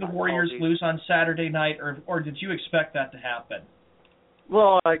surprised to see the Warriors lose on Saturday night, or did you expect that to happen?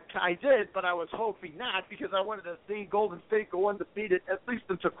 Well, I did, but I was hoping not, because I wanted to see Golden State go undefeated at least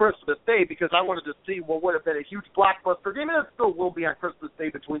until Christmas Day, because I wanted to see what would have been a huge blockbuster game, and it still will be on Christmas Day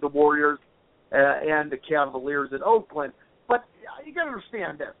between the Warriors and the Cavaliers in Oakland. But you got to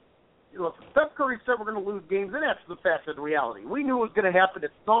understand this. Look, Steph Curry said we're going to lose games, and that's the fact of the reality. We knew it was going to happen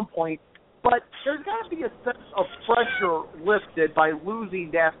at some point, but there's got to be a sense of pressure lifted by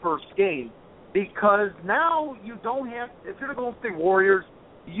losing that first game, because now you don't have, if you're the Golden State Warriors,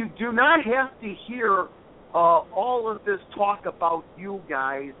 you do not have to hear all of this talk about you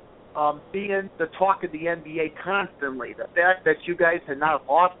guys being the talk of the NBA constantly. The fact that you guys had not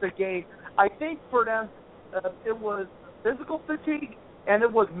lost the game, I think for them it was physical fatigue, and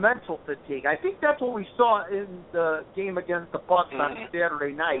it was mental fatigue. I think that's what we saw in the game against the Bucks on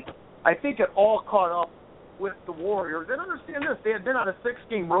Saturday night. I think it all caught up with the Warriors. And understand this, they had been on a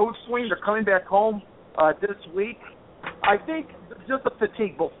 6-game road swing. They're coming back home this week. I think just the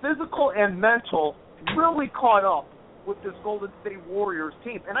fatigue, both physical and mental, really caught up with this Golden State Warriors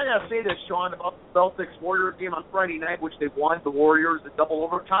team. And I got to say this, Sean, about the Celtics-Warriors game on Friday night, which they won, the Warriors, in double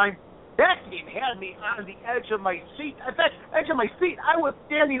overtime. That game had me on the edge of my seat. In fact, edge of my seat, I was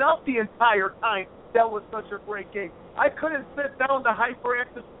standing up the entire time. That was such a great game. I couldn't sit down, the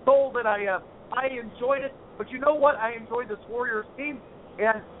hyperactive soul that I am. I enjoyed it. But you know what? I enjoyed this Warriors team.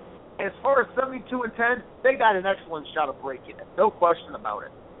 And as far as 72-10, they got an excellent shot of breaking it. No question about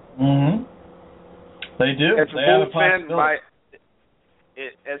it. Mm-hmm. They do. As they have a fan,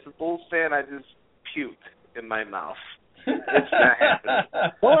 as a Bulls fan, I just puked in my mouth. It's not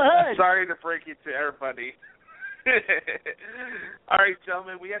happening. Go ahead. Sorry to break it to everybody. All right,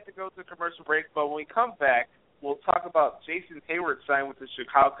 gentlemen, we have to go to a commercial break, but when we come back, we'll talk about Jason Hayward signing with the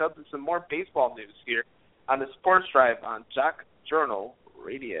Chicago Cubs and some more baseball news here on the Sports Drive on Jock Journal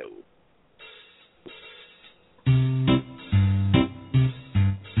Radio.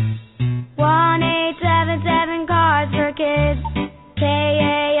 1-877 Cars for Kids.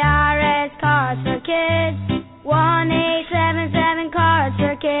 KARS Cars for Kids. 1-877 Cars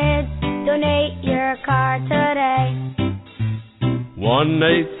for Kids. Donate your car today.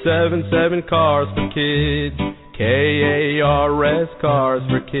 1-877 Cars for Kids. KARS Cars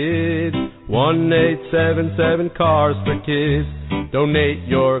for Kids. 1-877 Cars for Kids. Donate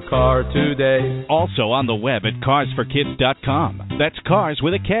your car today. Also on the web at carsforkids.com. That's Cars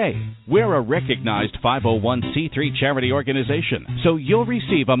with a K. We're a recognized 501c3 charity organization, so you'll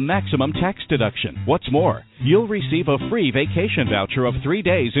receive a maximum tax deduction. What's more, you'll receive a free vacation voucher of 3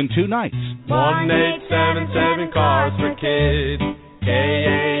 days and 2 nights. 1-877 Cars for Kids.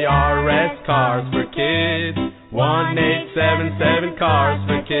 KARS Cars for Kids. 1-877 Cars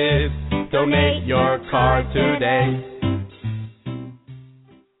for Kids. Donate your car today.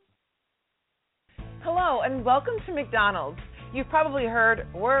 Hello and welcome to McDonald's. You've probably heard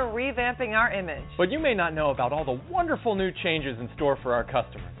we're revamping our image. But you may not know about all the wonderful new changes in store for our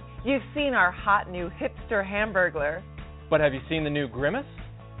customers. You've seen our hot new hipster Hamburglar. But have you seen the new Grimace?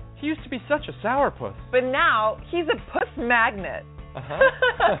 He used to be such a sourpuss. But now he's a puss magnet.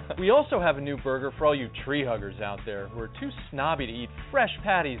 Uh-huh. We also have a new burger for all you tree huggers out there who are too snobby to eat fresh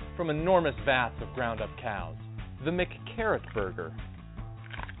patties from enormous vats of ground-up cows. The McCarrot Burger.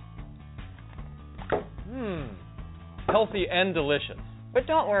 Healthy and delicious. But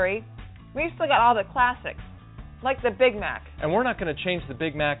don't worry, we've still got all the classics, like the Big Mac. And we're not going to change the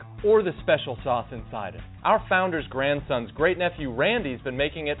Big Mac or the special sauce inside it. Our founder's grandson's great-nephew Randy's been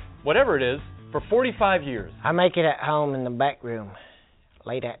making it, whatever it is, for 45 years. I make it at home in the back room,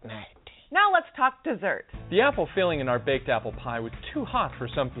 late at night. Now let's talk dessert. The apple filling in our baked apple pie was too hot for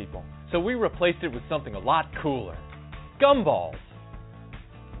some people, so we replaced it with something a lot cooler. Gumballs.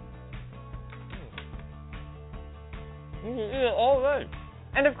 All right.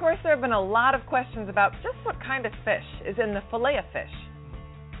 And of course there have been a lot of questions about just what kind of fish is in the fillet of fish.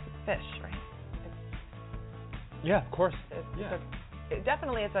 It's fish, right? Yeah, of course.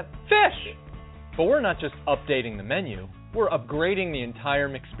 Definitely it's a fish! But we're not just updating the menu, we're upgrading the entire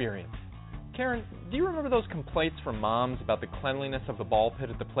experience. Karen, do you remember those complaints from moms about the cleanliness of the ball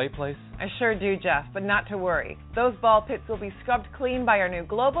pit at the play place? I sure do, Jeff, but not to worry. Those ball pits will be scrubbed clean by our new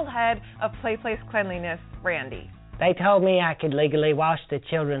global head of play place cleanliness, Randy. They told me I could legally wash the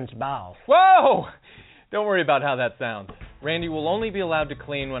children's balls. Whoa! Don't worry about how that sounds. Randy will only be allowed to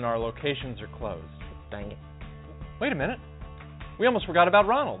clean when our locations are closed. Dang it. Wait a minute. We almost forgot about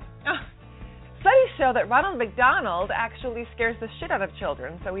Ronald. Studies show that Ronald McDonald actually scares the shit out of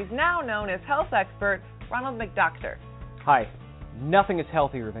children, so he's now known as health expert Ronald McDoctor. Hi. Nothing is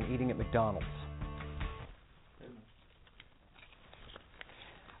healthier than eating at McDonald's.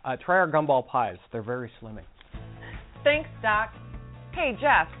 Try our gumball pies. They're very slimming. Thanks, Doc. Hey,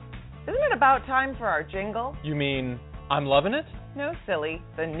 Jeff, isn't it about time for our jingle? You mean, I'm loving it? No, silly.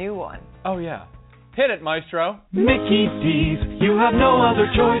 The new one. Oh, yeah. Hit it, Maestro. Mickey D's, you have no other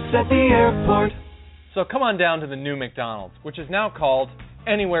choice at the airport. So come on down to the new McDonald's, which is now called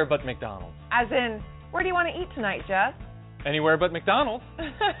Anywhere But McDonald's. As in, where do you want to eat tonight, Jeff? Anywhere but McDonald's.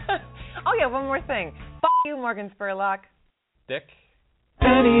 Oh, yeah, one more thing. F*** you, Morgan Spurlock. Dick.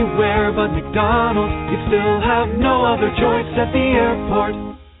 Anywhere but McDonald's, you still have no other choice at the airport.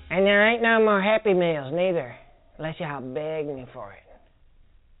 And there ain't no more Happy Meals, neither, unless y'all beg me for it.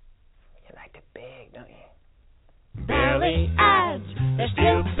 You like to beg, don't you? Belly ads, they're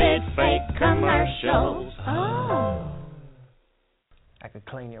stupid fake commercials. Oh. I could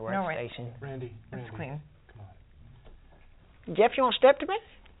clean your workstation. Randy, it's clean. Come on. Jeff, you want to step to me?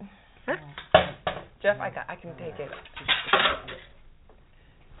 Huh? Jeff, I can take it.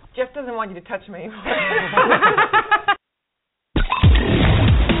 Jeff doesn't want you to touch me anymore.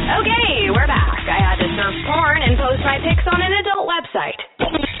 Okay, we're back. I had to serve enough porn and post my pics on an adult website.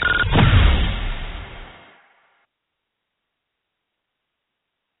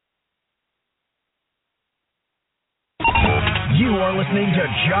 You are listening to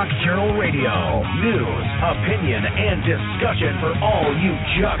Jock Journal Radio. News, opinion, and discussion for all you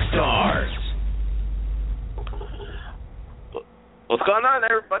Jock stars. What's going on,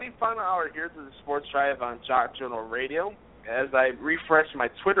 everybody? Final hour here to the Sports Drive on Jock Journal Radio. As I refresh my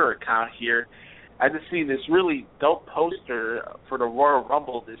Twitter account here, I just see this really dope poster for the Royal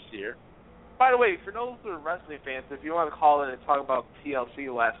Rumble this year. By the way, for those who are wrestling fans, if you want to call in and talk about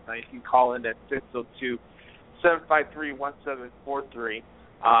TLC last night, you can call in at 602-753-1743.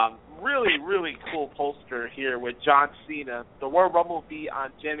 Really cool poster here with John Cena. The Royal Rumble will be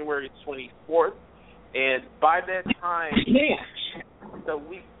on January 24th, and by that time, the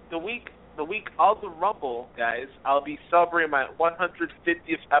week of the Rumble, guys, I'll be celebrating my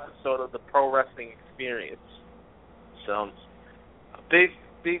 150th episode of the Pro Wrestling Experience. So, a big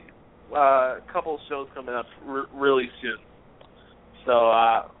couple of shows coming up really soon. So,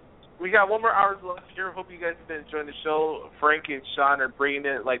 we got one more hour left here. Hope you guys have been enjoying the show. Frank and Sean are bringing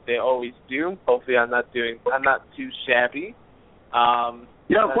it like they always do. Hopefully, I'm not too shabby.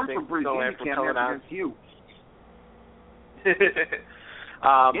 Yeah, of course we're breathing. You can't have against you.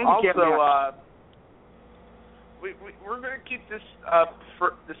 Also, we're going to keep this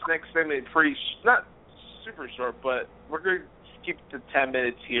for this next segment pretty not super short, but we're going to keep it to 10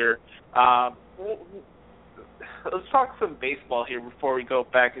 minutes here. Let's talk some baseball here before we go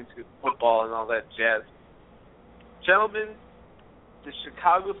back into football and all that jazz. Gentlemen, the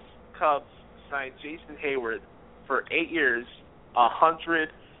Chicago Cubs signed Jason Hayward for 8 years,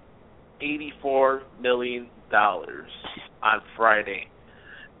 $184 million on Friday.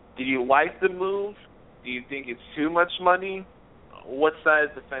 Do you like the move? Do you think it's too much money? What side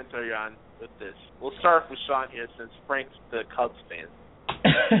of the fence are you on with this? We'll start with Sean here since Frank's the Cubs fan.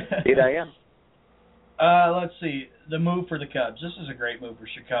 Indeed I am. Let's see. The move for the Cubs. This is a great move for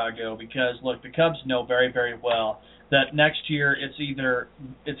Chicago because, look, the Cubs know very, very well that next year it's either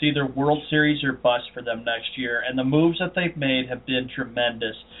World Series or bust for them next year, and the moves that they've made have been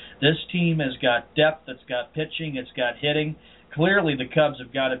tremendous. This team has got depth, it's got pitching, it's got hitting. Clearly, the Cubs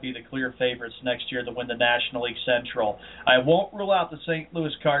have got to be the clear favorites next year to win the National League Central. I won't rule out the St.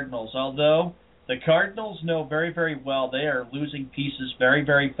 Louis Cardinals, although the Cardinals know very, very well they are losing pieces very,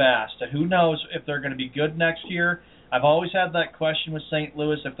 very fast. And who knows if they're going to be good next year. I've always had that question with St.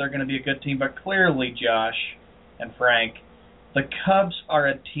 Louis if they're going to be a good team. But clearly, Josh and Frank, the Cubs are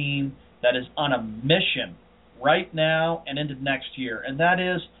a team that is on a mission right now and into next year. And that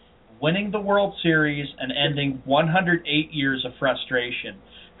is winning the World Series and ending 108 years of frustration.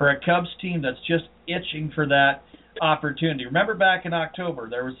 For a Cubs team that's just itching for that opportunity. Remember back in October,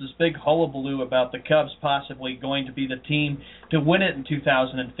 there was this big hullabaloo about the Cubs possibly going to be the team to win it in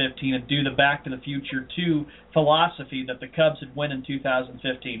 2015 and do the Back to the Future 2 philosophy that the Cubs had won in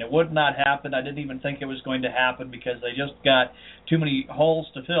 2015. It would not happen. I didn't even think it was going to happen because they just got too many holes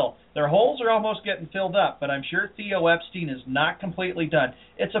to fill. Their holes are almost getting filled up, but I'm sure Theo Epstein is not completely done.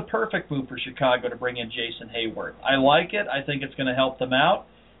 It's a perfect move for Chicago to bring in Jason Hayward. I like it. I think it's going to help them out,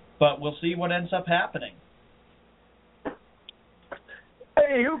 but we'll see what ends up happening.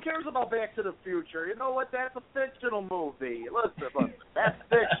 Hey, who cares about Back to the Future? You know what? That's a fictional movie. Listen, that's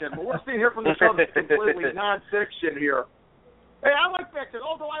fiction. But we're seeing here from the Cubs completely non-fiction here. Hey, I like Back to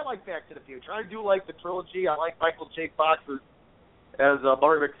the Future. I do like the trilogy. I like Michael J. Fox as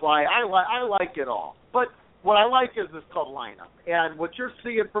Marty McFly. I like it all. But what I like is this Cub lineup. And what you're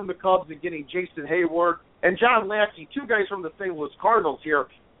seeing from the Cubs and getting Jason Hayward and John Lackey, two guys from the St. Louis Cardinals here,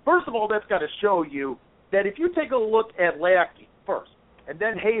 first of all, that's got to show you that if you take a look at Lackey first, and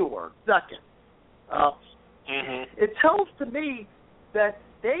then Hayward second, it tells to me that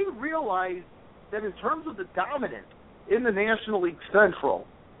they realize that in terms of the dominance in the National League Central,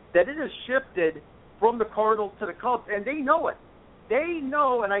 that it has shifted from the Cardinals to the Cubs, and they know it. They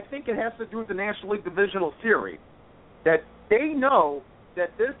know, and I think it has to do with the National League Divisional Series, that they know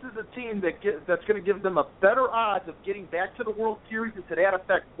that this is a team that's going to give them a better odds of getting back to the World Series and to that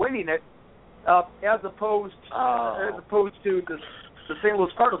effect winning it, as opposed to the St.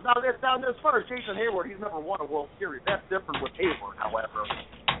 Louis Cardinals. Now, as far as Jason Hayward, he's never won a World Series. That's different with Hayward, however.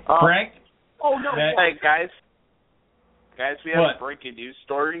 Frank? Oh, no. Hey, guys, we have a breaking news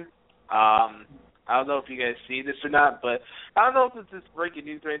story. I don't know if you guys see this or not, but I don't know if this is breaking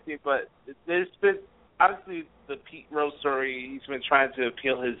news or anything, but there's been, obviously, the Pete Rose story, he's been trying to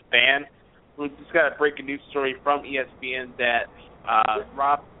appeal his ban. We just got a breaking news story from ESPN that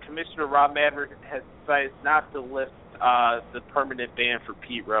Commissioner Rob Maverick has decided not to lift the permanent ban for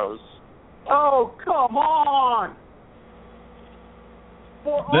Pete Rose. Oh, come on!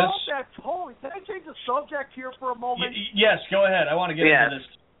 For all that totally, can I change the subject here for a moment? Yes, go ahead. I want to get into this.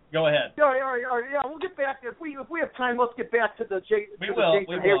 Go ahead. All right. Yeah, we'll get back. If we have time, let's get back to the Jason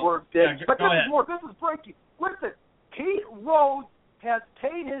Hayward thing. But this is more. This is breaking. Listen, Pete Rose has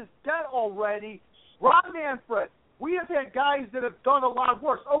paid his debt already. Rob Manfred. We have had guys that have done a lot of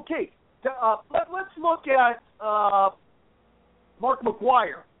work. Okay, let's look at Mark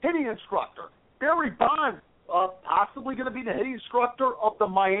McGuire, hitting instructor. Barry Bonds, possibly going to be the hitting instructor of the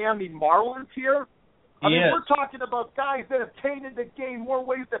Miami Marlins here. I mean, we're talking about guys that have tainted the game more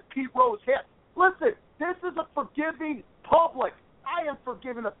ways than Pete Rose has. Listen, this is a forgiving public. I am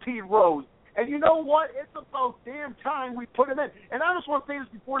forgiving of Pete Rose. And you know what? It's about damn time we put him in. And I just want to say this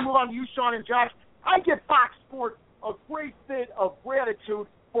before we move on to you, Sean and Josh. I give Fox Sports a great bit of gratitude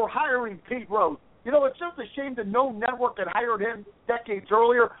for hiring Pete Rose. You know, it's just a shame that no network had hired him decades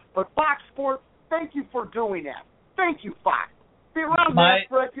earlier. But Fox Sports, thank you for doing that. Thank you, Fox. Be around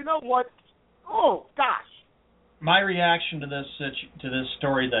Manfred. You know what? Oh, gosh. My reaction to this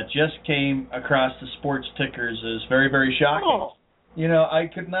story that just came across the sports tickers is very, very shocking. Oh. You know, I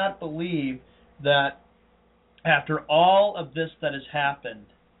could not believe that after all of this that has happened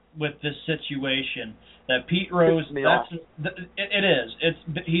with this situation, that Pete Rose, it is.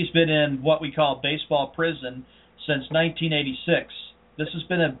 He's been in what we call baseball prison since 1986. This has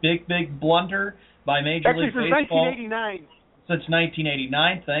been a big, big blunder by Major League Baseball. 1989. Since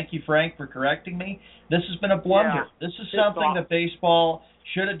 1989. Thank you, Frank, for correcting me. This has been a blunder. Yeah, this is something that baseball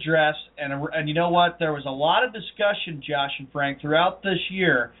should address. And you know what? There was a lot of discussion, Josh and Frank, throughout this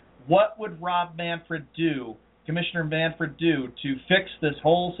year. What would Rob Manfred do, Commissioner Manfred do, to fix this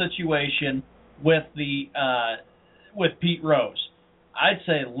whole situation with Pete Rose? I'd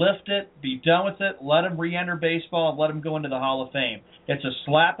say lift it, be done with it, let him re-enter baseball, and let him go into the Hall of Fame. It's a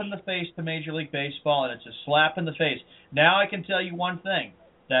slap in the face to Major League Baseball, and it's a slap in the face. Now I can tell you one thing,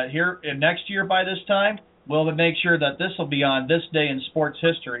 that here next year by this time, we'll make sure that this will be on this day in sports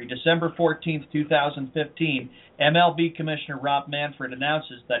history, December 14th, 2015. MLB Commissioner Rob Manfred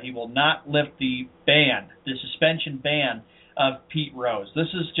announces that he will not lift the suspension ban of Pete Rose. This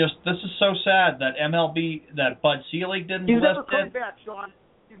is so sad that that Bud Selig didn't lift it. He's never coming back, Sean.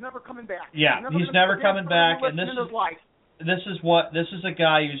 He's never coming back. Yeah, he's never coming back, and this is a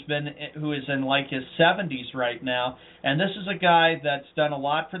guy who is in like his 70s right now, and this is a guy that's done a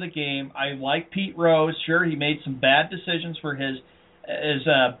lot for the game. I like Pete Rose. Sure, he made some bad decisions for his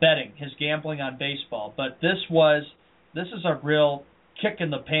betting, his gambling on baseball, but this is a real kick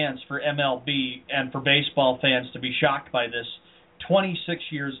in the pants for MLB and for baseball fans to be shocked by this 26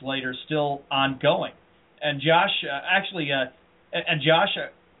 years later still ongoing. And Josh,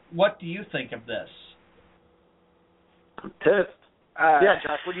 what do you think of this? I'm pissed. Yeah,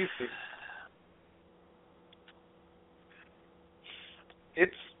 Josh, what do you think?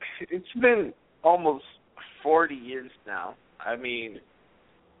 It's been almost 40 years now. I mean,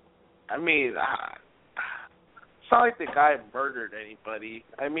 it's not like the guy murdered anybody.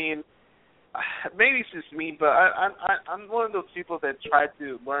 I mean, maybe it's just me, but I'm one of those people that try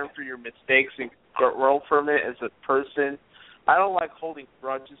to learn from your mistakes and grow from it as a person. I don't like holding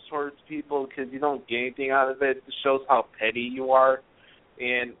grudges towards people because you don't get anything out of it. It shows how petty you are.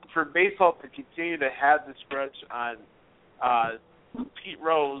 And for baseball to continue to have this grudge on Pete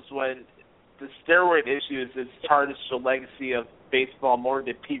Rose when the steroid issues is tarnished the legacy of baseball more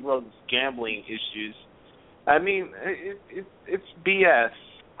than Pete Rose's gambling issues. I mean, it's BS.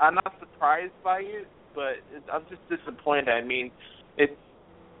 I'm not surprised by it, but I'm just disappointed. I mean, it's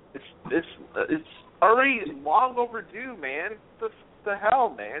already long overdue, man. The hell,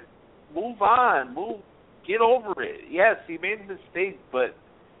 man. Move on. Get over it. Yes, he made a mistake, but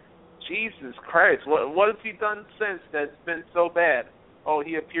Jesus Christ, what has he done since that's been so bad? Oh,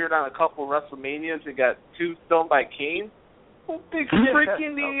 he appeared on a couple WrestleManias and got tombstone by Kane? What big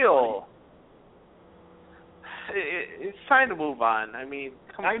freaking deal? It's time to move on. I mean,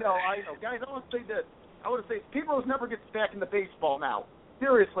 come on. I know. Guys, I want to say this. Pete Rose never gets back into baseball now.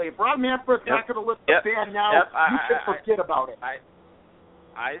 Seriously, if Rob Manfred's not going to lift the ban now, you should forget about it.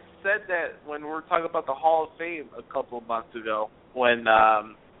 I said that when we were talking about the Hall of Fame a couple of months ago. When,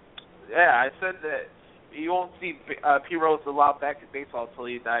 I said that you won't see Pete Rose allowed back in baseball until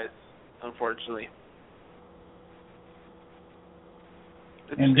he dies, unfortunately.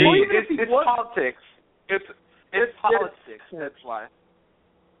 It's politics. It's politics. That's why.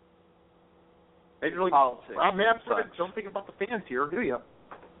 Politics. Rob Manfred, don't think about the fans here, do you?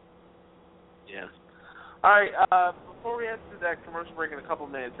 Yeah. All right. Before we head to that commercial break in a couple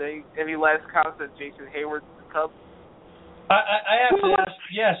minutes, any last comments on Jason Hayward to the Cubs? I have to ask,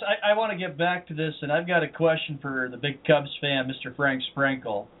 yes, I want to get back to this, and I've got a question for the big Cubs fan, Mr. Frank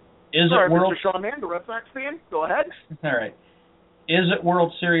Sprinkle. Mr. Sean Mann, the Red Sox fan, go ahead. All right. Is it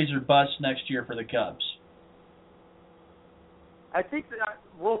World Series or bust next year for the Cubs? I think that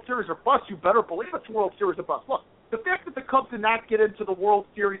World Series or bust, you better believe it's World Series or bust. Look, the fact that the Cubs did not get into the World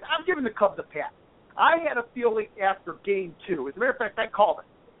Series, I'm giving the Cubs a pass. I had a feeling after Game 2, as a matter of fact, I called it.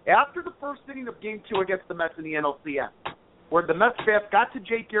 After the first inning of Game 2 against the Mets in the NLCS, where the Mets staff got to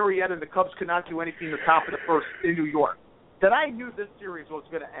Jake Arrieta and the Cubs could not do anything in the top of the first in New York, that I knew this series was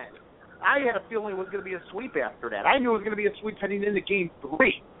going to end. I had a feeling it was going to be a sweep after that. I knew it was going to be a sweep heading into Game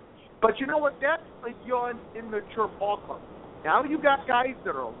 3. But you know what? That's a young, immature ball club. Now you got guys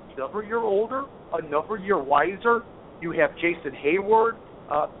that are another year older, another year wiser. You have Jason Hayward,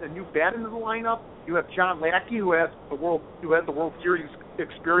 a new bat into the lineup. You have John Lackey, who has the World Series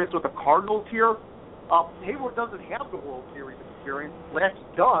experience with the Cardinals here. Hayward doesn't have the World Series experience. Lackey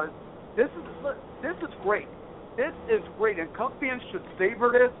does. This is great. This is great, and Cubs fans should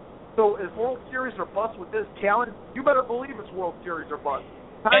savor this. So is World Series or bust with this talent? You better believe it's World Series or bust.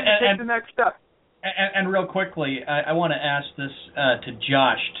 Time to take the next step. And real quickly, I want to ask this to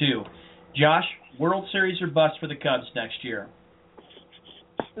Josh, too. Josh, World Series or bust for the Cubs next year?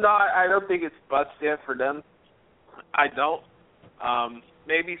 No, I don't think it's bust yet for them. I don't.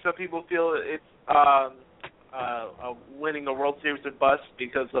 Maybe some people feel it's winning the World Series or bust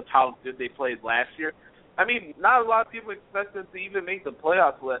because of how good they played last year. I mean, not a lot of people expect them to even make the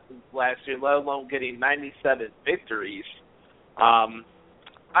playoffs last year, let alone getting 97 victories. I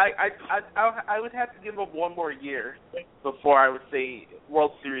would have to give them one more year before I would say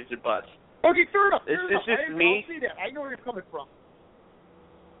World Series or bust. Okay, fair enough. It's just me. I see that. I know where you're coming from.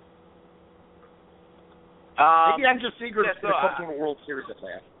 Maybe I'm just eager to come to a World Series at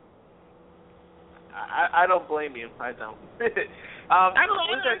last. I don't blame you. I don't. With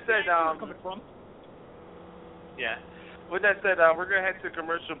that said, yeah. With that said, we're gonna head to a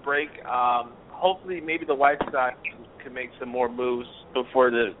commercial break. Hopefully, maybe the White Sox can make some more moves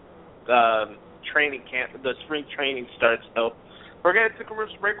before the training camp, the spring training starts. So we're gonna head to a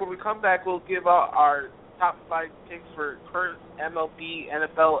commercial break. When we come back, we'll give out our top 5 picks for current MLB,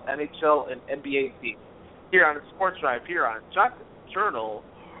 NFL, NHL, and NBA teams here on the Sports Drive here on Jock Journal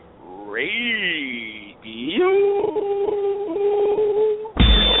Radio.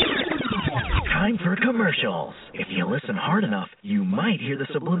 Time for commercials. If you listen hard enough, you might hear the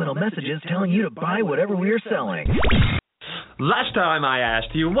subliminal messages telling you to buy whatever we're selling. Last time I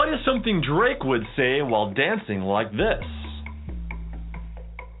asked you, what is something Drake would say while dancing like this?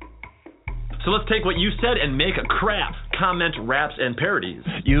 So let's take what you said and make a crap. Comment, raps, and parodies.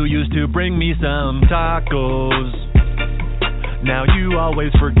 You used to bring me some tacos. Now you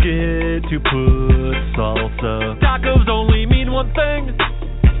always forget to put salsa. Tacos only mean one thing.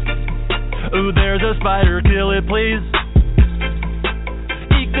 Ooh, there's a spider, kill it please.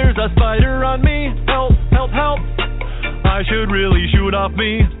 Eek, there's a spider on me. Help, help, help. I should really shoot off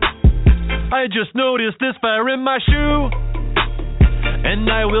me. I just noticed this fire in my shoe, and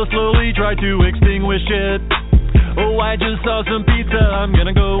I will slowly try to extinguish it. Oh, I just saw some pizza, I'm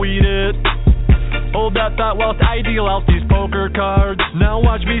gonna go eat it. Hold that thought whilst I deal out these poker cards. Now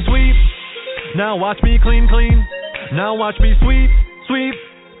watch me sweep. Now watch me clean, clean. Now watch me sweep, sweep.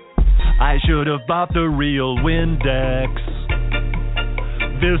 I should have bought the real Windex.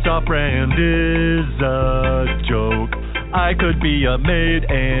 This off-brand is a joke. I could be a maid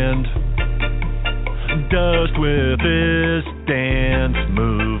and dust with this dance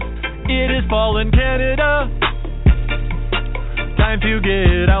move. It is fall in Canada. Time to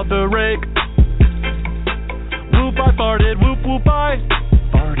get out the rake. Whoop, I farted. Whoop, whoop, I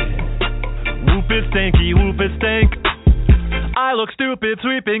farted. Whoop, it stanky. Whoop, it stank. I look stupid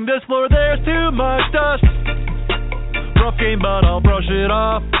sweeping this floor, there's too much dust. Rough game, but I'll brush it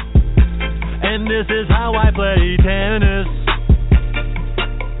off. And this is how I play tennis.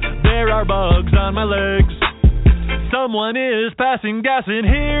 There are bugs on my legs. Someone is passing gas in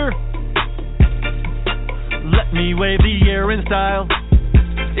here. Let me wave the air in style.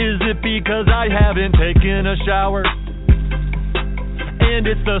 Is it because I haven't taken a shower? And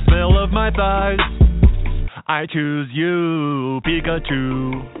it's the smell of my thighs. I choose you,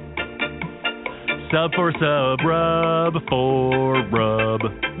 Pikachu. Sub for sub, rub for rub.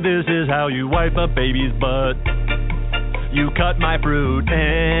 This is how you wipe a baby's butt. You cut my fruit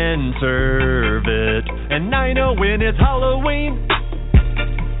and serve it. And I know when it's Halloween,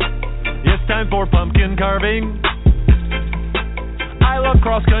 it's time for pumpkin carving. I love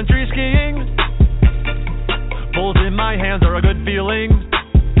cross-country skiing. Bulls in my hands are a good feeling.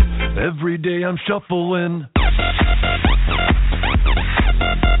 Every day I'm shuffling.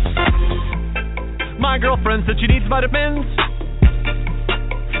 My girlfriend said she needs vitamins,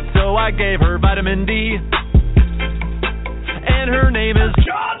 so I gave her vitamin D. And her name is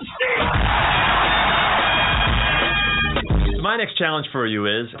John C. My next challenge for you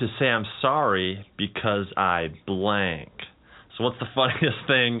is to say I'm sorry because I blank. So what's the funniest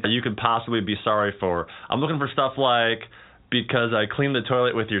thing that you could possibly be sorry for? I'm looking for stuff like because I cleaned the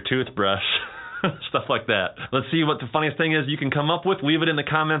toilet with your toothbrush. Stuff like that. Let's see what the funniest thing is you can come up with. Leave it in the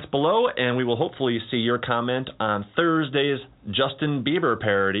comments below, and we will hopefully see your comment on Thursday's Justin Bieber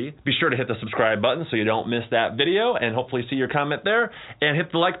parody. Be sure to hit the subscribe button so you don't miss that video, and hopefully see your comment there. And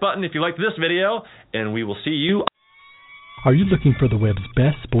hit the like button if you liked this video, and we will see you. Are you looking for the web's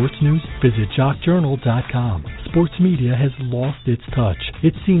best sports news? Visit jockjournal.com. Sports media has lost its touch.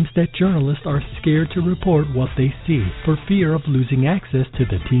 It seems that journalists are scared to report what they see for fear of losing access to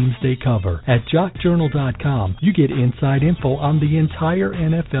the teams they cover. At jockjournal.com, you get inside info on the entire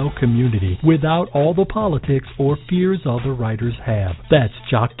NFL community without all the politics or fears other writers have. That's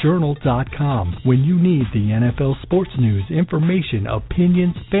jockjournal.com. When you need the NFL sports news, information,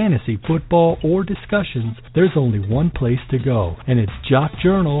 opinions, fantasy, football, or discussions, there's only one place to go, and it's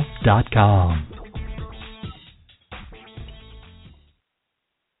jockjournal.com.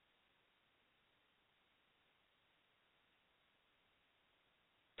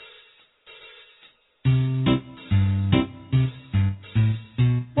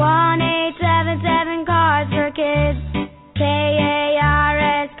 Cars for Kids.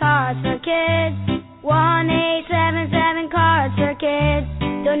 KARS Cars for Kids. 1-877 Cars for Kids.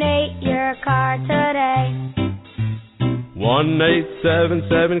 Donate your car today.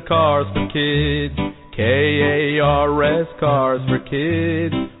 1-877 Cars for Kids. KARS Cars for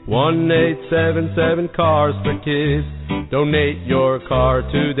Kids. 1-877 Cars for Kids. Donate your car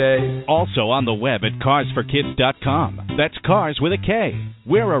today. Also on the web at carsforkids.com. That's Cars with a K.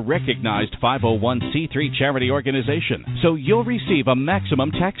 We're a recognized 501c3 charity organization, so you'll receive a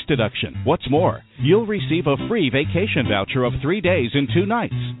maximum tax deduction. What's more, you'll receive a free vacation voucher of 3 days and 2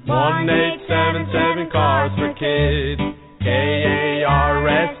 nights. 1-877 Cars for Kids.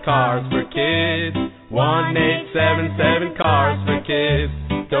 KARS Cars for Kids. 1-877 Cars for Kids.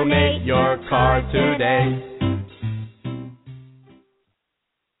 Donate your car today.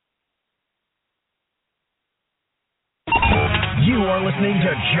 You are listening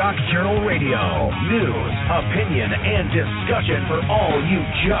to Jock Journal Radio. News, opinion, and discussion for all you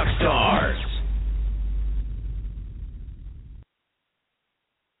jock stars.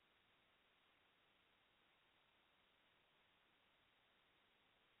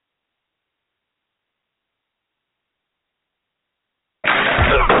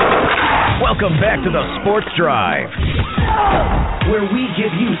 Welcome back to the Sports Drive, where we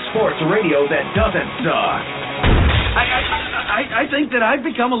give you sports radio that doesn't suck. I think that I've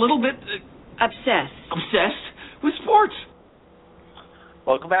become a little bit Obsessed with sports.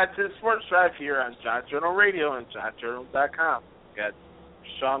 Welcome back to the Sports Drive here on Jock Journal Radio and jockjournal.com. We got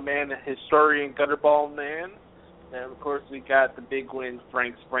Sean Mann, the historian, Gutterball Man, and of course we got the big win,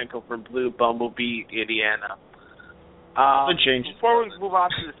 Frank Sprinkle from Blue Bumblebee, Indiana. Before we move on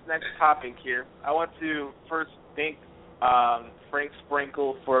to this next topic here, I want to first thank Frank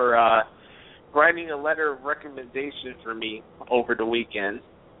Sprinkle for writing a letter of recommendation for me over the weekend.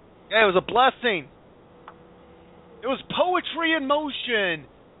 Yeah, it was a blessing. It was poetry in motion.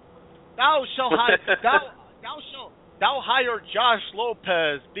 Thou hire Josh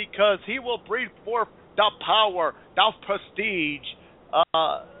Lopez because he will bring forth the power, thou prestige,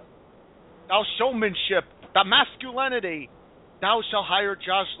 thou showmanship, the masculinity. Thou shalt hire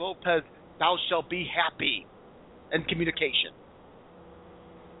Josh Lopez. Thou shalt be happy in communication.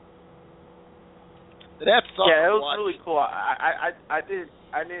 That's yeah, it was really cool. I didn't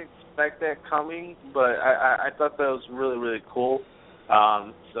expect that coming, but I thought that was really, really cool.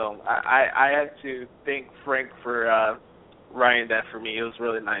 So I had to thank Frank for writing that for me. It was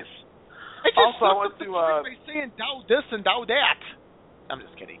really nice. Also, I want to saying thou this and thou that. I'm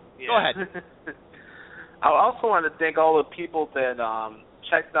just kidding. Yeah. Go ahead. I also want to thank all the people that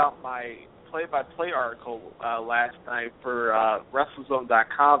checked out my play-by-play article last night for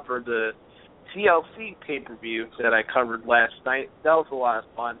WrestleZone.com for the TLC pay-per-view that I covered last night. That was a lot of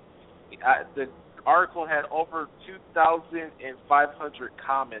fun. The article had over 2,500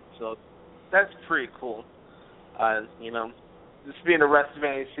 comments, so that's pretty cool. Just being a wrestling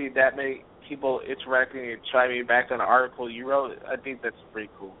fan, you see that many people interacting and chiming back on the article you wrote, I think that's pretty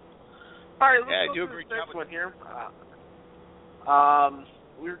cool. All right, let's go to the next one here.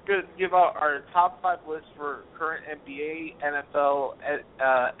 We're going to give out our top 5 lists for current NBA, NFL,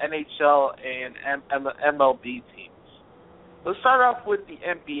 NHL, and MLB teams. Let's start off with the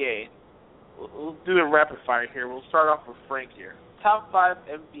NBA. we'll do a rapid fire here. We'll start off with Frank here. Top 5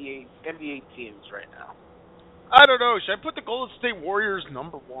 NBA teams right now. I don't know. Should I put the Golden State Warriors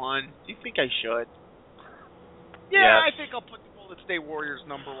number 1? Do you think I should? Yeah, yes. I think I'll put the Golden State Warriors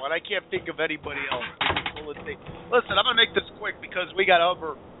number 1. I can't think of anybody else. Golden State. Listen, I'm gonna make this quick because we got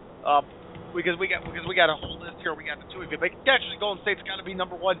other. Because we got a whole list here. We got the two of you. But actually, Golden State's got to be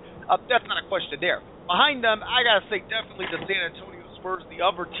number 1. That's not a question there. Behind them, I gotta say definitely the San Antonio Spurs, the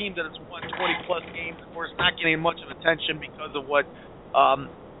other team that has won 20-plus games. Of course, not getting much of attention because of what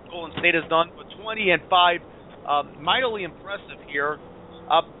Golden State has done. But 20-5, mightily impressive here.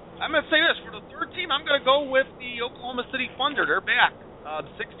 I'm gonna say this for the third team. I'm gonna go with the Oklahoma City Thunder. They're back.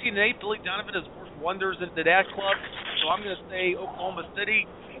 16-8. Billy Donovan has worked wonders into that club. So I'm gonna say Oklahoma City.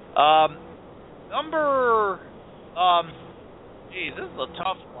 This is a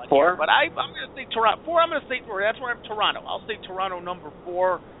tough one 4? Here, but I'm going to say Toronto. 4, I'm going to say 4. That's where I'm Toronto. I'll say Toronto number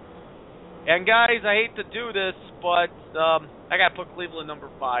 4. And guys, I hate to do this, but I got to put Cleveland number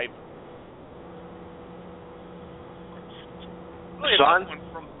 5. Really Sean?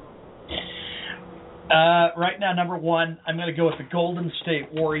 Right now, number 1, I'm going to go with the Golden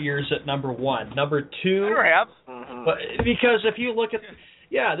State Warriors at number 1. Number 2, but because if you look at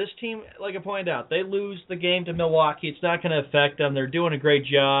this team, like I pointed out, they lose the game to Milwaukee. It's not going to affect them. They're doing a great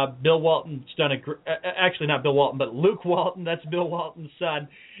job. Bill Walton's done actually not Bill Walton, but Luke Walton, that's Bill Walton's son,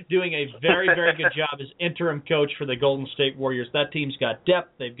 doing a very, very good job as interim coach for the Golden State Warriors. That team's got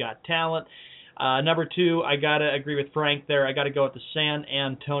depth. They've got talent. Number 2, I got to agree with Frank there. I got to go with the San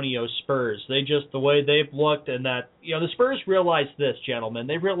Antonio Spurs. The way they've looked, and that, the Spurs realize this, gentlemen.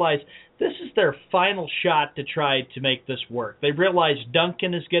 They realize this is their final shot to try to make this work. They realize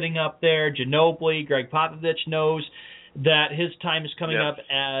Duncan is getting up there. Ginobili, Greg Popovich knows that his time is coming up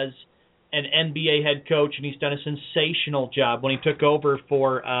as an NBA head coach, and he's done a sensational job when he took over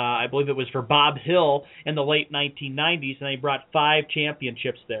for, I believe it was for Bob Hill in the late 1990s, and they brought 5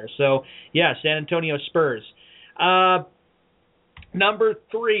 championships there. So, San Antonio Spurs. Number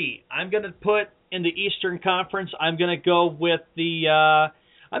 3, I'm going to put in the Eastern Conference. I'm going to go with the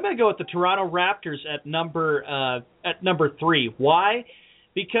Toronto Raptors at number 3. Why?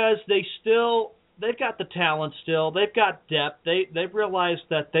 Because they've got the talent still. They've got depth. They've realized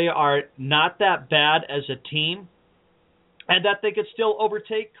that they are not that bad as a team, and that they could still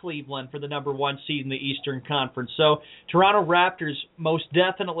overtake Cleveland for the number 1 seed in the Eastern Conference. So Toronto Raptors most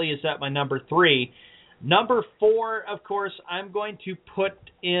definitely is at my number 3. Number 4, of course, I'm going to put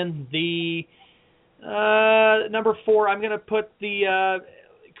in the number 4. I'm going to put the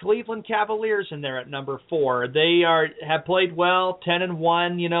Cleveland Cavaliers in there at number 4. They have played well,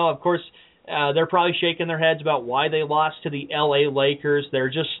 10-1. Of course. They're probably shaking their heads about why they lost to the L.A. Lakers. They're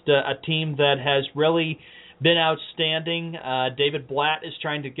just a team that has really been outstanding. David Blatt is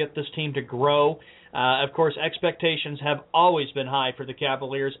trying to get this team to grow. Of course, expectations have always been high for the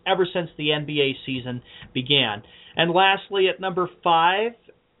Cavaliers ever since the NBA season began. And lastly, at number 5,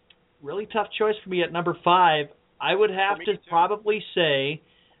 really tough choice for me at number 5, I would have to probably say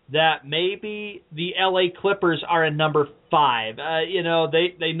that maybe the LA Clippers are in number 5.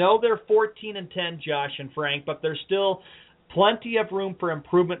 They know they're 14-10, Josh and Frank, but there's still plenty of room for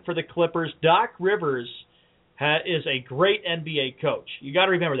improvement for the Clippers. Doc Rivers is a great NBA coach. You got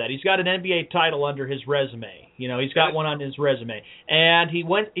to remember that. He's got an NBA title under his resume. He's got one on his resume. And he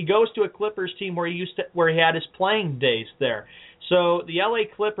goes to a Clippers team where he had his playing days there. So the LA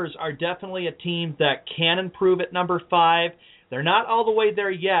Clippers are definitely a team that can improve at number 5. They're not all the way there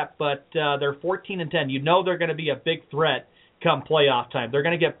yet, but they're 14-10. They're going to be a big threat come playoff time. They're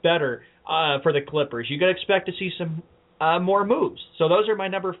going to get better for the Clippers. You can expect to see some more moves. So those are my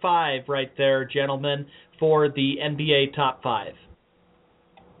number 5 right there, gentlemen, for the NBA top 5.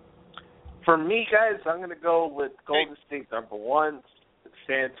 For me, guys, I'm going to go with Golden State number 1,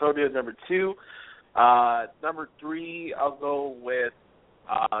 San Antonio number 2. Number 3, I'll go with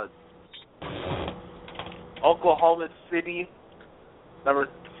Oklahoma City. Number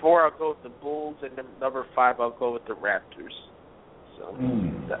 4, I'll go with the Bulls, and then number 5, I'll go with the Raptors. So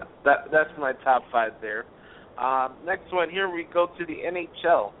that's my top 5 there. Next one here, we go to the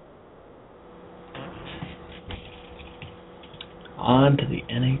NHL. On to the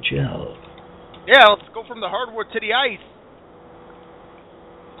NHL. Yeah, let's go from the hardwood to the ice.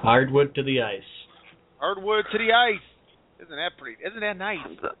 Hardwood to the ice. Hardwood to the ice. Isn't that pretty? Isn't that nice?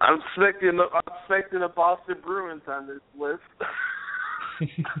 I'm expecting the Boston Bruins on this list.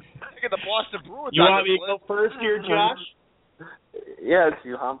 Look at the Boston Bruins. You want me to go first here, Josh? Yes,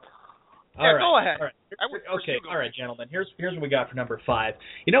 you hump. Yeah, go ahead. All right. All right, gentlemen. Here's what we got for number 5.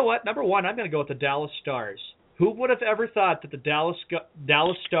 You know what? Number 1, I'm going to go with the Dallas Stars, Who would have ever thought that the Dallas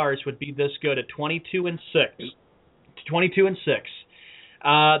Stars would be this good at 22-6? 22-6.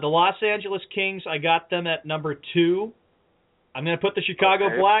 The Los Angeles Kings, I got them at number 2. I'm going to put the Chicago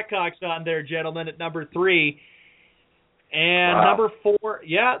Blackhawks on there, gentlemen, at number 3. And number 4,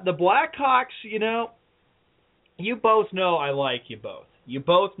 the Blackhawks, you both know I like you both. You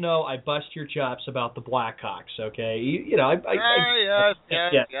both know I bust your chops about the Blackhawks, okay? Yes.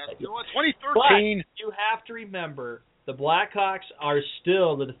 2013. But you have to remember, the Blackhawks are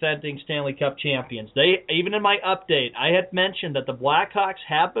still the defending Stanley Cup champions. Even in my update, I had mentioned that the Blackhawks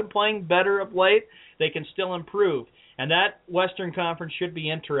have been playing better of late. They can still improve. And that Western Conference should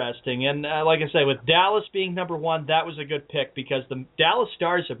be interesting. And like I say, with Dallas being number 1, that was a good pick because the Dallas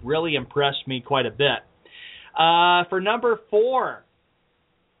Stars have really impressed me quite a bit. For number 4,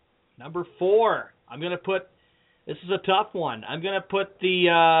 I'm going to put, this is a tough one. I'm going to put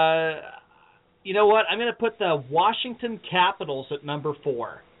the, you know what? I'm going to put the Washington Capitals at number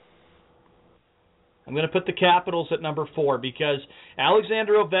 4. I'm going to put the Capitals at number 4 because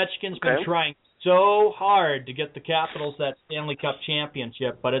Alexander Ovechkin's been trying so hard to get the Capitals that Stanley Cup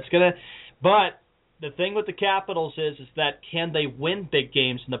championship, but the thing with the Capitals is that can they win big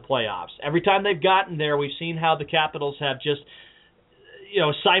games in the playoffs? Every time they've gotten there, we've seen how the Capitals have just,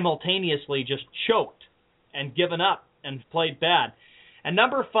 simultaneously just choked and given up and played bad. And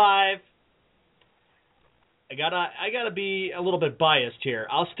number 5, I gotta be a little bit biased here.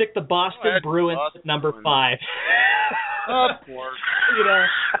 I'll stick the Boston Bruins at number 5. Of course.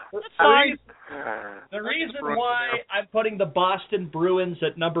 The reason why I'm putting the Boston Bruins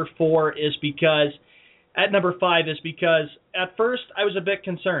at number 4 is because at first I was a bit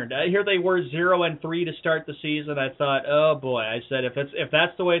concerned. Here they were 0-3 to start the season. I thought, oh boy, I said if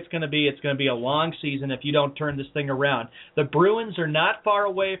that's the way it's going to be a long season if you don't turn this thing around. The Bruins are not far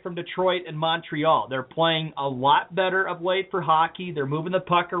away from Detroit and Montreal. They're playing a lot better of late for hockey. They're moving the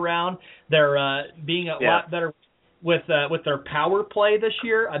puck around. They're being a lot better with their power play this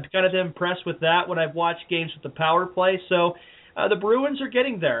year. I'm kind of impressed with that when I've watched games with the power play. So the Bruins are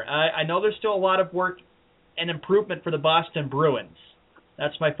getting there. I know there's still a lot of work and improvement for the Boston Bruins.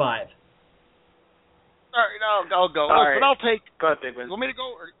 That's my 5. All right, I'll go. All right. But I'll take. Go ahead, Big Win. You want me to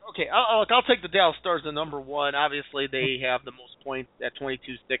go? Okay, I'll take the Dallas Stars at number 1. Obviously, they have the most points at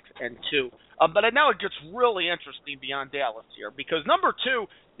 22, 6, and 2. But now it gets really interesting beyond Dallas here because number 2,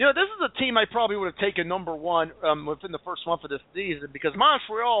 this is a team I probably would have taken number 1 within the first month of this season because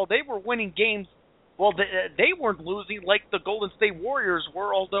Montreal, they were winning games. Well, they weren't losing like the Golden State Warriors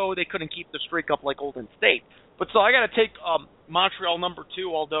were, although they couldn't keep the streak up like Golden State. But so I got to take Montreal number 2,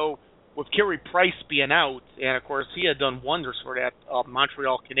 although with Carey Price being out, and of course he had done wonders for that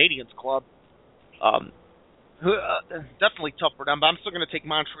Montreal Canadiens club. Definitely tough for them, but I'm still going to take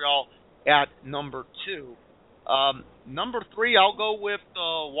Montreal at number 2. Number 3, I'll go with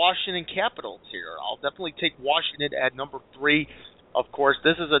the Washington Capitals here. I'll definitely take Washington at number 3. Of course,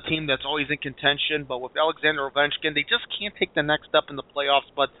 this is a team that's always in contention, but with Alexander Ovechkin, they just can't take the next step in the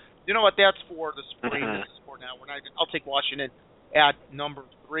playoffs. But you know what? That's for the spring. This is for now. I'll take Washington at number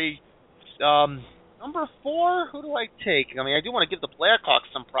 3. Number 4, who do I take? I mean, I do want to give the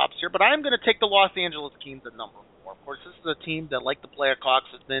Blackhawks some props here, but I'm going to take the Los Angeles Kings at number 4. Of course, this is a team that, like the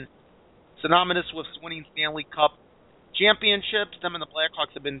Blackhawks, has been synonymous with winning Stanley Cup championships. Them and the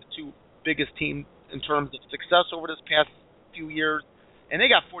Blackhawks have been the 2 biggest teams in terms of success over this past few years, and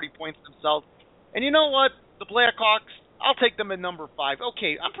they got 40 points themselves. And you know what? The Blackhawks, I'll take them at number 5.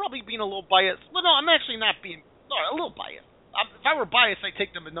 Okay, I'm probably being a little biased. Well, no, I'm actually not being. Sorry, a little biased. If I were biased, I'd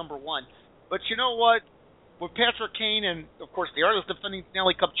take them at number 1. But you know what? With Patrick Kane, and of course they are the defending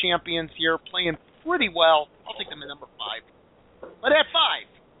Stanley Cup champions here, playing pretty well, I'll take them at number 5. But at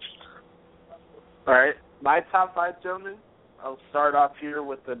 5. All right, my top 5, gentlemen. I'll start off here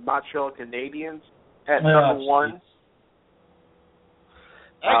with the Montreal Canadiens at number 1.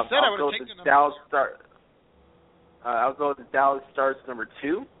 I said I would have taken Dallas Stars. I'll go with the Dallas Stars number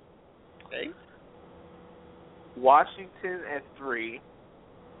 2. Okay. Washington at 3.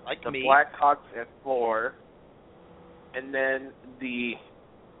 Like the me. Blackhawks at 4. And then the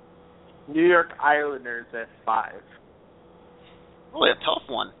New York Islanders at 5. Really a tough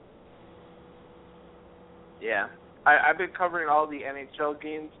one. Yeah. I've been covering all the NHL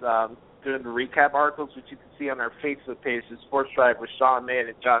games, doing the recap articles, which you can see on our Facebook page, the Sports Drive with Sean Mann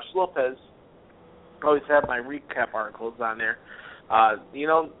and Josh Lopez. I always have my recap articles on there.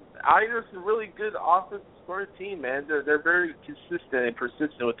 Islanders is a really good offensive scoring team, man. They're very consistent and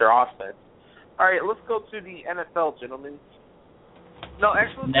persistent with their offense. All right, let's go to the NFL, gentlemen. No,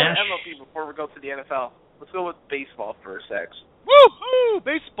 actually, let's go to MLB before we go to the NFL. Let's go with baseball for a sec. Woo-hoo!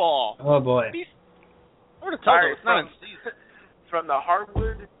 Baseball. Oh, boy. tell All though, right, it's not in season. From the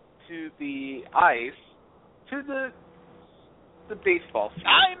hardwood to the ice to the baseball field.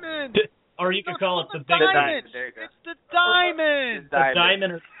 Diamond. Or you could call it the big diamond. There you go. It's the diamond. The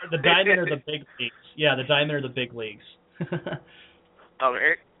diamond or the big leagues. Yeah, the diamond or the big leagues.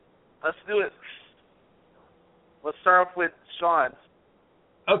 Okay, let's do it. Let's start off with Sean.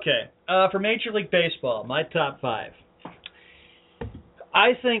 Okay, for Major League Baseball, my top 5.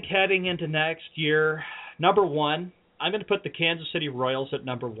 I think heading into next year, number 1, I'm going to put the Kansas City Royals at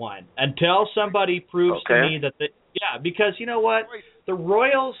number 1 until somebody proves to me that because you know what? The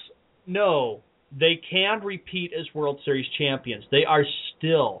Royals know they can repeat as World Series champions. They are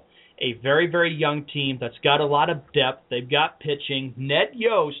still a very, very young team that's got a lot of depth. They've got pitching. Ned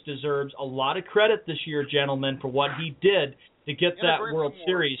Yost deserves a lot of credit this year, gentlemen, for what he did to get that World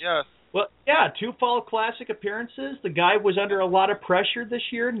Series. Yes. Well, yeah, 2 Fall Classic appearances. The guy was under a lot of pressure this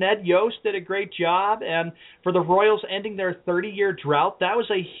year. Ned Yost did a great job, and for the Royals ending their 30-year drought, that was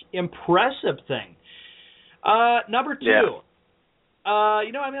a impressive thing. Number 2. Yeah.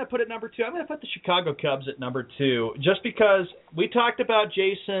 I'm going to put it number 2. I'm going to put the Chicago Cubs at number 2, just because we talked about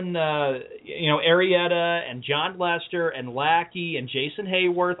Jason, Arrieta and John Lester and Lackey and Jason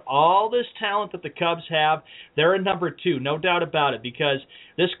Hayworth, all this talent that the Cubs have. They're at number 2, no doubt about it, because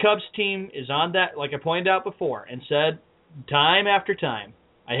this Cubs team is on that, like I pointed out before and said time after time.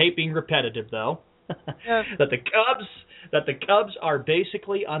 I hate being repetitive, though. that the Cubs are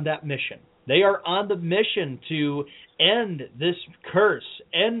basically on that mission. They are on the mission to end this curse,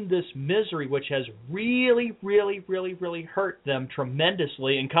 end this misery, which has really, really, really, really hurt them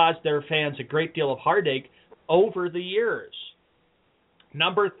tremendously and caused their fans a great deal of heartache over the years.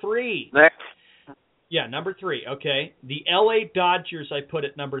 Number 3. Next. Yeah, number 3. Okay. The LA Dodgers I put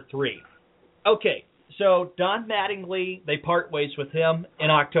at number 3. Okay. So Don Mattingly, they part ways with him in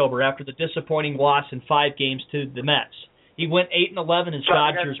October after the disappointing loss in 5 games to the Mets. He went 8-11 as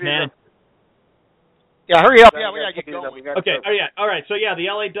Dodgers manager. Yeah, hurry up. Yeah, we got to get going. Okay, all right. So, the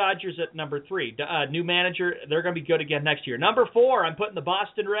LA Dodgers at number 3. New manager, they're going to be good again next year. Number 4, I'm putting the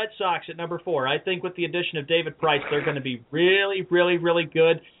Boston Red Sox at number 4. I think with the addition of David Price, they're going to be really, really, really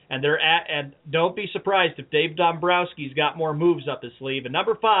good. And and don't be surprised if Dave Dombrowski's got more moves up his sleeve. And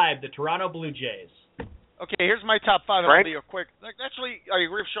number 5, the Toronto Blue Jays. Okay, here's my top 5. I'll be quick. Actually, I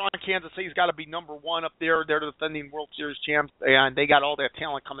agree with Sean. Kansas City's got to be number 1 up there. They're the defending World Series champs, and they got all that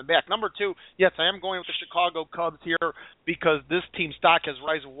talent coming back. Number 2, yes, I am going with the Chicago Cubs here because this team's stock has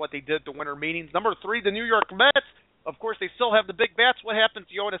risen with what they did at the winter meetings. Number 3, the New York Mets. Of course, they still have the big bats. What happens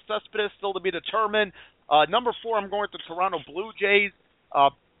to Yoenis Cespedes still to be determined. Number 4, I'm going with the Toronto Blue Jays.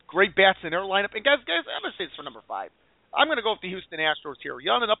 Great bats in their lineup. And guys, I'm going to say this for number 5. I'm going to go with the Houston Astros here.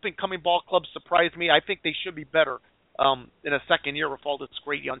 Young and up-and-coming ball clubs surprised me. I think they should be better in a second year with all this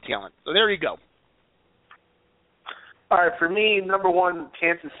great young talent. So there you go. All right, for me, number 1,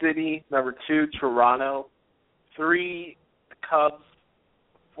 Kansas City. Number 2, Toronto. 3, the Cubs.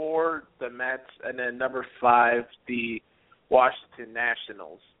 4, the Mets. And then number 5, the Washington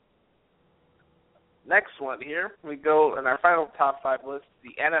Nationals. Next one here, we go in our final top 5 list,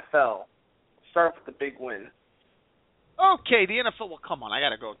 the NFL. Start with the big win. Okay, the NFL will come on. I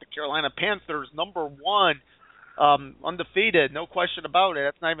got to go with the Carolina Panthers, number 1, undefeated, no question about it.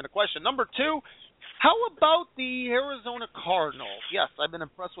 That's not even a question. Number 2, how about the Arizona Cardinals? Yes, I've been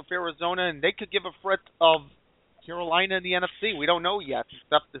impressed with Arizona, and they could give a threat of Carolina in the NFC. We don't know yet,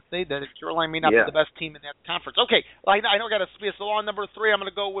 except to say that Carolina may not be the best team in that conference. Okay, I know I got to space along. Number 3, I'm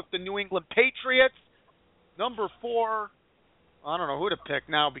going to go with the New England Patriots. Number 4. I don't know who to pick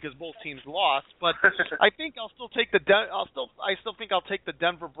now because both teams lost, but I think I'll still take I still think I'll take the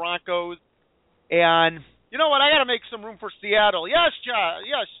Denver Broncos. And you know what? I got to make some room for Seattle. Yes, Josh.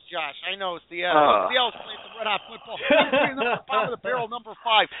 Yes, Josh. I know Seattle. Seattle's playing some red hot football. Bottom of the barrel, number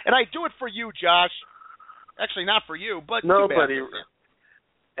 5, and I do it for you, Josh. Actually, not for you, but nobody.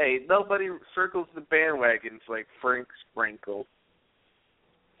 Hey, nobody circles the bandwagons like Frank Sprinkle.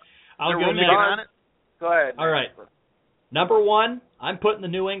 I'll go next. Go ahead. All right. Number 1, I'm putting the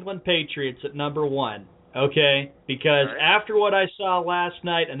New England Patriots at number 1, okay? Because after what I saw last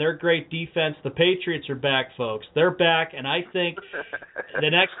night and their great defense, the Patriots are back, folks. They're back, and I think the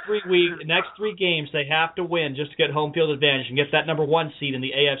next 3 games they have to win just to get home field advantage and get that number 1 seed in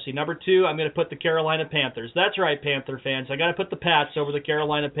the AFC. Number 2, I'm going to put the Carolina Panthers. That's right, Panther fans. I got to put the Pats over the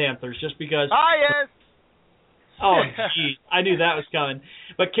Carolina Panthers just because. Bias. Oh, geez. I knew that was coming.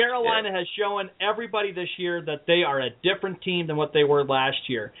 But Carolina has shown everybody this year that they are a different team than what they were last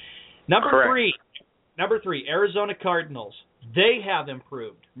year. Number 3, Arizona Cardinals. They have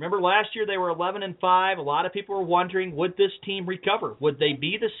improved. Remember last year they were 11-5. A lot of people were wondering, would this team recover? Would they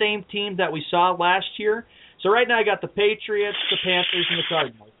be the same team that we saw last year? So right now I got the Patriots, the Panthers, and the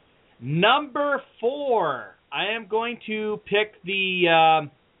Cardinals. Number 4, I am going to pick the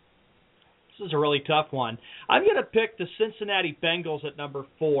this is a really tough one. I'm going to pick the Cincinnati Bengals at number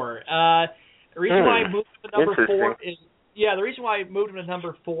 4. The reason why I moved to number 4 is the reason why I moved to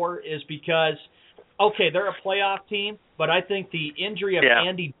number 4 is because they're a playoff team, but I think the injury of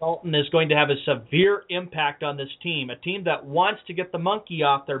Andy Dalton is going to have a severe impact on this team, a team that wants to get the monkey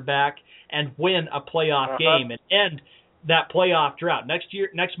off their back and win a playoff game and end that playoff drought.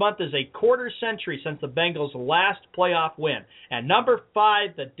 Next month is a quarter century since the Bengals' last playoff win. And number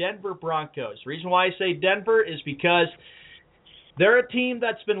 5, the Denver Broncos. The reason why I say Denver is because they're a team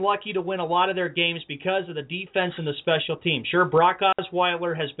that's been lucky to win a lot of their games because of the defense and the special team. Sure, Brock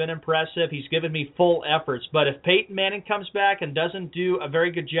Osweiler has been impressive. He's given me full efforts. But if Peyton Manning comes back and doesn't do a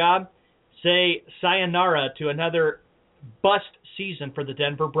very good job, say sayonara to another bust season for the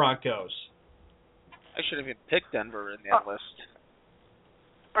Denver Broncos. I should have even picked Denver in that list.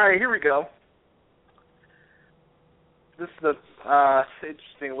 All right, here we go. This is the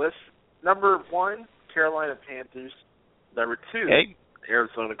interesting list. Number 1, Carolina Panthers. Number 2,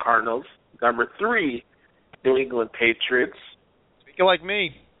 Arizona Cardinals. Number 3, New England Patriots. Speaking like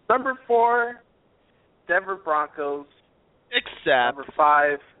me. Number 4, Denver Broncos. Except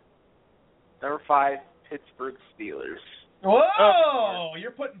Number 5, Pittsburgh Steelers. Whoa! You're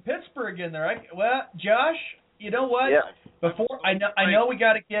putting Pittsburgh in there. Well, Josh, you know what? Yeah. Before I know we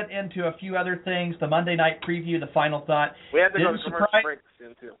got to get into a few other things. The Monday night preview, the final thought. We have to go to commercial break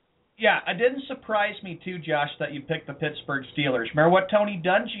soon too. Yeah, it didn't surprise me too, Josh, that you picked the Pittsburgh Steelers. Remember what Tony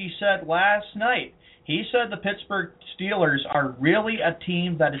Dungy said last night? He said the Pittsburgh Steelers are really a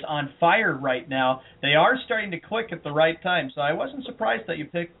team that is on fire right now. They are starting to click at the right time. So I wasn't surprised that you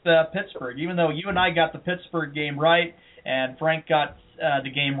picked Pittsburgh, even though you and I got the Pittsburgh game right and Frank got the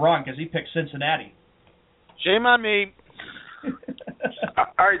game wrong because he picked Cincinnati. Shame on me.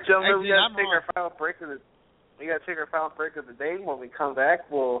 All right, gentlemen, we got to take our final break of the day. When we come back,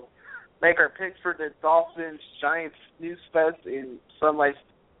 we'll make our picks for the Dolphins Giants News Fest in Sunlight.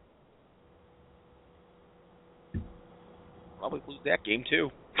 Probably lose that game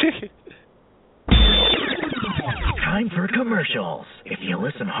too. Time for commercials. If you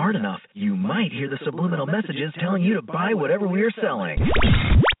listen hard enough, you might hear the subliminal messages telling you to buy whatever we are selling.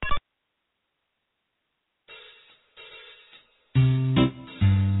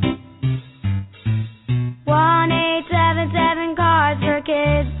 Cars for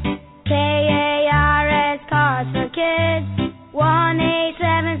Kids. KARS Cars for Kids.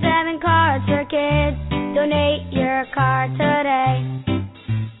 1-877 Cars for Kids. Donate your car today.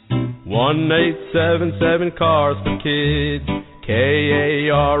 1-877 Cars for Kids.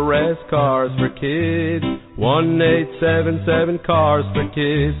 KARS Cars for Kids. 1-877 Cars for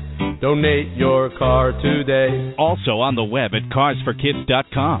Kids. Donate your car today. Also on the web at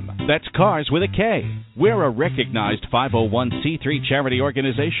carsforkids.com. That's Cars with a K. We're a recognized 501c3 charity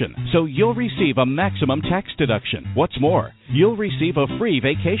organization, so you'll receive a maximum tax deduction. What's more, you'll receive a free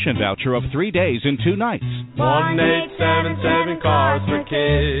vacation voucher of 3 days and 2 nights. 1-877 Cars for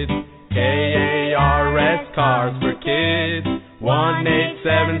Kids. KARS Cars for Kids.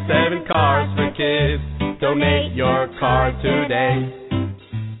 1-877 Cars for Kids. Donate your car today.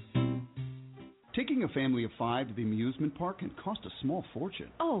 Taking a family of 5 to the amusement park can cost a small fortune.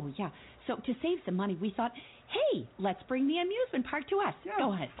 Oh, yeah. So to save some money, we thought, hey, let's bring the amusement park to us. Yeah.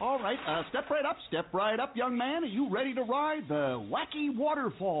 Go ahead. All right. Step right up, young man. Are you ready to ride the Wacky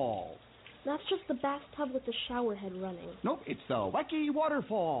Waterfall? That's just the bathtub with the shower head running. Nope, it's the Wacky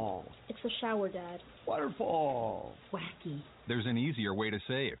Waterfall. It's the shower, Dad. Waterfall. Wacky. There's an easier way to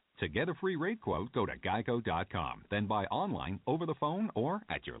save. To get a free rate quote, go to geico.com. Then buy online, over the phone, or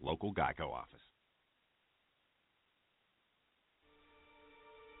at your local Geico office.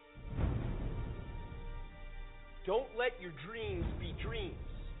 Don't let your dreams be dreams.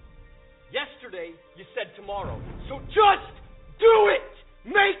 Yesterday, you said tomorrow. So just do it!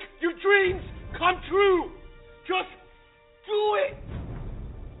 Make your dreams come true! Just do it!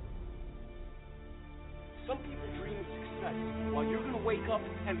 Some people dream of success while you're going to wake up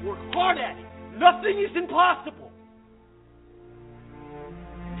and work hard at it. Nothing is impossible.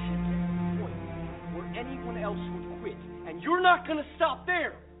 You should get to the point where anyone else would quit, and you're not going to stop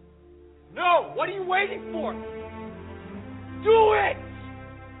there. No, what are you waiting for? Do it!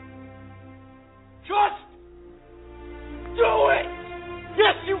 Just do it!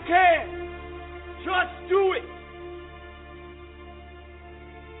 Yes, you can! Just do it!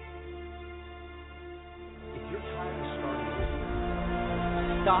 If you're tired of starting over,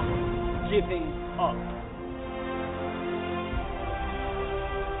 stop giving up.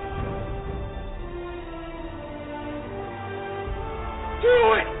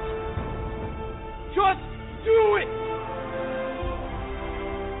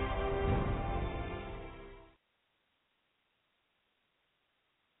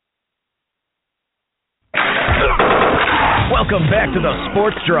 Welcome back to the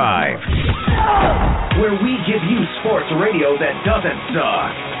Sports Drive, where we give you sports radio that doesn't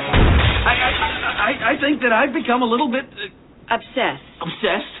suck. I think that I've become a little bit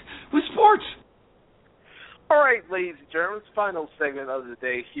obsessed with sports. All right, ladies and gentlemen, final segment of the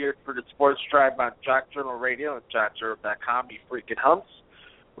day here for the Sports Drive on Jock Journal Radio and JockJournal.com. You freaking humps.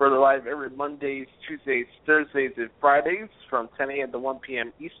 We're live every Mondays, Tuesdays, Thursdays, and Fridays from 10 a.m. to 1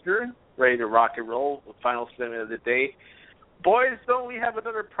 p.m. Eastern, ready to rock and roll. The final segment of the day. Boys, don't we have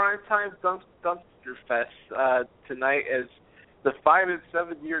another primetime dumpster fest tonight as the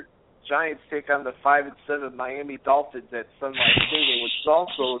 5-7-year Giants take on the 5-7 Miami Dolphins at Sun Life Stadium, which is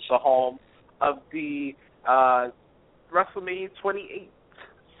also the home of the WrestleMania 28.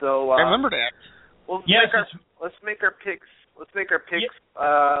 So I remember that. Let's make our picks.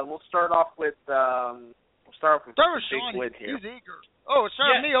 Yeah. We'll start off with Sean. Big Win here. He's eager. Oh, it's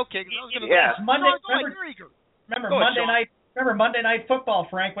starting with me. Okay, because I was going to say Monday. Remember Monday Night Football,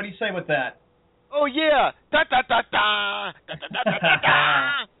 Frank? What do you say with that? Oh yeah, da da da da da da da da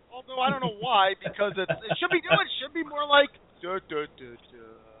da. Although I don't know why, because it should be more like da da da da.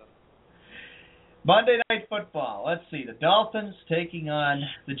 Monday Night Football. Let's see. The Dolphins taking on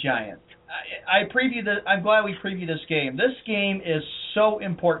the Giants. I'm glad we preview this game. This game is so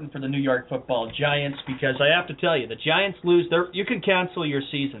important for the New York Football Giants because I have to tell you, the Giants lose. You can cancel your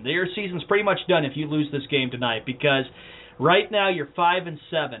season. Your season's pretty much done if you lose this game tonight because right now you're 5-7.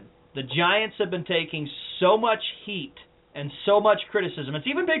 The Giants have been taking so much heat and so much criticism. It's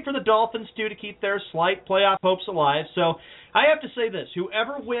even big for the Dolphins, too, to keep their slight playoff hopes alive. So I have to say this.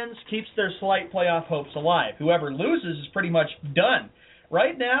 Whoever wins keeps their slight playoff hopes alive. Whoever loses is pretty much done.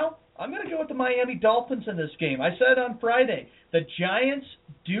 Right now, I'm going to go with the Miami Dolphins in this game. I said on Friday, the Giants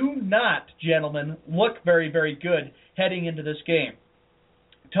do not, gentlemen, look very, very good heading into this game.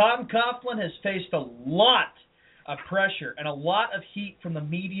 Tom Coughlin has faced a lot of pressure and a lot of heat from the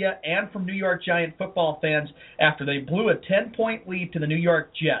media and from New York Giant football fans after they blew a 10-point lead to the New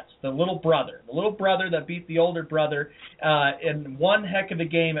York Jets, the little brother that beat the older brother in one heck of a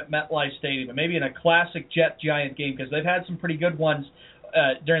game at MetLife Stadium, and maybe in a classic Jet-Giant game because they've had some pretty good ones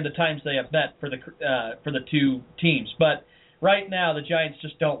during the times they have met for the two teams. But right now, the Giants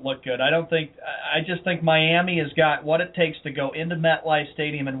just don't look good. I just think Miami has got what it takes to go into MetLife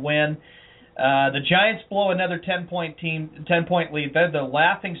Stadium and win. The Giants blow another 10-point lead. They're the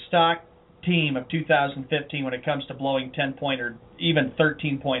laughingstock team of 2015 when it comes to blowing 10-point or even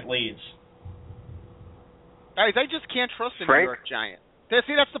 13-point leads. Guys, I just can't trust the New York Giants.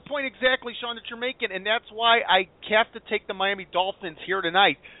 See, that's the point exactly, Sean, that you're making, and that's why I have to take the Miami Dolphins here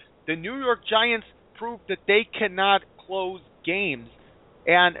tonight. The New York Giants proved that they cannot close games.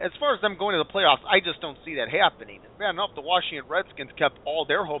 And as far as them going to the playoffs, I just don't see that happening. It's bad enough the Washington Redskins kept all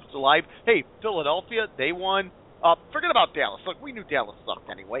their hopes alive. Hey, Philadelphia, they won. Forget about Dallas. Look, we knew Dallas sucked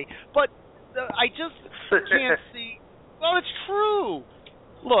anyway. But I just can't see. Well, it's true.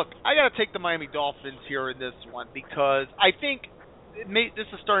 Look, I got to take the Miami Dolphins here in this one because I think this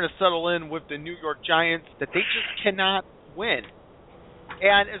is starting to settle in with the New York Giants that they just cannot win.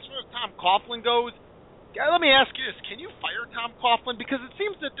 And as far as Tom Coughlin goes, let me ask you this. Can you fire Tom Coughlin? Because it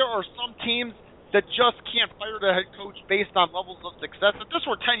seems that there are some teams that just can't fire the head coach based on levels of success. If this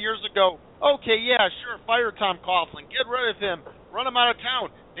were 10 years ago, okay, yeah, sure, fire Tom Coughlin. Get rid of him. Run him out of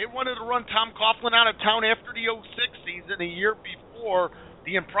town. They wanted to run Tom Coughlin out of town after the 06 season, a year before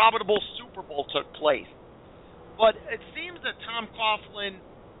the improbable Super Bowl took place. But it seems that Tom Coughlin,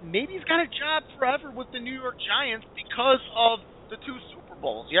 maybe he's got a job forever with the New York Giants because of the two Super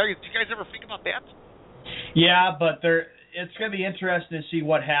Bowls. Yeah, do you guys ever think about that? Yeah, but it's going to be interesting to see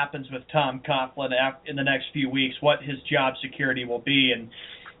what happens with Tom Coughlin in the next few weeks, what his job security will be. And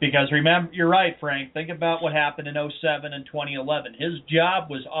because remember, you're right, Frank, think about what happened in 2007 and 2011. His job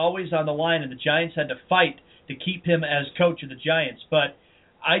was always on the line, and the Giants had to fight to keep him as coach of the Giants. But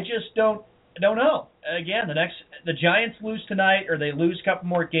I just don't know. Again, the Giants lose tonight or they lose a couple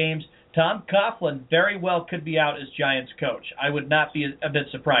more games, Tom Coughlin very well could be out as Giants coach. I would not be a bit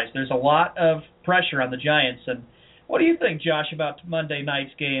surprised. There's a lot of pressure on the Giants. And what do you think, Josh, about Monday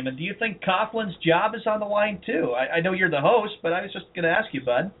night's game? And do you think Coughlin's job is on the line too? I know you're the host, but I was just going to ask you,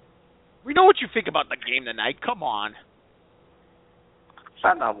 bud. We know what you think about the game tonight. Come on.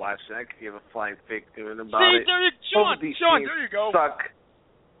 I'm not watching. I could give a flying fig doing about it. See, Sean, there you go. Suck.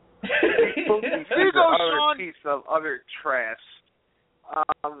 Both these there you go, Sean. Piece of utter trash.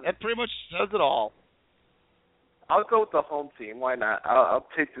 That pretty much says it all. I'll go with the home team. Why not? I'll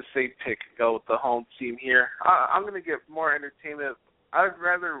take the safe pick and go with the home team here. I'm going to get more entertainment. I'd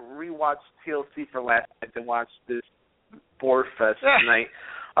rather rewatch TLC for last night than watch this board fest tonight.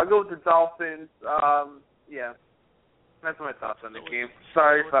 I'll go with the Dolphins. Yeah. That's my thoughts on the game.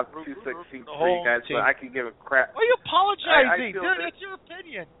 Sorry if I'm too sexy for you guys, but I can give a crap. Why are you apologizing? Dude, it's your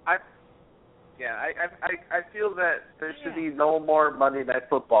opinion. I feel that there should be no more Monday Night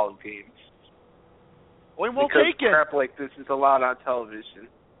Football games. We'll because take it. Crap like this is allowed on television.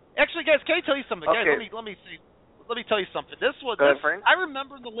 Actually, guys, can I tell you something? Okay. Guys, let me tell you something. Go ahead, Frank. I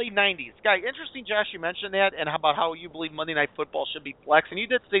remember in the late '90s. Guy, interesting, Josh. You mentioned that and about how you believe Monday Night Football should be flexed, and you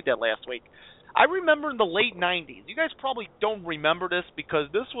did say that last week. I remember in the late '90s. You guys probably don't remember this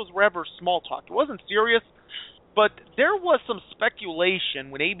because this was rather small talk. It wasn't serious, but there was some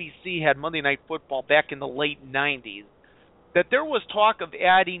speculation when ABC had Monday Night Football back in the late '90s that there was talk of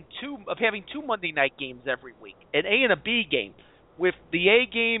having two Monday night games every week, an A and a B game, with the A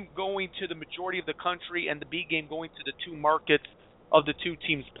game going to the majority of the country and the B game going to the two markets of the two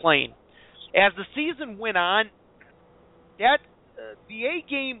teams playing. As the season went on, the A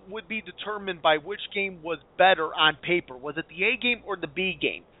game would be determined by which game was better on paper. Was it the A game or the B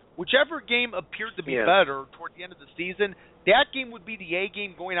game? Whichever game appeared to be better toward the end of the season, that game would be the A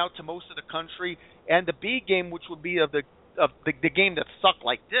game going out to most of the country, and the B game, which would be the game that sucked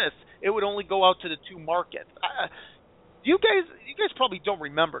like this, it would only go out to the two markets. You guys probably don't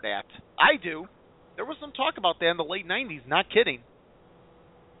remember that. I do. There was some talk about that in the late '90s. Not kidding.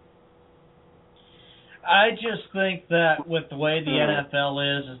 I just think that with the way the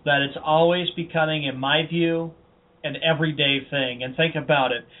NFL is that it's always becoming, in my view, an everyday thing. And think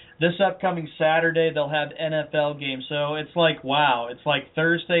about it. This upcoming Saturday, they'll have NFL games. So it's like, wow, it's like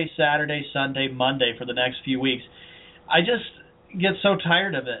Thursday, Saturday, Sunday, Monday for the next few weeks. I just get so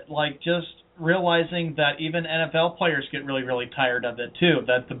tired of it. Like, just realizing that even NFL players get really, really tired of it, too,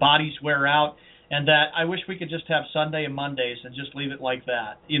 that the bodies wear out. And that I wish we could just have Sunday and Mondays and just leave it like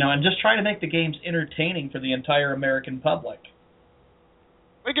that, and just try to make the games entertaining for the entire American public.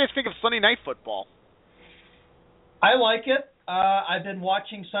 What do you guys think of Sunday Night Football? I like it. I've been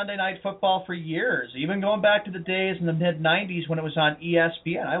watching Sunday Night Football for years, even going back to the days in the mid-'90s when it was on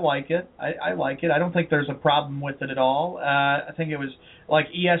ESPN. I like it. I like it. I don't think there's a problem with it at all. I think it was like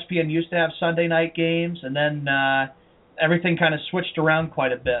ESPN used to have Sunday night games, and then everything kind of switched around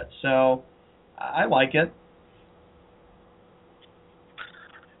quite a bit. So I like it.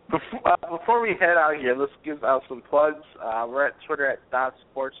 Before we head out here, let's give out some plugs. We're at Twitter at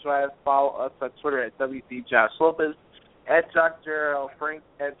 @SportsDrive. Follow us on Twitter at WCJoshLopez, at Dr. Frank,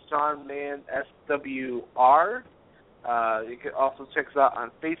 at Sean Man SWR. You can also check us out on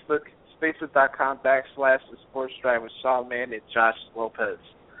Facebook, facebook.com/SportsDrive with Sean Man and Josh Lopez.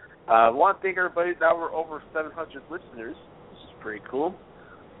 I want to thank everybody. Now we're over 700 listeners, which is pretty cool.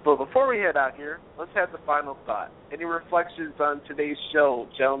 But before we head out here, let's have the final thought. Any reflections on today's show,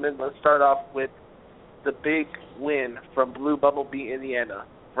 gentlemen? Let's start off with the big win from Blue Bumblebee, Indiana.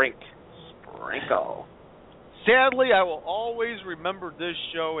 Frank Sprinkle. Sadly, I will always remember this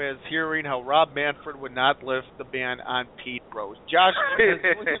show as hearing how Rob Manfred would not lift the ban on Pete Rose. Josh, do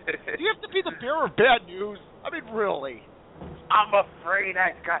you have to be the bearer of bad news? I mean, really? I'm afraid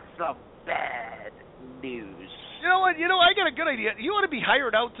I've got some bad news. You know what? I got a good idea. You want to be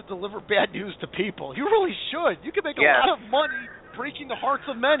hired out to deliver bad news to people. You really should. You can make a lot of money breaking the hearts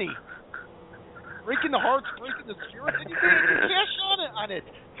of many. Breaking the hearts, breaking the spirits, and you can make cash on it.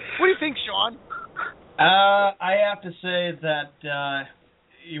 What do you think, Sean? I have to say that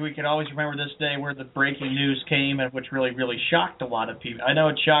we can always remember this day where the breaking news came, and which really, really shocked a lot of people. I know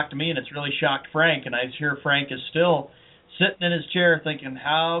it shocked me, and it's really shocked Frank, and I'm sure Frank is still sitting in his chair thinking,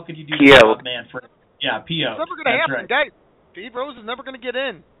 how could you do that, Manfred? Yeah, P.O. It's never going to happen, right. guys. Pete Rose is never going to get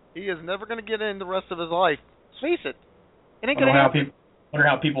in. He is never going to get in the rest of his life. Face it. It ain't going to happen. Wonder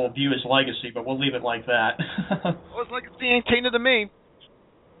how people view his legacy, but we'll leave it like that. Well, his legacy ain't tainted to me.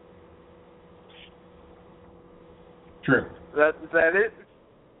 True. Is that it?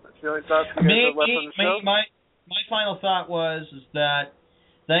 That's the only thoughts you guys have left on the show? My final thought is that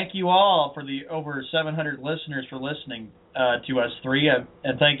thank you all for the over 700 listeners for listening to us three, and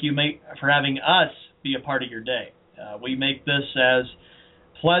thank you, mate, for having us be a part of your day. We make this as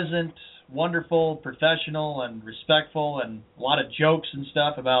pleasant, wonderful, professional, and respectful, and a lot of jokes and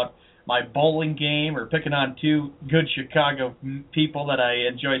stuff about my bowling game or picking on two good Chicago people that I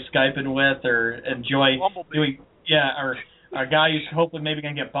enjoy Skyping with or enjoy doing, or a guy who's hopefully maybe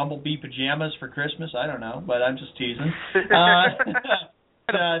going to get Bumblebee pajamas for Christmas. I don't know, but I'm just teasing.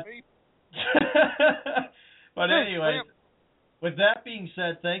 But anyway, with that being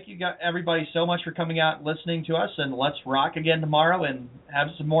said, thank you everybody so much for coming out and listening to us, and let's rock again tomorrow and have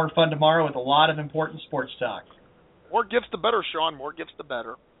some more fun tomorrow with a lot of important sports talk. More gifts the better, Sean. More gifts the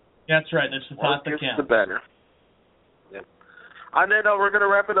better. That's right. That's the thought that counts. The better. Yep. On that note, we're going to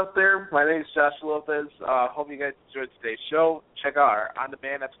wrap it up there. My name is Josh Lopez. Hope you guys enjoyed today's show. Check out our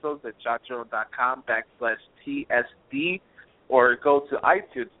on-demand episodes at jockjournal.com/TSD, or go to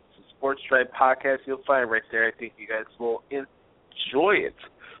iTunes, Sports Drive Podcast. You'll find it right there. I think you guys will enjoy it.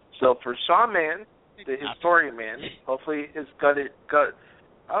 So for Sean Mann, the historian man, hopefully his gut.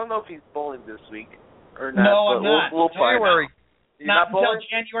 I don't know if he's bowling this week or not. No, I'm not. We'll January. Not until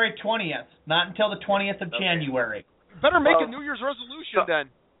January 20th. Not until the 20th of January. Better make a New Year's resolution then.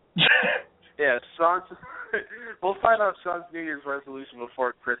 Yeah, Sean's. We'll find out Sean's New Year's resolution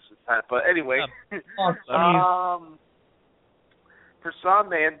before Christmas time. But anyway, for Sean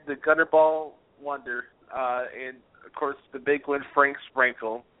Mann, the Gutterball wonder, and of course the big win, Frank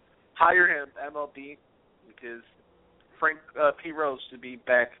Sprankle. Hire him, MLB, because Frank P. Rose should be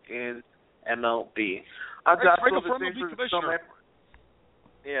back in MLB. I'm Josh Snowman.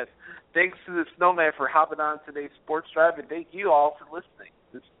 Yes. Thanks to the Snowman for hopping on today's Sports Drive, and thank you all for listening.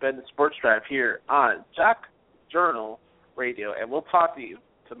 This has been the Sports Drive here on Jock Journal Radio, and we'll talk to you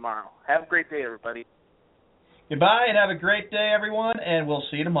tomorrow. Have a great day, everybody. Goodbye, and have a great day, everyone, and we'll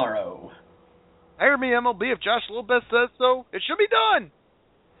see you tomorrow. Hire me, MLB. If Josh Lopez says so, it should be done.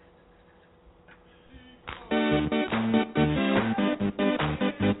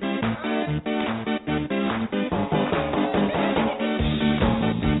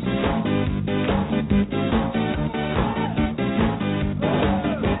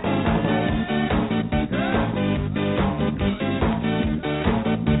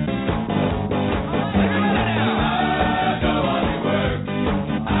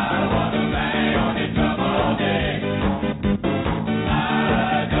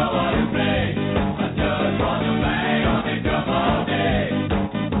 I don't want to play, I just want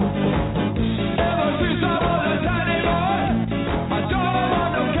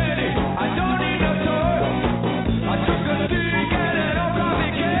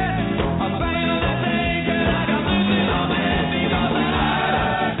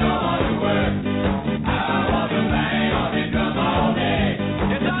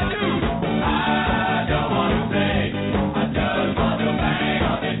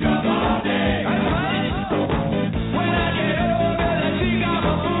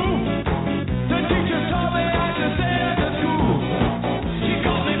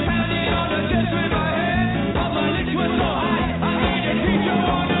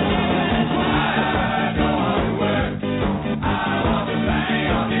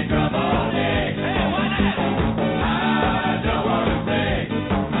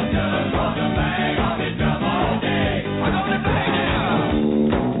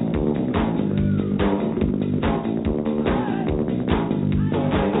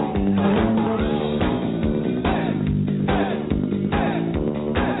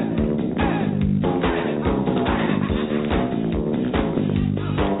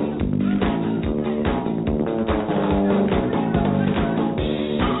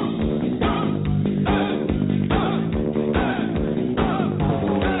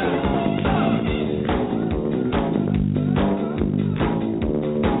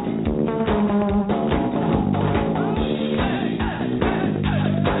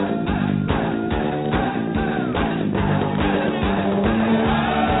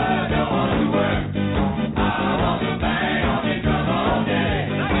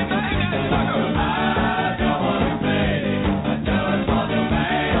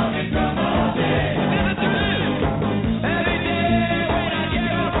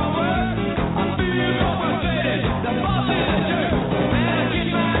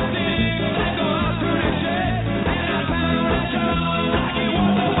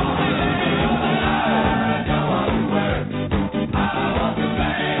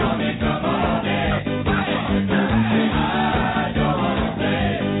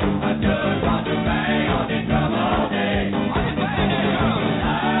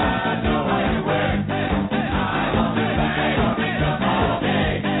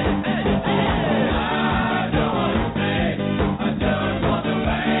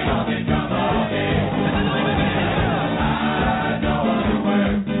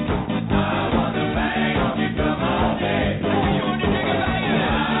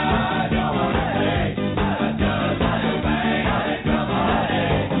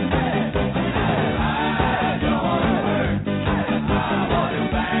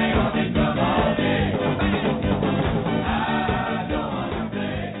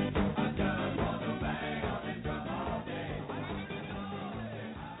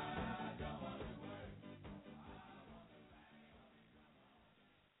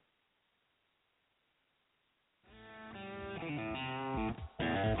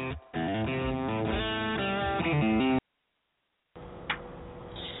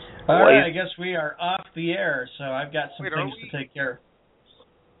All right, I guess we are off the air, so I've got some things to take care of.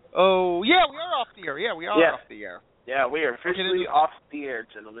 Oh, yeah, we are off the air. Yeah, we are off the air. Yeah, we are officially off the air,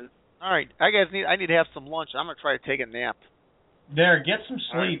 gentlemen. All right, I need to have some lunch. I'm going to try to take a nap. There, get some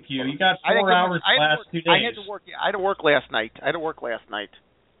sleep, you. You got 4 hours last 2 days. I had to work last night.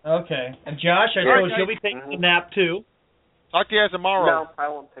 Okay. And Josh, I suppose you'll be taking a nap too. Talk to you guys tomorrow. No, I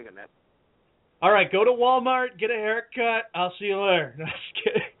won't take a nap. All right, go to Walmart, get a haircut. I'll see you later. No, just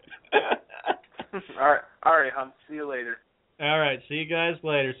kidding. All right, hon. See you later. All right, see you guys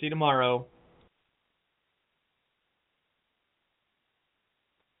later. See you tomorrow.